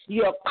call it.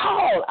 You'll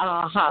call,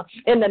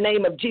 in the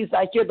name of Jesus.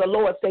 I hear the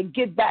Lord say,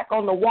 get back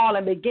on the wall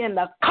and begin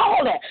to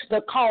call it,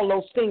 to call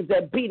those things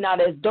that be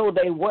not as though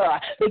they were.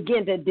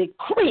 Begin to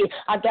decree,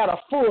 I got a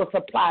full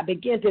supply.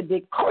 Begin to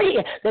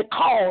decree that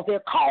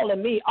they're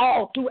calling me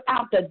all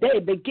throughout the day.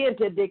 Begin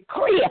to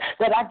decree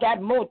that I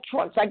got more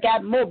trucks, I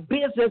got more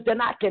business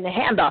than I can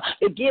handle.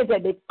 Begin to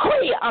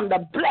decree I'm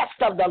the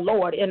blessed of the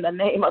Lord in the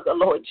name of the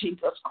Lord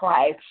Jesus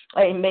Christ.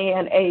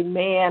 Amen,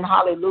 amen,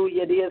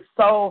 hallelujah. It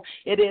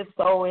is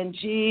so in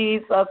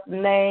Jesus'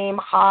 name,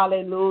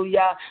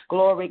 hallelujah.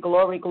 Glory,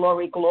 glory,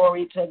 glory,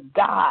 glory to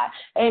God.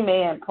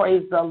 Amen,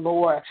 praise the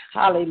Lord,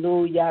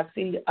 hallelujah. I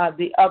see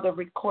the other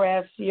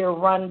requests here,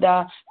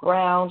 Rhonda,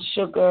 Brown,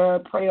 Sugar,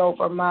 pray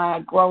over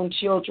my grown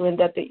children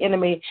that the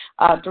enemy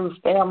through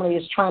family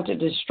is trying to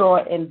destroy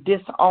and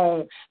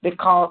disown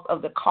because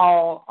of the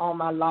call on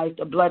my life.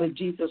 The blood of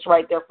Jesus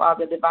right there,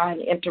 Father,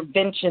 divine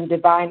intervention,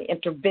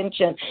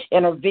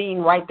 intervene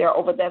right there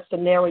over that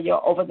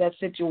scenario, over that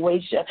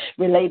situation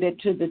related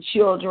to the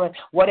children,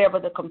 whatever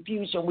the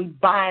confusion, we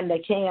bind the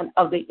hand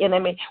of the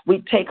enemy.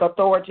 We take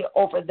authority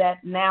over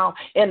that now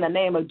in the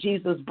name of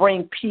Jesus.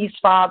 Bring peace,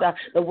 Father.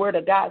 The word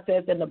of God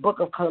says in the book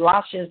of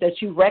Colossians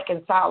that you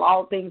reconcile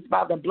all things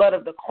by the blood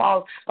of the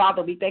cross.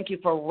 Father, we thank you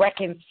for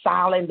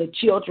reconciling the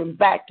children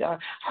back to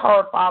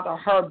her, Father,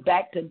 her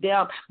back to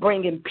them,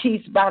 bringing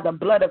peace by the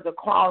blood of the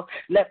cross.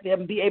 Let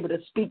them be able to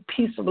speak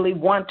peaceably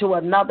one to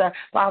another.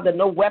 Father,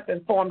 no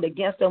weapon formed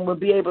against them will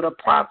be able to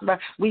prosper.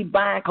 We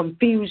bind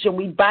confusion,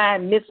 we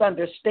bind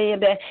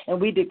misunderstanding, and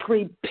we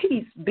decree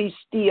peace be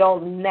still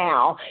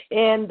now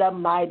in the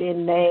mighty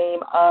name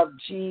of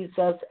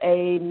Jesus.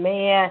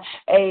 Amen,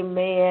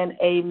 amen,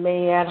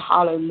 amen.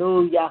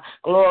 Hallelujah.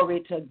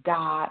 Glory to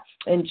God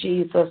in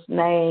Jesus'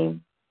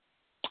 name.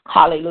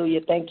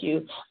 Hallelujah. Thank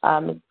you,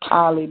 Ms.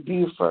 Kylie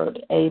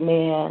Buford.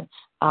 Amen.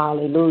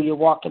 Hallelujah.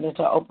 Walking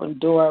into an open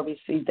door. I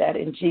receive that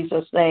in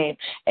Jesus' name.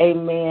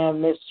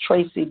 Amen. Miss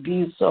Tracy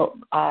Buso.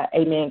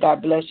 Amen.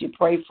 God bless you.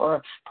 Prayer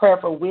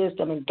for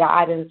wisdom and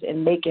guidance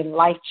in making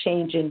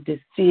life-changing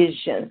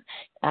decisions.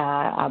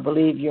 I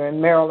believe you're in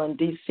Maryland,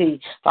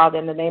 D.C. Father,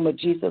 in the name of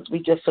Jesus, we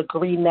just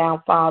agree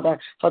now, Father,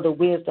 for the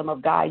wisdom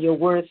of God. Your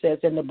word says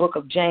in the book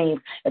of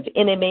James, if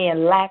any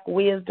man lack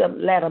wisdom,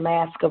 let him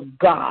ask of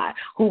God,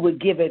 who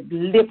would give it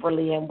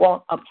liberally and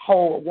won't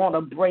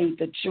abrade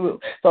the truth.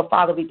 So,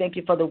 Father, we thank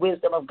you for the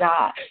wisdom of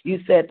God.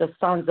 You said the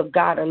sons of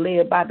God are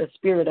led by the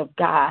Spirit of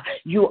God.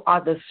 You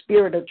are the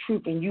Spirit of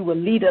truth, and you will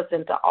lead us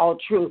into all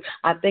truth.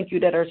 I thank you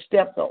that her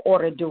steps are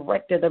ordered,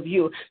 directed of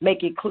you.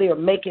 Make it clear,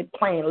 make it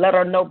plain. Let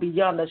her know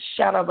beyond the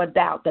shadow of a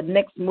doubt, the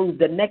next move,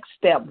 the next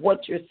step,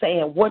 what you're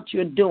saying, what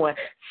you're doing,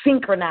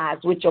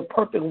 synchronized with your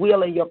perfect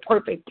will and your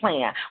perfect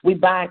plan. We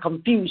bind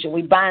confusion.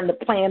 We bind the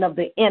plan of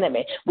the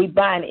enemy. We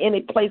bind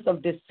any place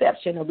of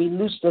deception, and we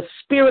loose the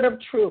spirit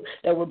of truth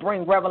that will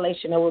bring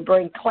revelation, that will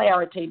bring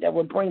clarity, that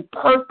will bring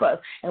purpose.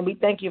 And we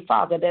thank you,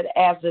 Father, that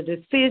as the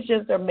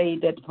decisions are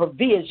made, that the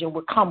provision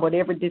will come with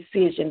every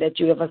decision that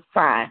you have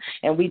assigned.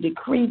 And we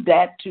decree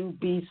that to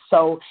be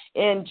so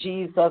in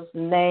Jesus'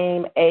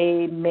 name.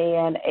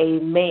 Amen.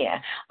 Amen.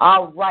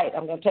 All right.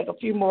 I'm going to take a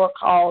few more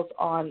calls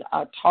on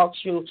Talk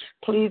Show.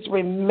 Please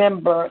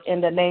remember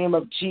in the name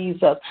of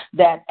Jesus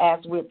that as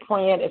we're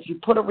praying, if you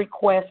put a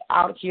request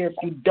out here, if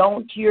you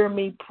don't hear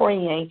me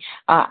praying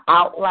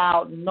out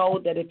loud,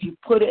 know that if you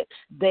put it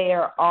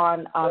there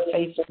on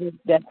Facebook,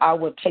 that I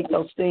will take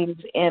those things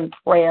in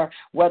prayer,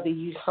 whether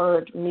you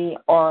heard me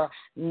or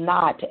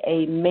not.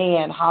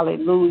 Amen.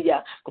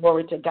 Hallelujah.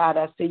 Glory to God.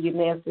 I see you,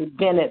 Nancy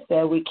Bennett,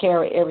 said we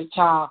carry every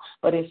child,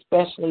 but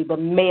especially the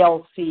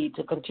male seed,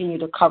 to continue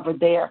to cover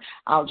there.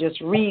 I'll just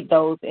read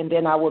those, and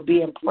then I will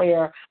be in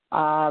prayer.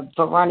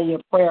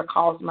 Veronica, prayer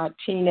calls my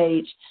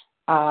teenage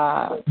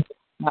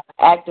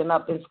acting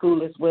up in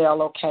school as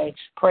well, okay.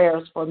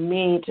 Prayers for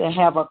me to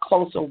have a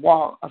closer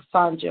walk,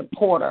 Sandra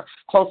Porter,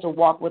 closer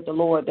walk with the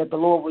Lord, that the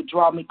Lord would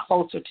draw me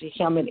closer to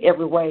him in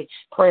every way.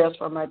 Prayers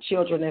for my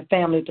children and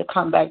family to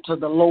come back to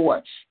the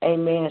Lord.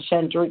 Amen.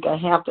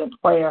 Chandrika Hampton,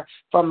 prayer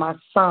for my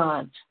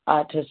son,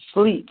 to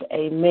sleep.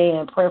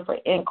 Amen. Pray for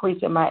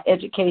increase in my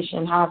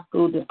education, high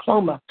school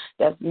diploma.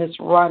 That's Miss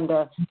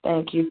Rhonda.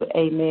 Thank you.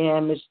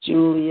 Amen. Miss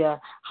Julia.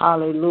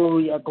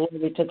 Hallelujah.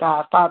 Glory to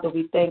God. Father,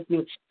 we thank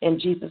you in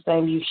Jesus'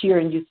 name. You hear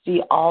and you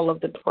see all of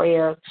the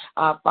prayers,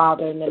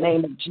 Father, in the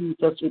name of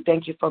Jesus. We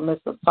thank you for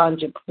Mr.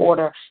 Sonja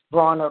Porter,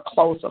 drawing her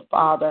closer,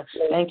 Father.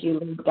 Thank you,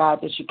 Lord God,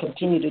 that you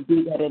continue to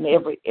do that in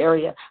every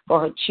area for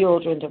her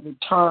children to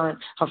return,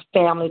 her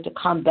family to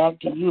come back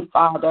to you,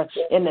 Father,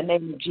 in the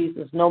name of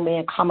Jesus. No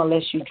man come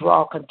unless you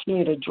draw.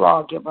 Continue to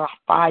draw. Give her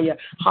fire,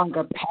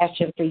 hunger,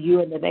 passion for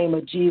you in the name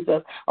of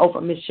Jesus.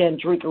 Over Miss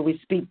Chandrika, we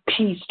speak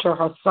peace to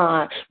her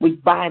son. We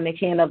bind the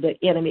hand of the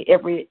enemy,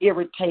 every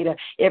irritator,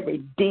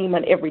 every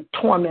demon, every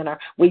tormentor.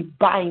 We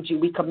bind you.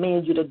 We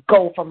command you to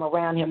go from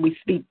around him. We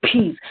speak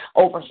peace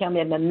over him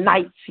in the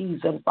night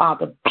season,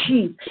 Father.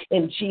 Peace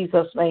in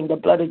Jesus' name. The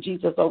blood of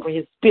Jesus over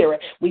his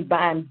spirit. We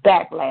bind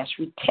backlash,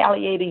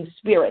 retaliating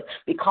spirit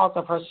because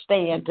of her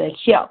stand to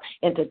help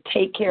and to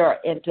take care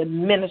and to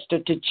minister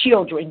to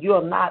children. You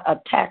will not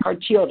attack her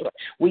children.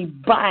 We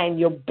bind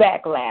your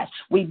backlash.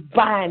 We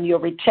bind your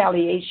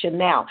retaliation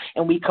now,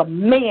 and we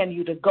command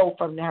you to go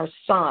from her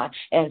son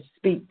and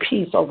speak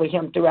peace over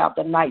him throughout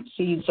the night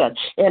season.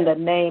 In the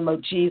name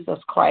of Jesus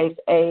Christ,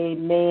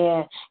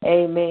 amen.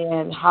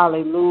 Amen.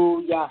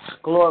 Hallelujah.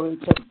 Glory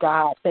to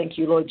God. Thank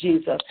you, Lord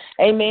Jesus.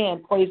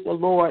 Amen. Praise the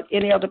Lord.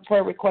 Any other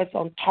prayer requests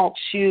on Talk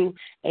Shoe?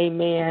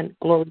 Amen.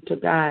 Glory to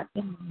God.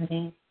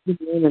 Amen. Good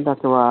morning,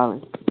 Dr.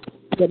 Riley.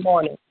 Good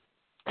morning.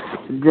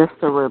 Just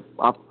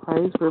a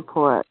praise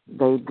report.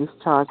 They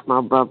discharged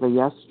my brother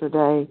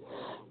yesterday,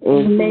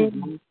 and he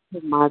went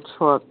to my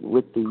truck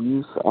with the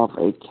use of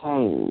a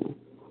cane.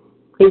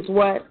 He's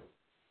what?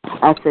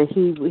 I said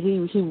he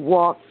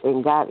walked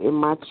and got in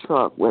my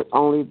truck with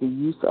only the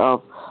use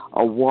of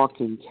a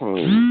walking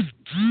cane.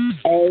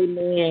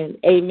 Amen.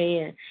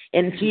 Amen.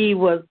 And he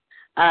was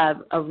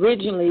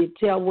originally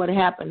tell what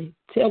happened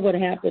to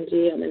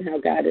him and how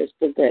God has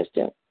progressed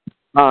him.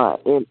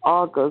 In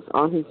August,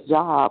 on his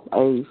job,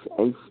 a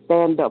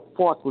stand-up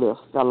forklift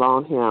fell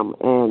on him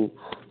and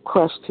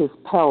crushed his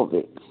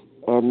pelvic,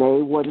 and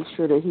they wasn't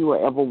sure that he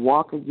would ever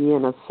walk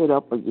again or sit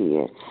up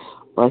again.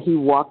 But he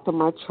walked to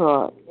my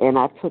truck, and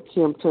I took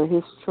him to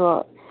his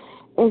truck,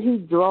 and he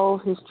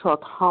drove his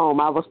truck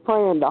home. I was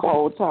praying the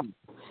whole time,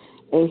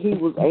 and he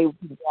was able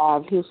to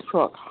drive his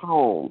truck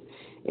home.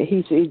 And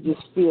he said it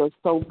just feels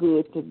so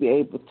good to be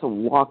able to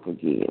walk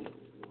again.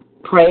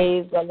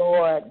 Praise the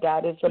Lord.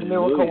 God is a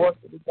miracle worker.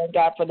 We thank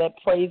God for that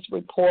praise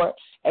report.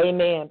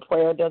 Amen.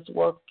 Prayer does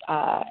work.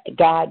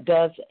 God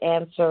does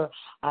answer.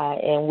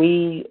 And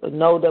we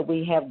know that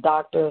we have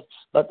doctors,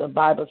 but the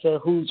Bible says,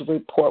 whose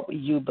report will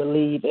you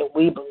believe? And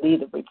we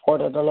believe the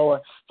report of the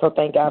Lord. So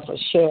thank God for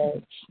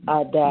sharing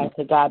that.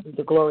 To God be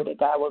the glory, that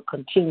God will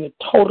continue to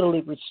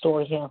totally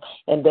restore him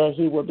and that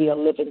he will be a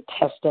living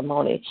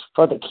testimony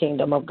for the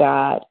kingdom of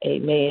God.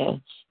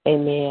 Amen.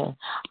 Amen.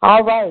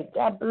 All right.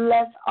 God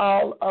bless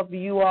all of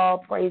you all.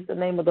 Praise the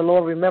name of the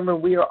Lord. Remember,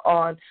 we are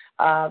on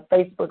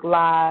Facebook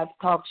Live,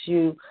 Talk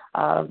Shoe,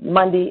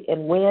 Monday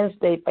and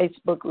Wednesday,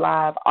 Facebook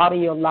Live,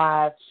 audio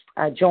live.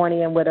 Join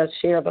in with us,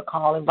 share the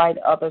call, invite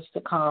others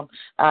to come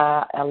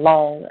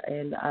along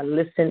and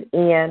listen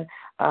in.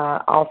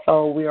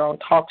 Also, we are on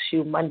Talk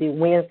Shoe Monday,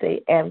 Wednesday,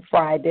 and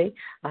Friday.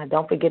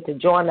 Don't forget to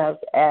join us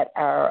at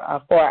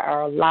for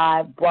our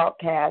live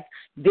broadcast,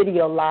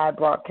 video live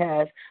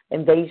broadcast,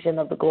 Invasion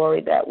of the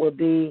Glory. That will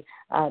be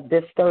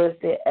this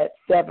Thursday at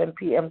 7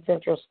 p.m.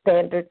 Central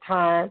Standard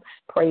Time.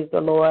 Praise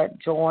the Lord.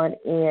 Join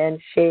in,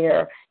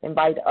 share,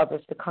 invite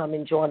others to come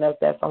and join us.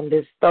 That's on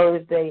this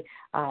Thursday.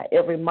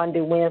 Every Monday,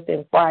 Wednesday,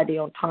 and Friday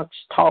on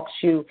Talk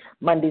Shoe,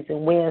 Mondays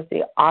and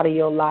Wednesday,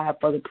 audio live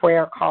for the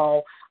prayer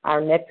call. Our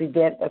next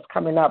event that's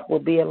coming up will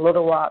be in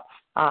Little Rock,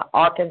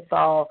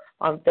 Arkansas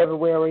on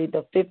February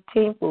the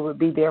 15th. We will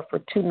be there for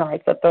 2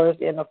 nights, a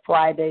Thursday and a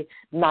Friday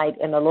night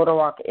in the Little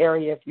Rock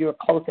area. If you're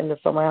close in the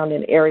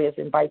surrounding areas,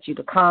 invite you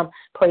to come.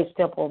 Praise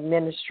Temple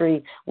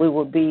Ministry, we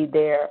will be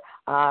there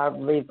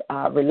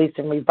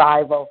releasing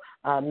revival,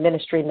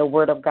 ministering the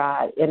Word of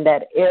God in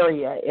that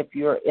area. If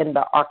you're in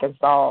the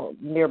Arkansas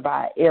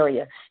nearby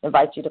area,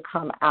 invite you to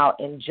come out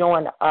and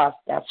join us.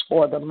 That's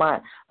for the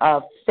month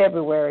of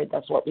February.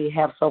 That's what we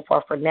have so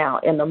far for now.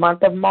 In the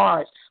month of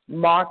March,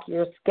 mark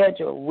your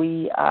schedule.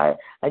 We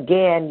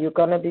again, you're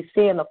going to be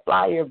seeing a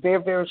flyer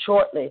very, very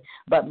shortly,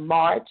 but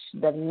March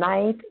the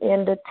 9th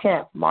and the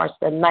 10th, March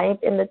the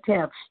 9th and the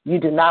 10th, you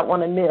do not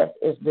want to miss,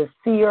 is the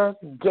Sears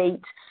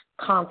Gate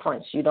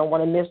Conference. You don't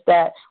want to miss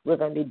that. We're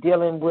going to be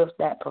dealing with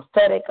that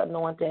prophetic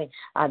anointing,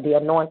 the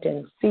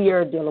anointing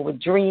seer, dealing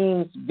with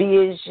dreams,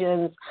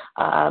 visions,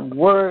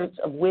 words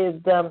of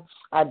wisdom,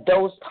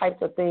 those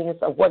types of things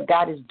of what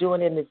God is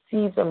doing in the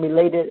season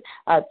related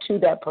to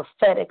that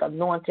prophetic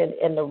anointing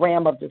in the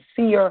realm of the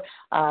seer,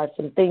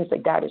 some things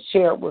that God has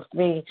shared with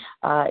me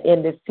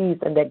in this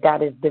season that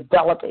God is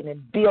developing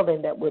and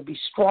building that will be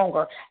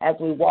stronger as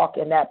we walk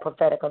in that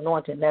prophetic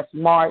anointing. That's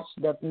March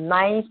the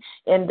 9th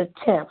and the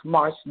 10th,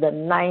 March the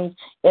 9th,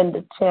 and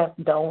the 10th.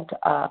 Don't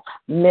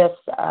miss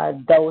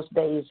those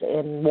days,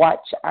 and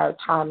watch our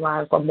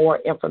timeline for more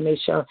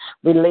information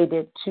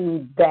related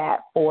to that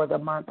for the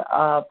month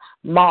of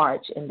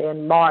March. And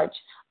then March,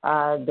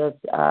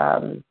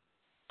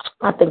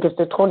 I think it's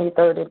the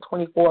 23rd and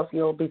 24th.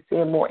 You'll be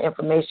seeing more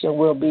information.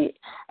 We'll be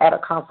at a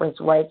conference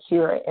right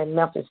here in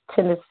Memphis,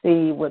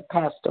 Tennessee with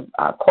Pastor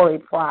Corey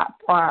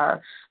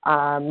Pryor,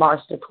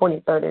 March the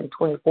 23rd and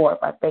 24th.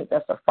 I think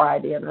that's a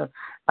Friday and a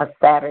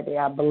Saturday,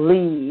 I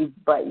believe.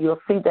 But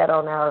you'll see that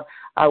on our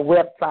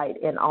website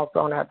and also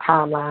on our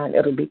timeline.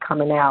 It'll be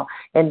coming out.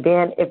 And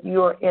then if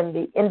you're in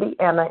the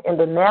Indiana,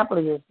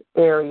 Indianapolis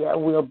area,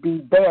 we'll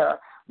be there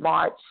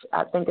March,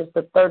 I think it's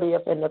the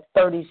 30th and the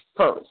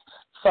 31st.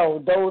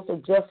 So those are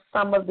just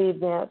some of the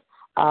events,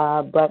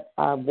 but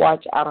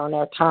watch out on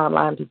our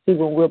timeline to see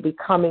when we'll be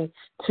coming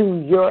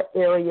to your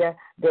area.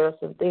 There are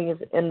some things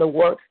in the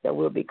works that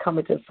will be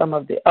coming to some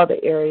of the other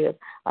areas.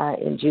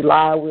 In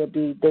July, we'll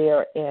be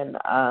there in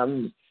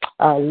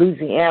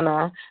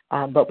Louisiana,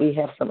 but we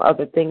have some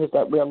other things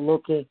that we're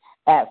looking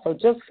at. So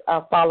just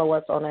follow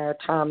us on our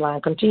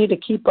timeline. Continue to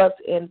keep us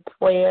in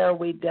prayer.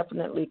 We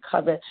definitely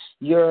cover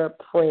your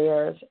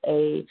prayers.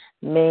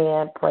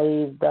 Amen.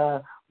 Praise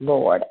the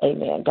Lord.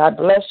 Amen. God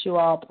bless you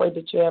all. Pray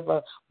that you have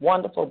a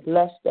wonderful,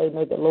 blessed day.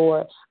 May the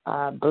Lord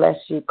bless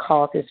you,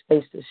 cause his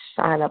face to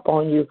shine up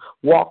on you.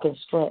 Walk in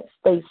strength.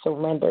 Stay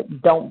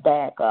surrendered. Don't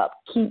back up.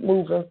 Keep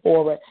moving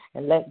forward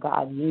and let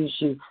God use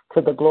you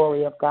to the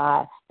glory of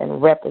God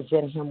and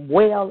represent him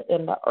well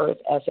in the earth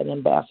as an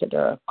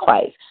ambassador of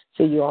Christ.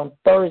 See you on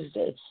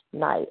Thursday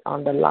night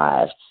on the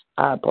live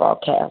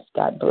broadcast.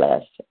 God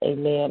bless.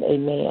 Amen.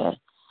 Amen.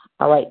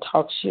 All right,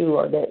 Talk Shoe.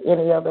 Are there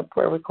any other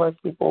prayer requests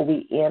before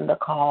we end the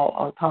call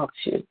on Talk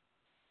Shoe?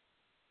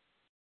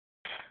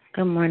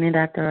 Good morning,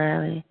 Dr.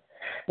 Riley.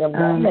 Good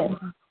morning.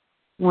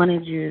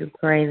 Wanted you to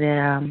pray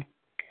that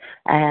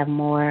I have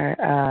more,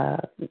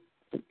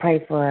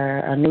 pray for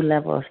a new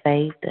level of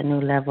faith, a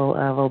new level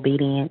of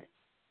obedience,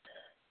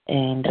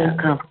 and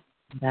comfort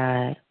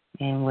God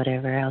and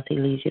whatever else he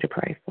leads you to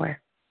pray for.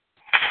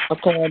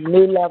 Okay, a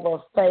new level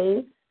of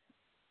faith.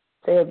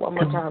 Say it one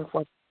more time for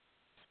me.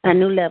 A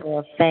new level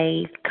of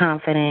faith,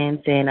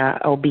 confidence, and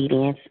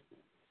obedience.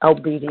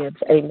 Obedience.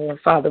 Amen.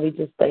 Father, we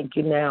just thank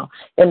you now.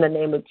 In the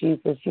name of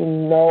Jesus, you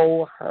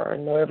know her,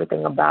 know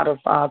everything about her,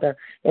 Father.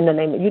 In the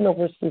name of, you know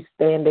where she's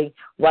standing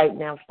right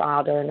now,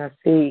 Father, and I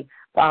see,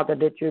 Father,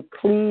 that you're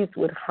pleased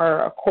with her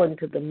according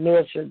to the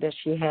measure that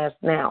she has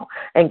now.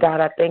 And God,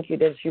 I thank you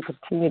that you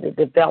continue to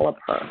develop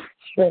her,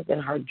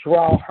 strengthen her,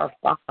 draw her,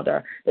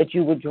 Father, that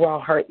you would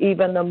draw her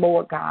even the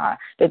more, God,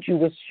 that you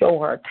would show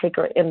her, take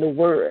her in the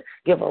word,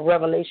 give her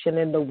revelation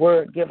in the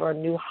word, give her a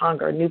new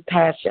hunger, a new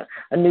passion,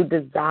 a new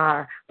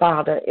desire,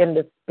 Father, in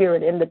the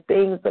Spirit, in the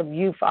things of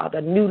you, Father,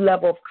 new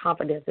level of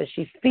confidence as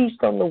she feasts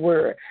on the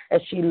word,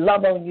 as she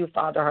loves on you,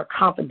 Father, her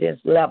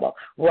confidence level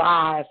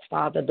rise,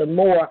 Father. The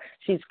more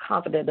she's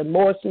confident, the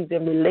more she's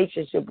in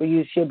relationship with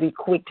you, she'll be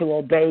quick to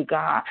obey,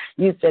 God.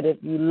 You said, if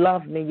you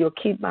love me, you'll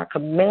keep my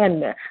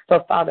commandment.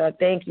 So, Father, I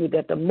thank you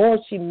that the more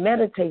she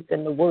meditates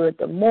in the word,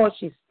 the more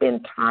she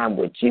spends time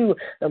with you,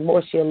 the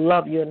more she'll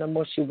love you and the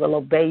more she will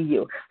obey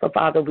you. So,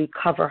 Father, we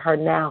cover her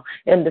now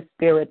in the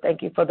Spirit.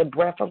 Thank you for the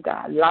breath of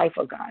God, life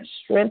of God,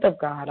 strength of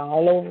God,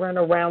 all over and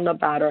around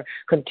about her.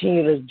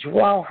 Continue to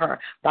draw her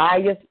by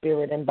your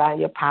Spirit and by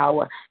your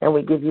power. And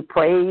we give you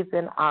praise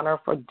and honor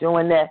for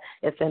doing that.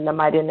 It's in the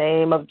mighty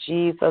name of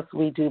Jesus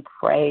we do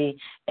pray.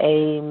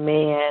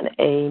 Amen.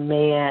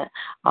 Amen.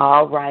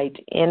 All right.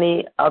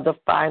 Any other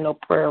final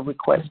prayer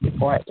requests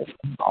before I just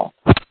call?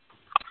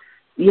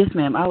 Yes,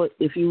 ma'am.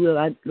 If you will,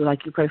 I'd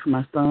like you to pray for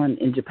my son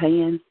in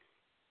Japan.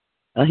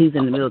 He's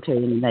in the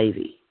military in the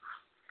Navy.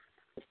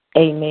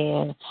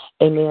 Amen.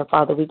 Amen,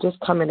 Father. We just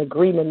come in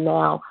agreement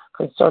now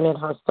concerning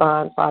her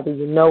son. Father,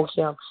 you know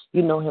him.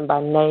 You know him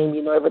by name.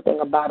 You know everything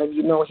about him.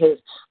 You know his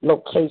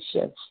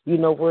location. You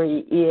know where he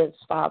is,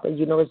 Father.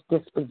 You know his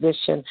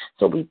disposition.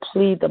 So we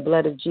plead the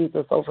blood of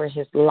Jesus over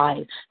his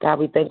life. God,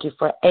 we thank you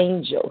for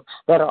angels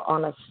that are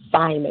on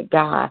assignment,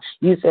 God.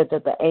 You said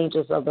that the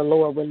angels of the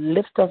Lord will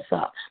lift us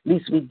up,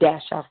 lest we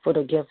dash our foot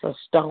against a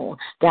stone.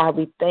 God,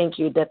 we thank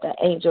you that the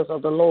angels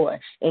of the Lord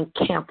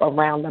encamp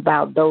around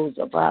about those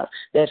of us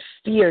that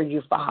fear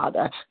you,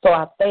 Father. So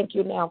I thank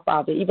you now,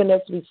 Father, even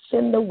as we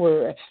send the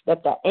word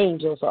that the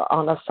angels are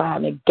on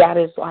assignment. God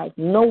is like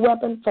no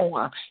weapon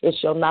formed. It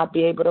shall not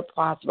be able to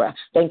prosper.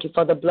 Thank you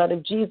for the blood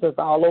of Jesus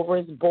all over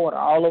his border,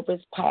 all over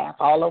his path,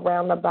 all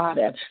around about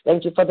him.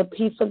 Thank you for the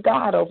peace of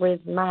God over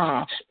his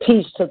mind.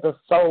 Peace to the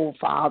soul,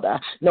 Father.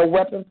 No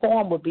weapon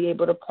formed will be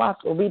able to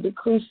prosper. We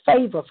decree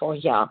favor for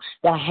him.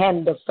 The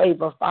hand of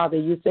favor, Father.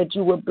 You said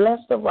you would bless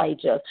the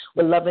righteous.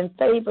 With love and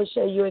favor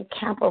shall you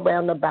encamp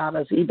around about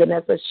us, even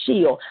as a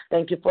shield.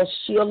 Thank you for a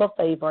shield of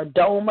favor, a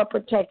dome of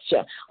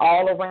protection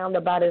all around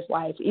about his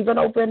life, even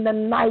over in the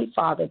night,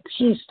 Father.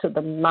 Peace to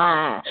the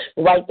mind.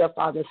 Right there,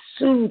 Father.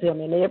 Soothe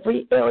him in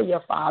every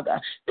area, Father.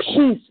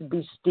 Peace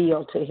be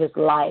still to his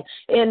life.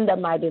 In the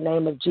mighty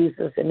name of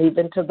Jesus, and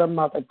even to the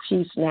mother,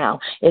 peace now.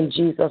 In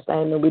Jesus'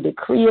 name, and we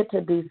decree it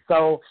to be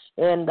so.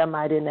 In the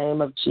mighty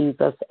name of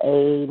Jesus,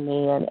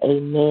 amen.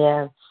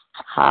 Amen.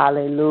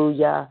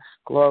 Hallelujah.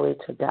 Glory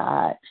to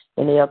God.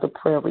 Any other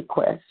prayer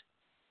requests?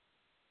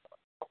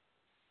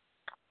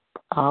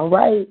 All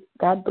right.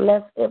 God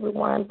bless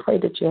everyone. Pray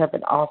that you have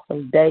an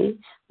awesome day.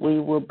 We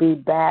will be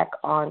back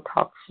on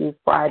Talk to You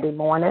Friday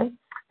morning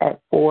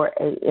at 4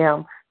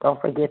 a.m. Don't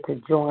forget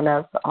to join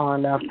us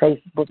on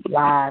Facebook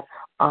Live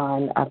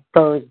on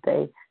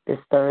Thursday, this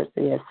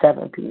Thursday at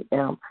 7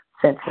 p.m.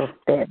 Central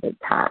Standard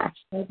Time.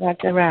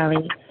 Dr.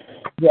 Riley.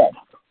 Yes.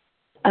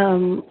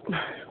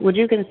 Would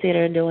you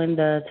consider doing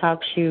the talk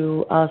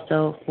show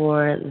also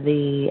for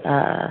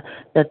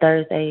the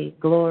Thursday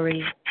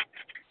Glory,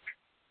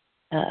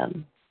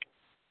 the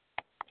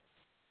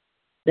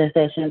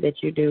session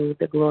that you do,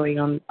 the Glory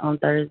on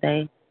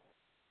Thursday?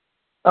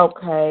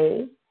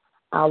 Okay.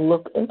 I'll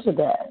look into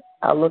that.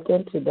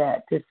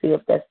 To see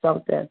if that's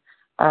something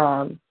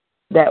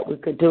that we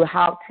could do.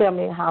 Tell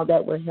me how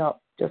that would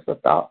help. Just a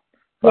thought.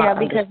 Yeah,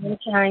 because I'm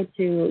trying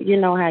to, you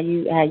know how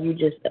you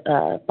just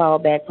fall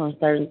back on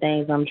certain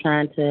things. I'm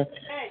trying to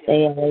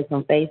stay away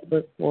from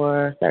Facebook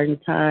for a certain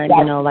time.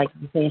 You know, like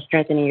you're saying,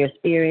 strengthening your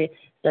spirit.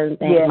 Certain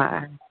things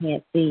my eyes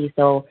can't see.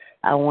 So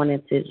I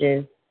wanted to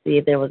just see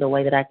if there was a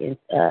way that I can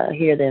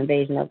hear the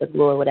invasion of the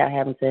glory without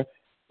having to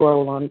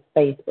scroll on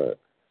Facebook.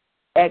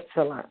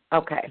 Excellent.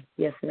 Okay.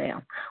 Yes,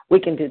 ma'am. We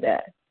can do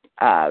that.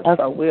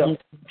 So we'll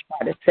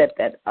try to set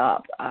that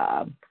up.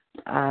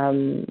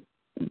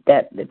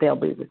 That they'll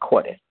be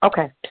recorded.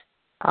 Okay.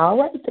 All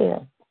right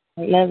then.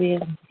 Love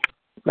you.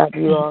 Love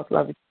you all.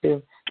 Love you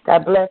too.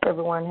 God bless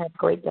everyone. Have a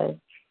great day.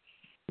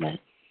 Bye.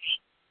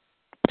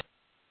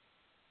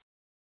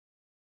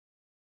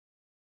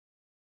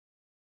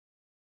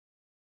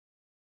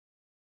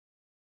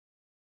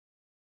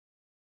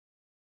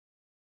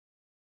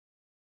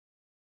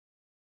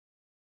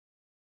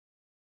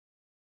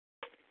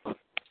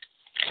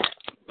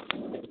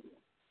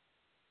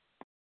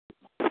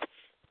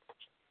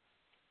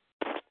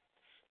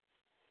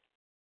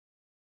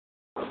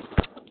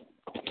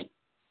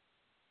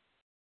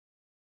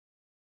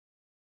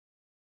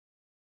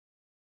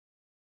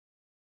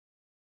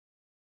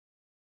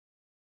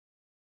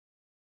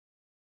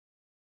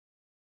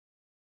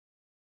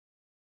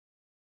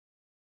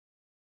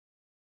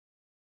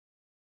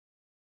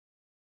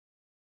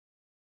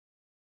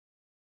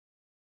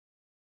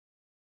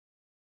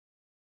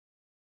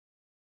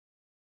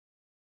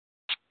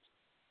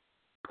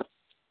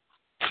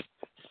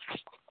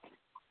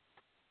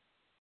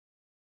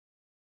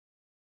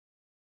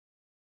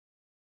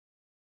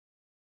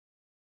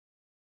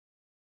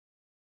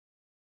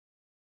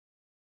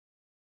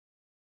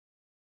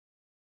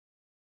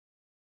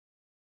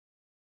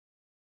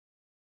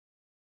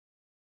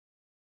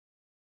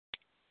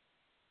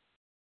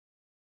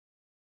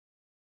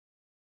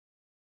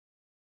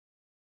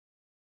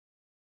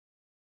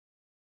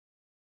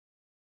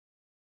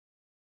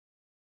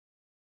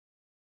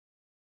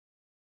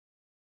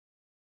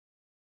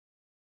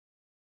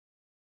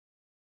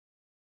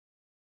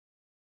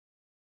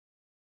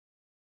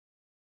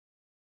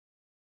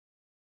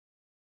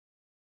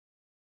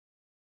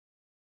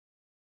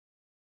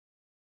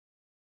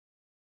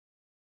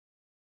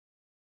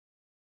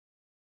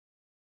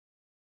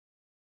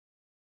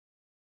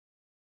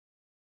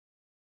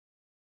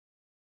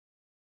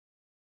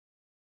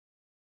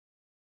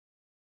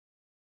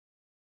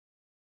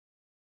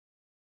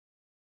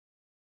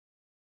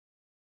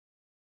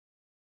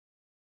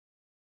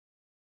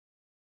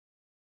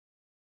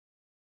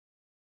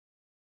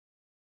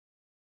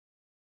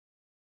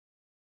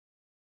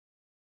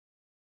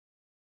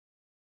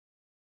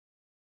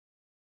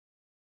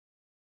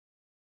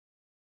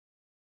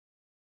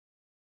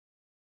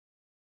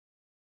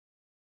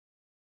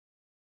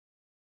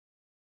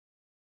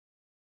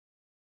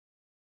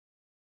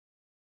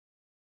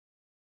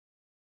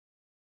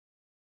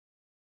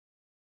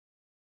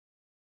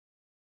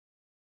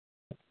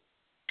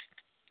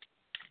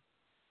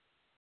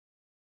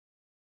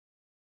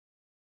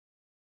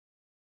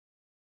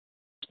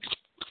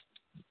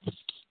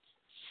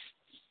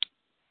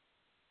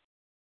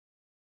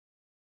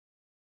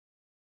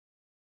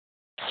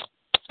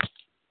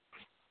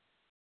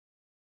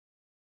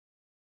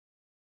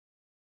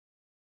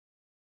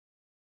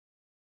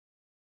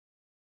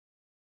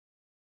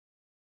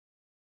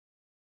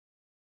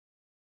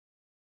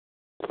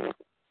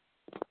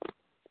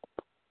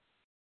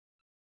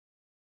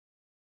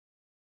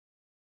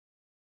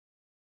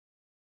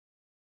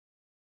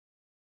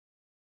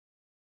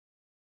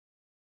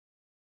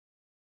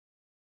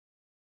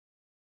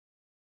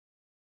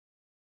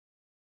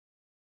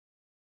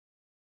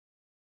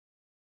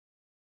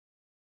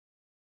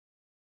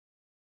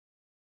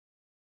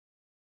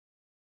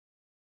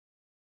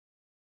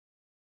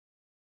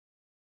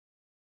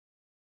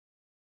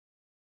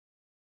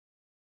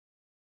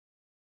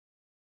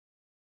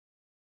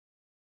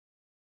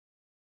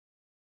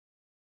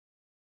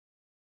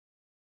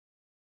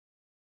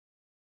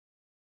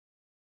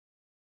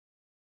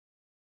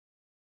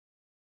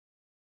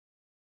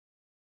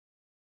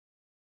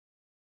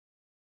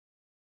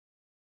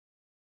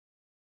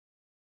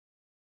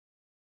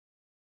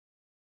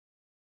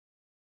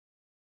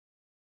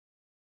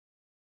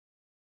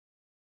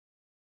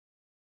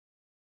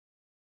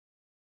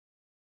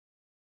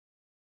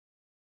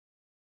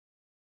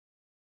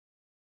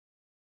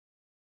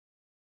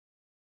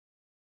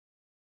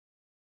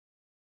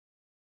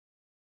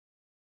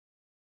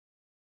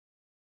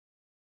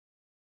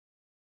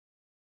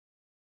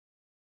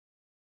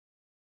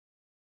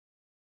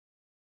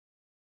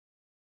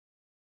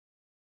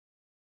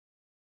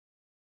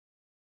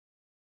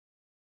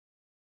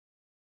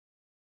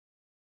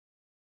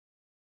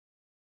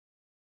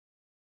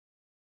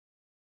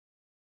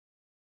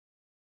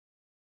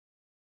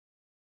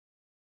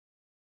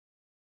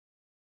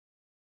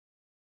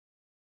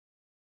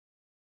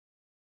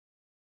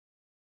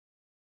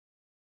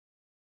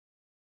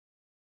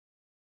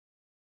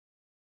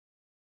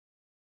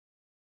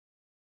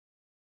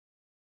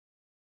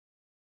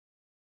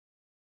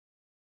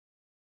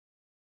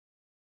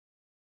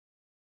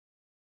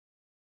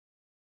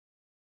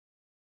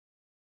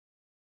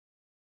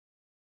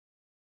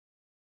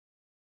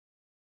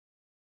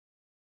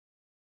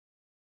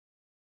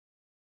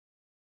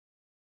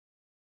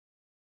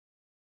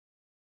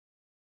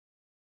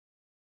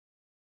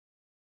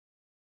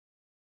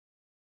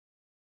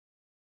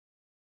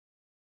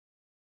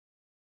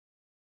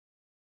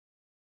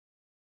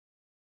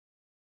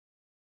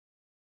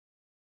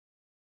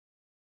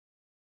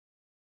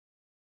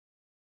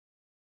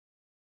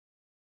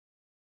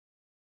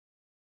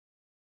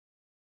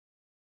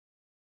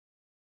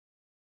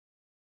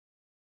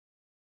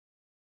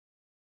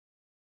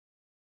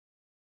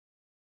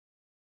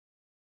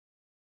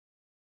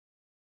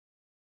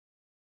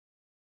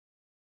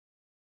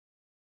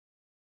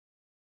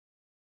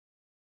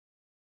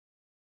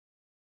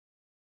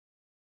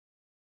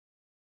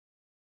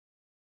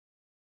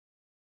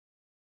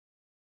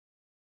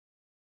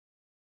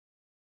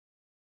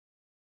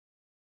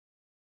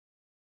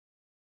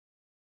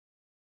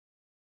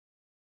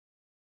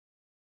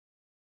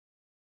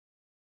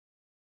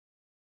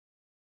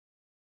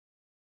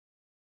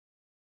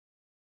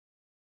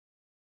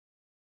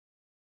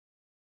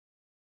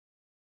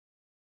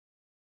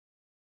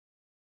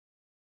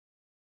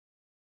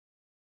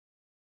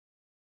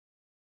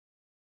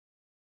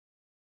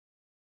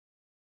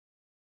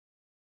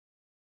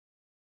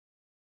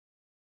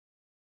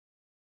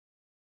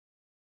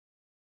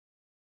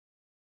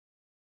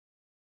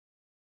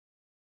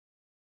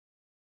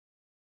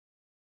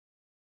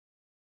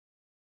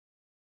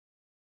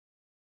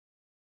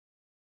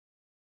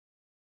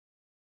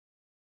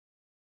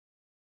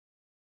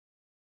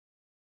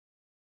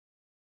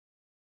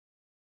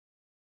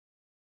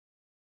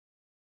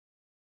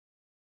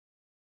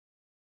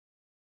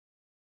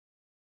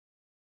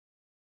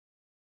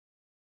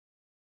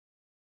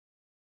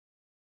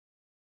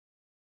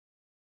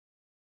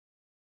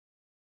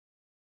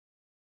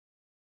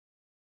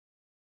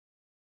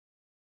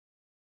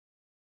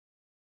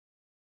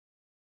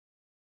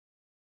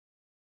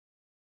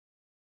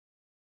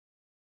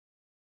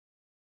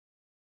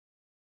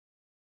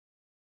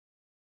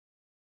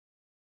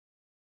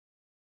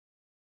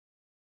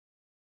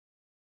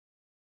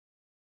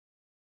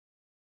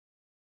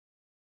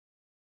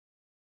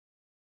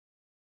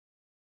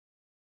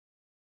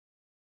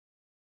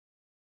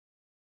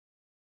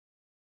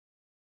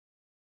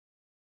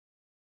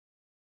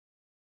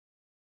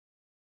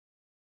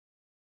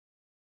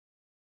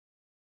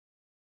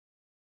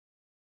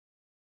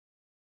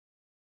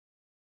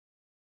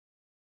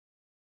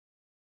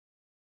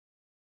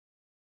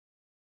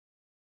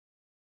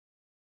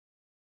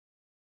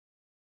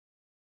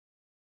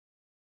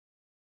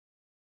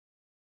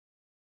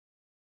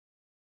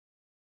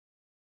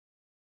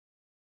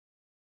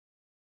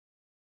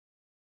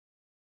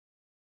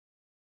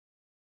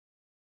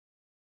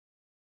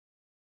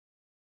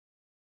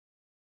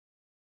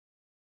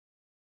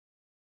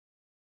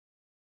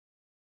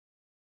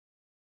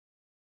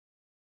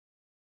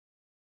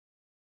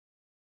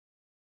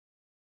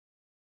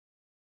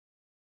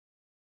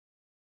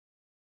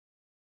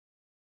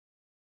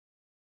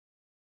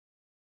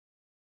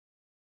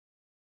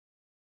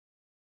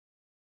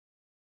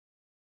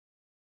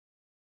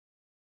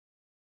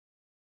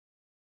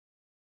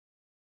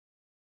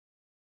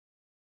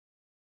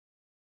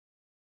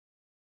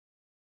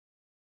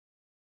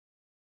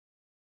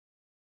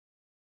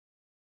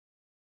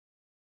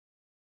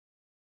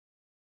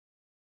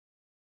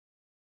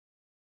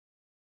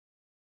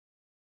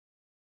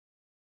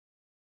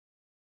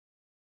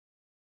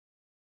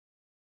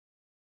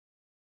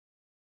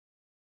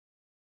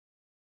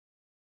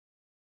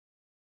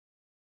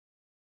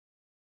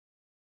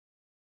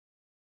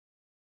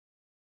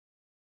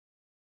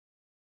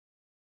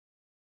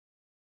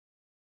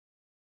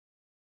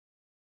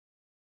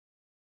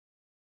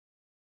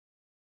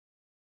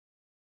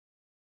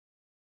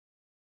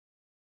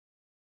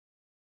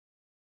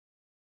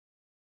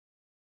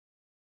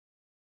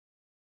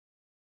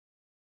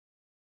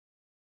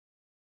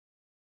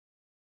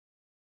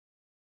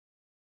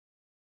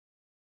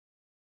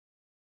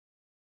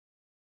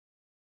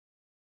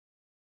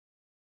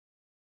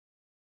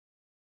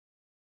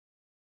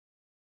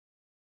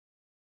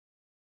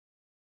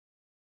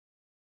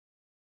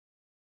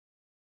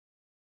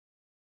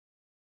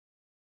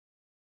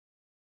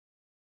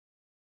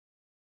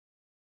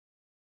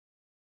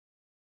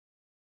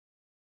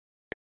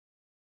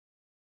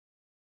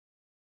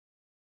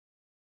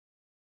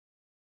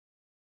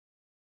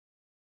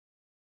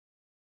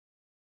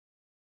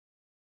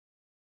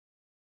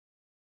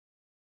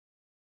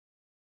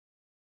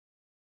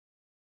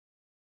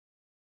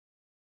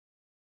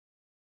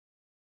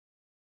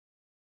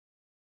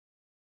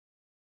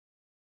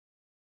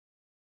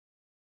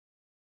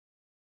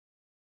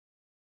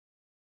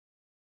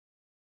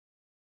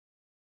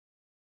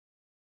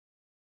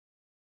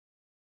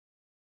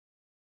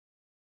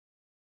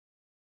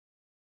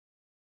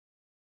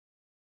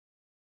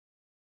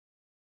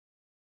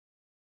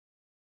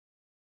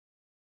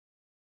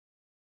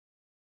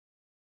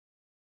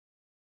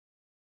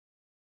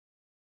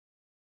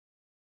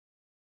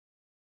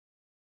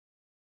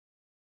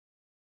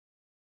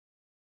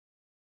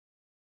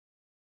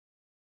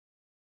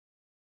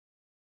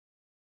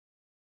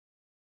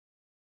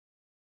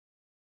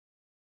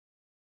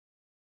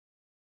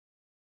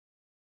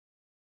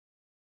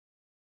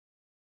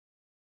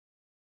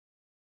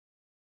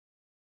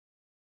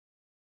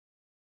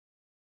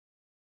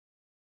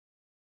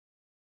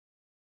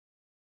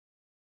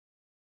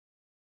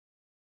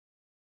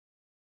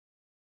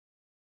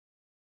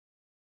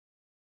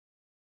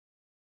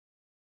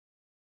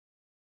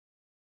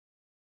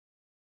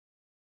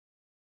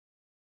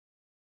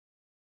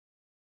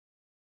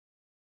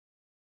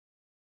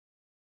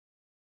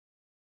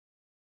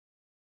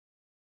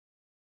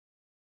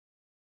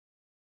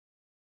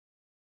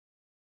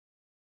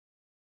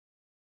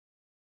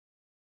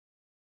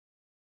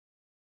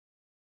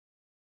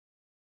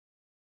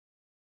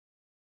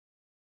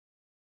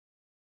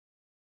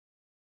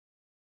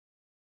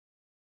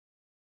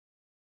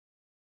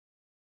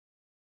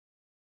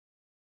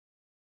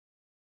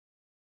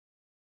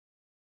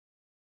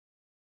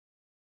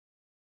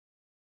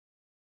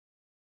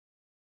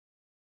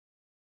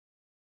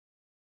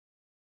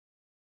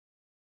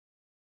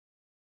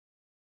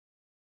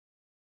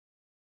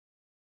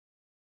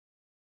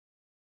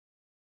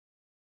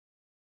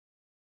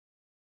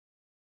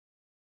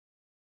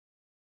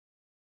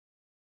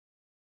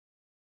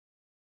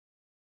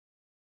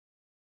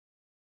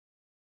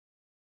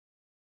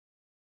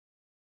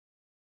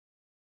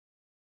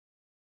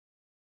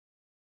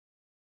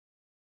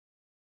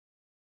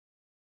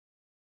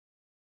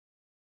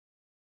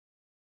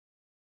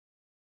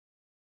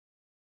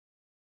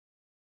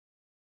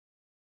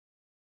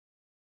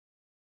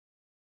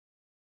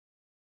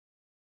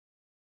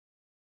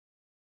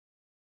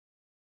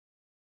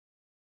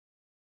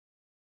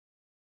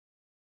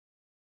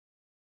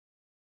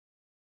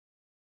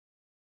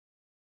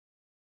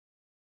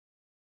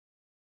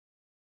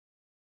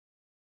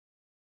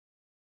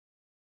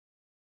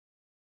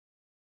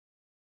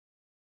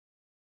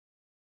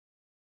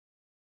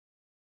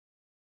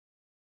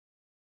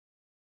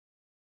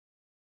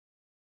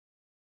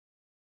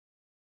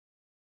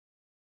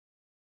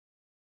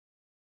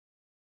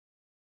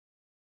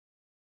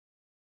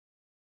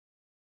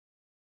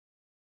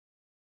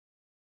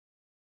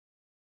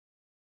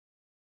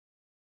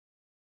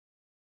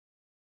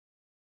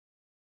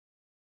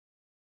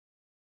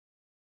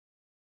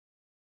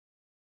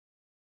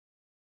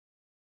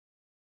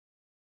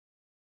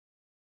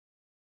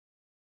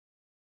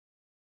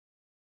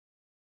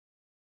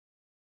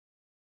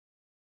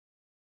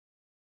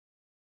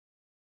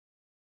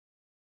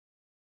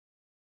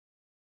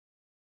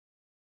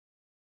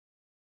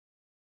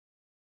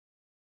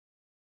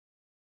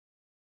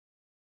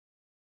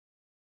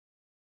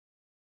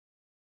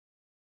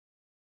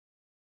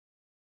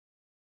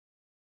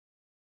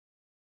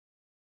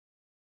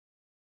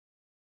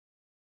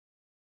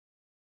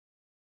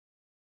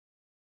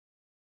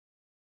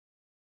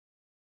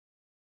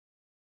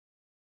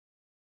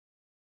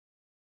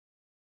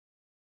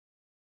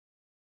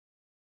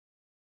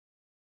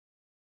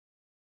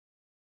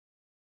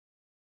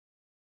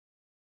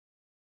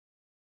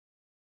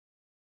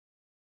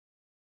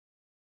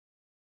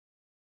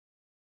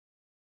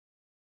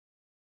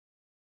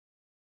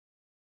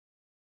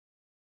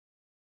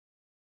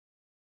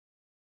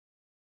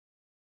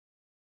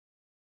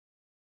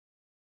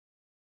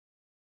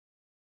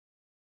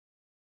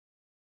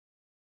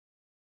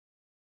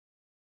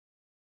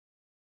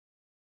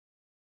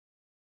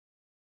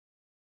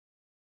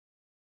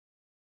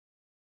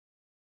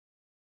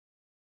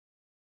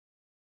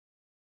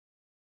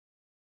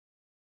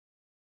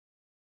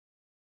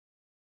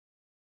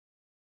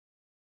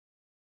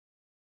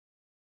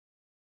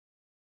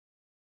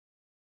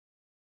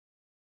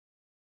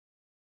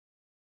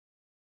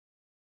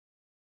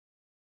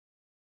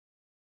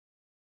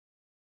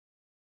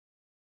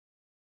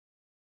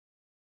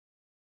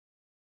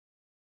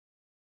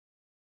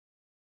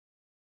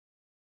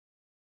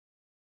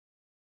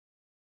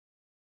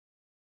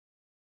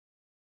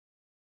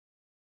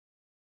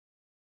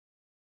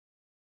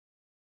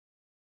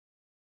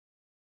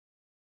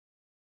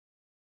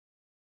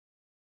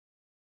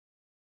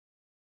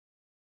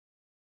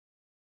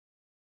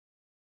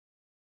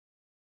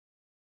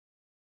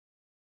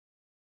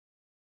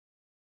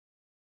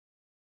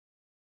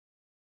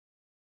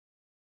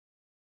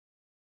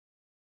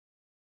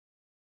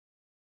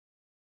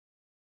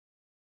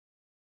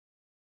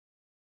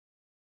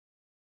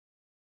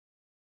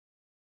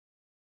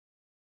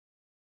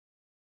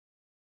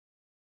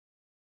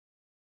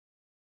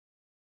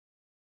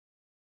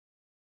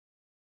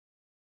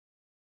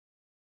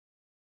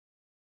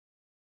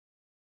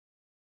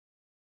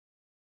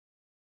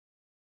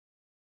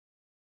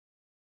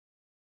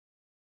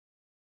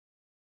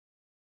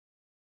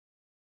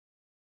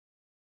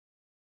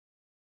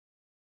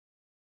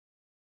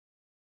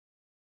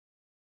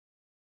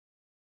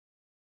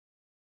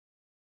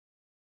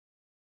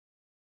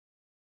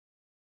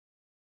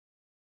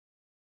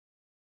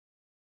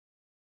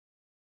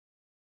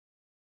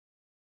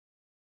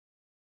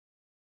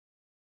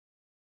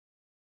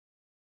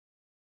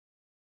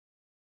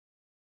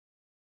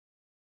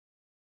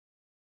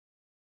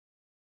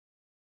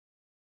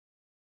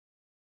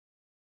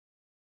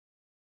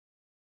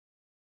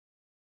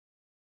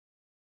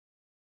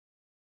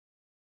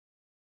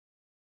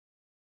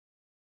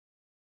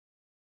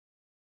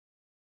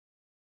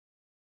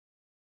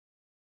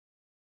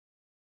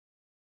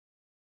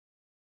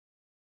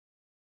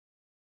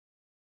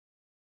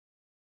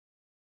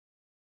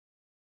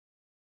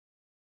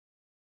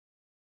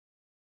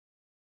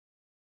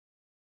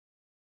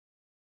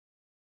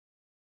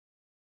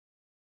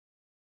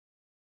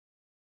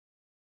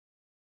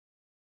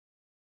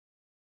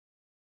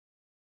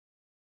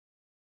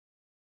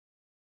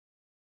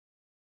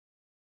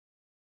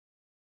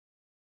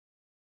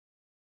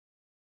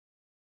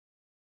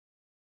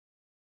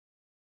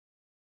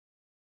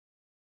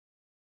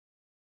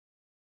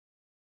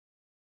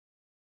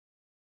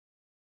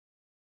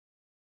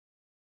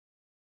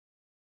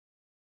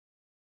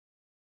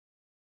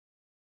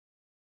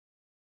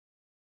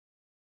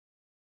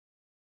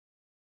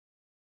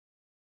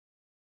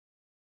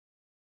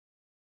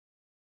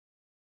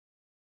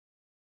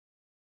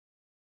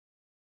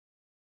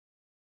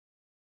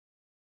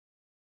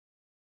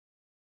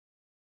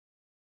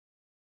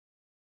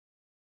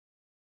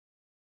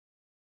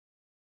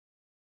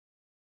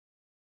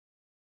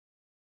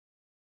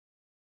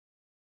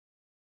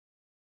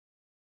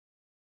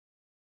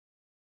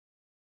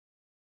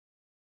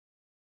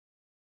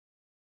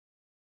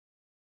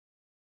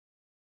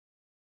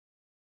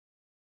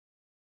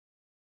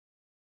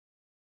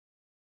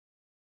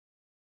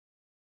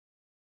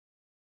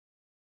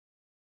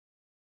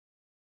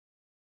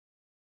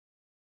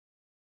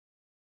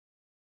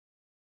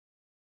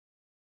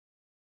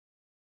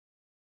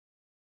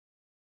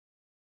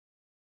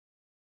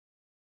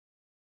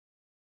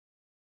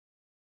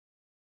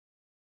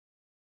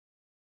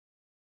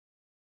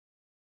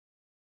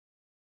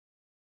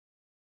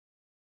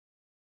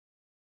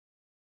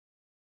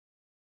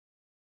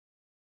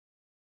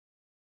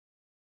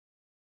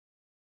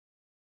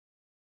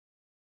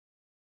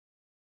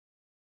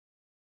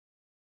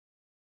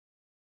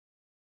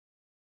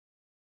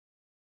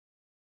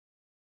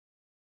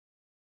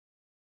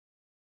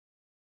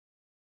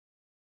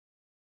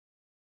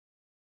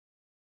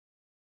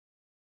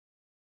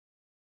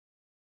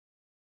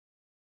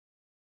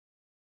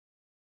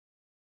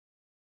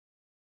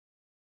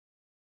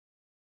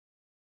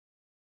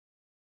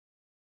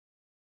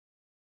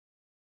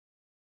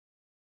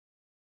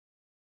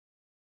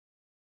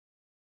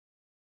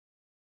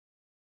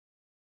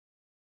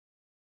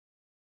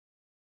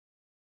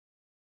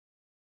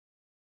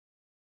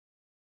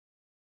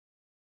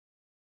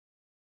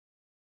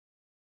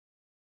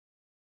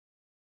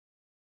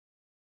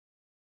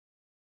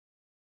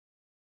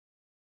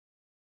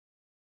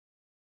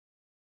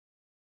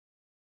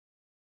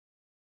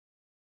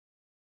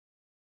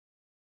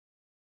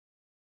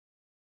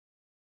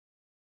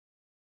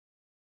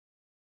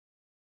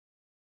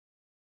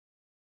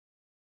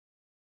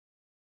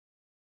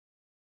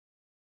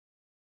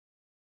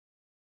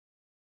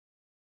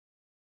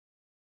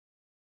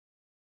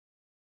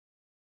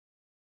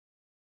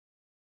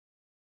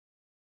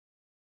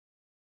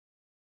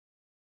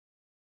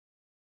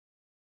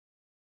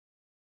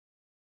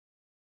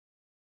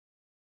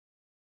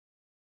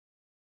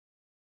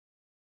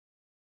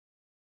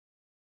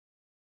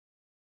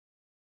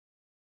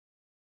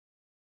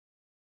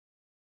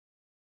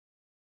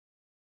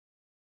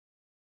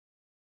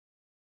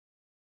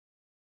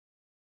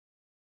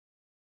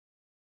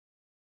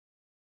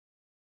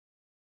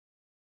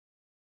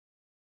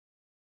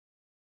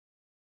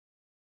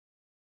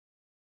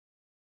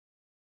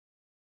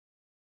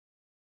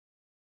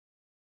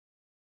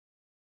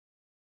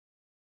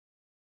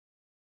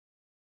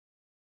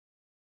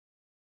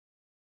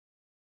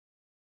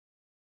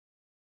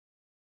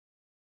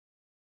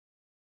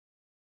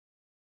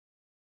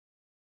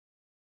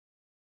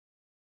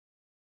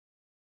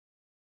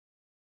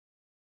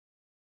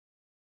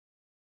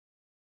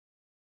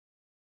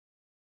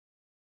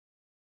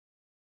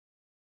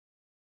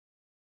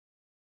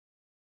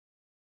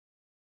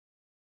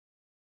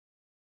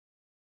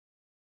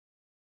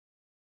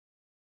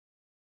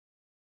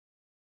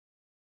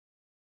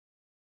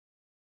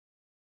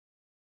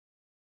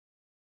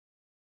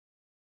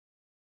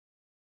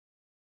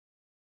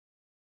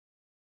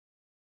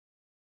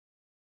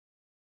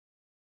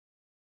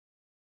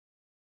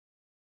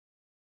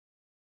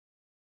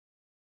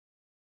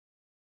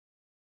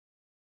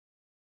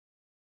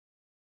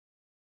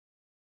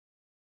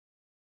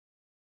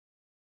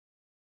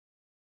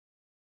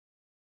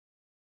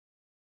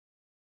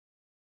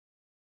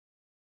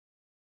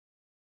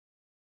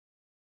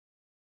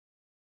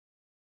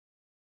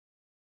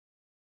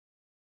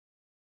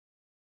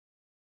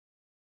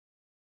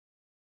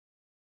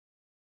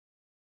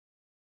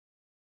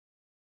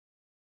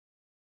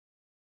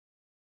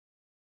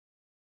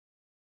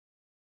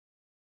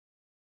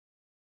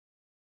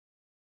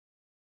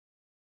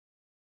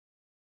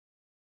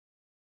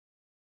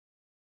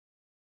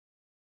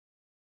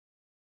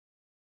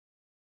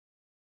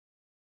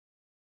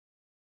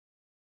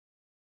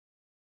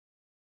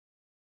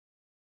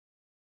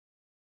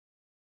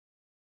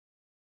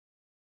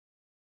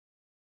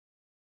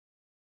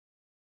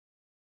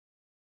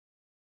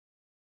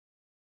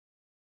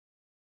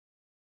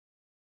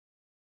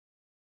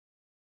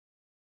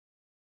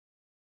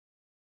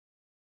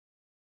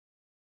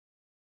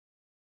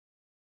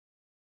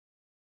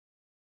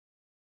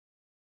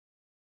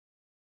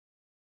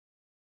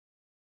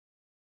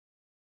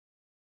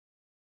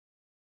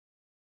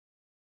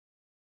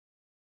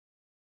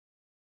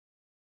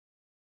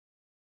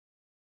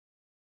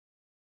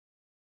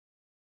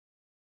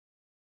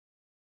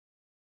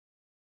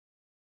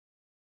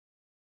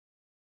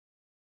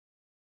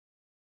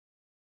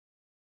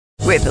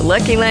 With the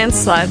Lucky Land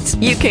Slots,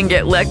 you can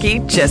get lucky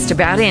just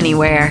about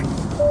anywhere.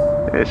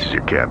 This is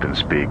your captain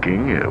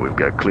speaking. We've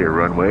got clear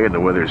runway and the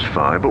weather's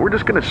fine, but we're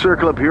just going to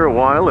circle up here a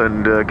while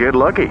and get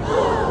lucky.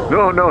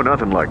 No,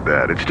 nothing like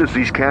that. It's just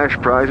these cash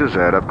prizes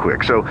add up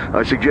quick. So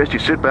I suggest you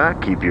sit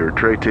back, keep your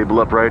tray table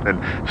upright, and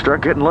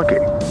start getting lucky.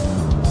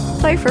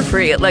 Play for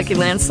free at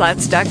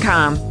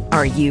LuckyLandSlots.com.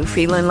 Are you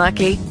feeling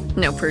lucky?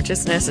 No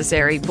purchase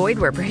necessary. Void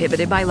where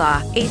prohibited by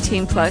law.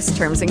 18+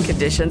 terms and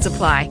conditions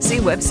apply. See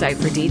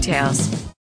website for details.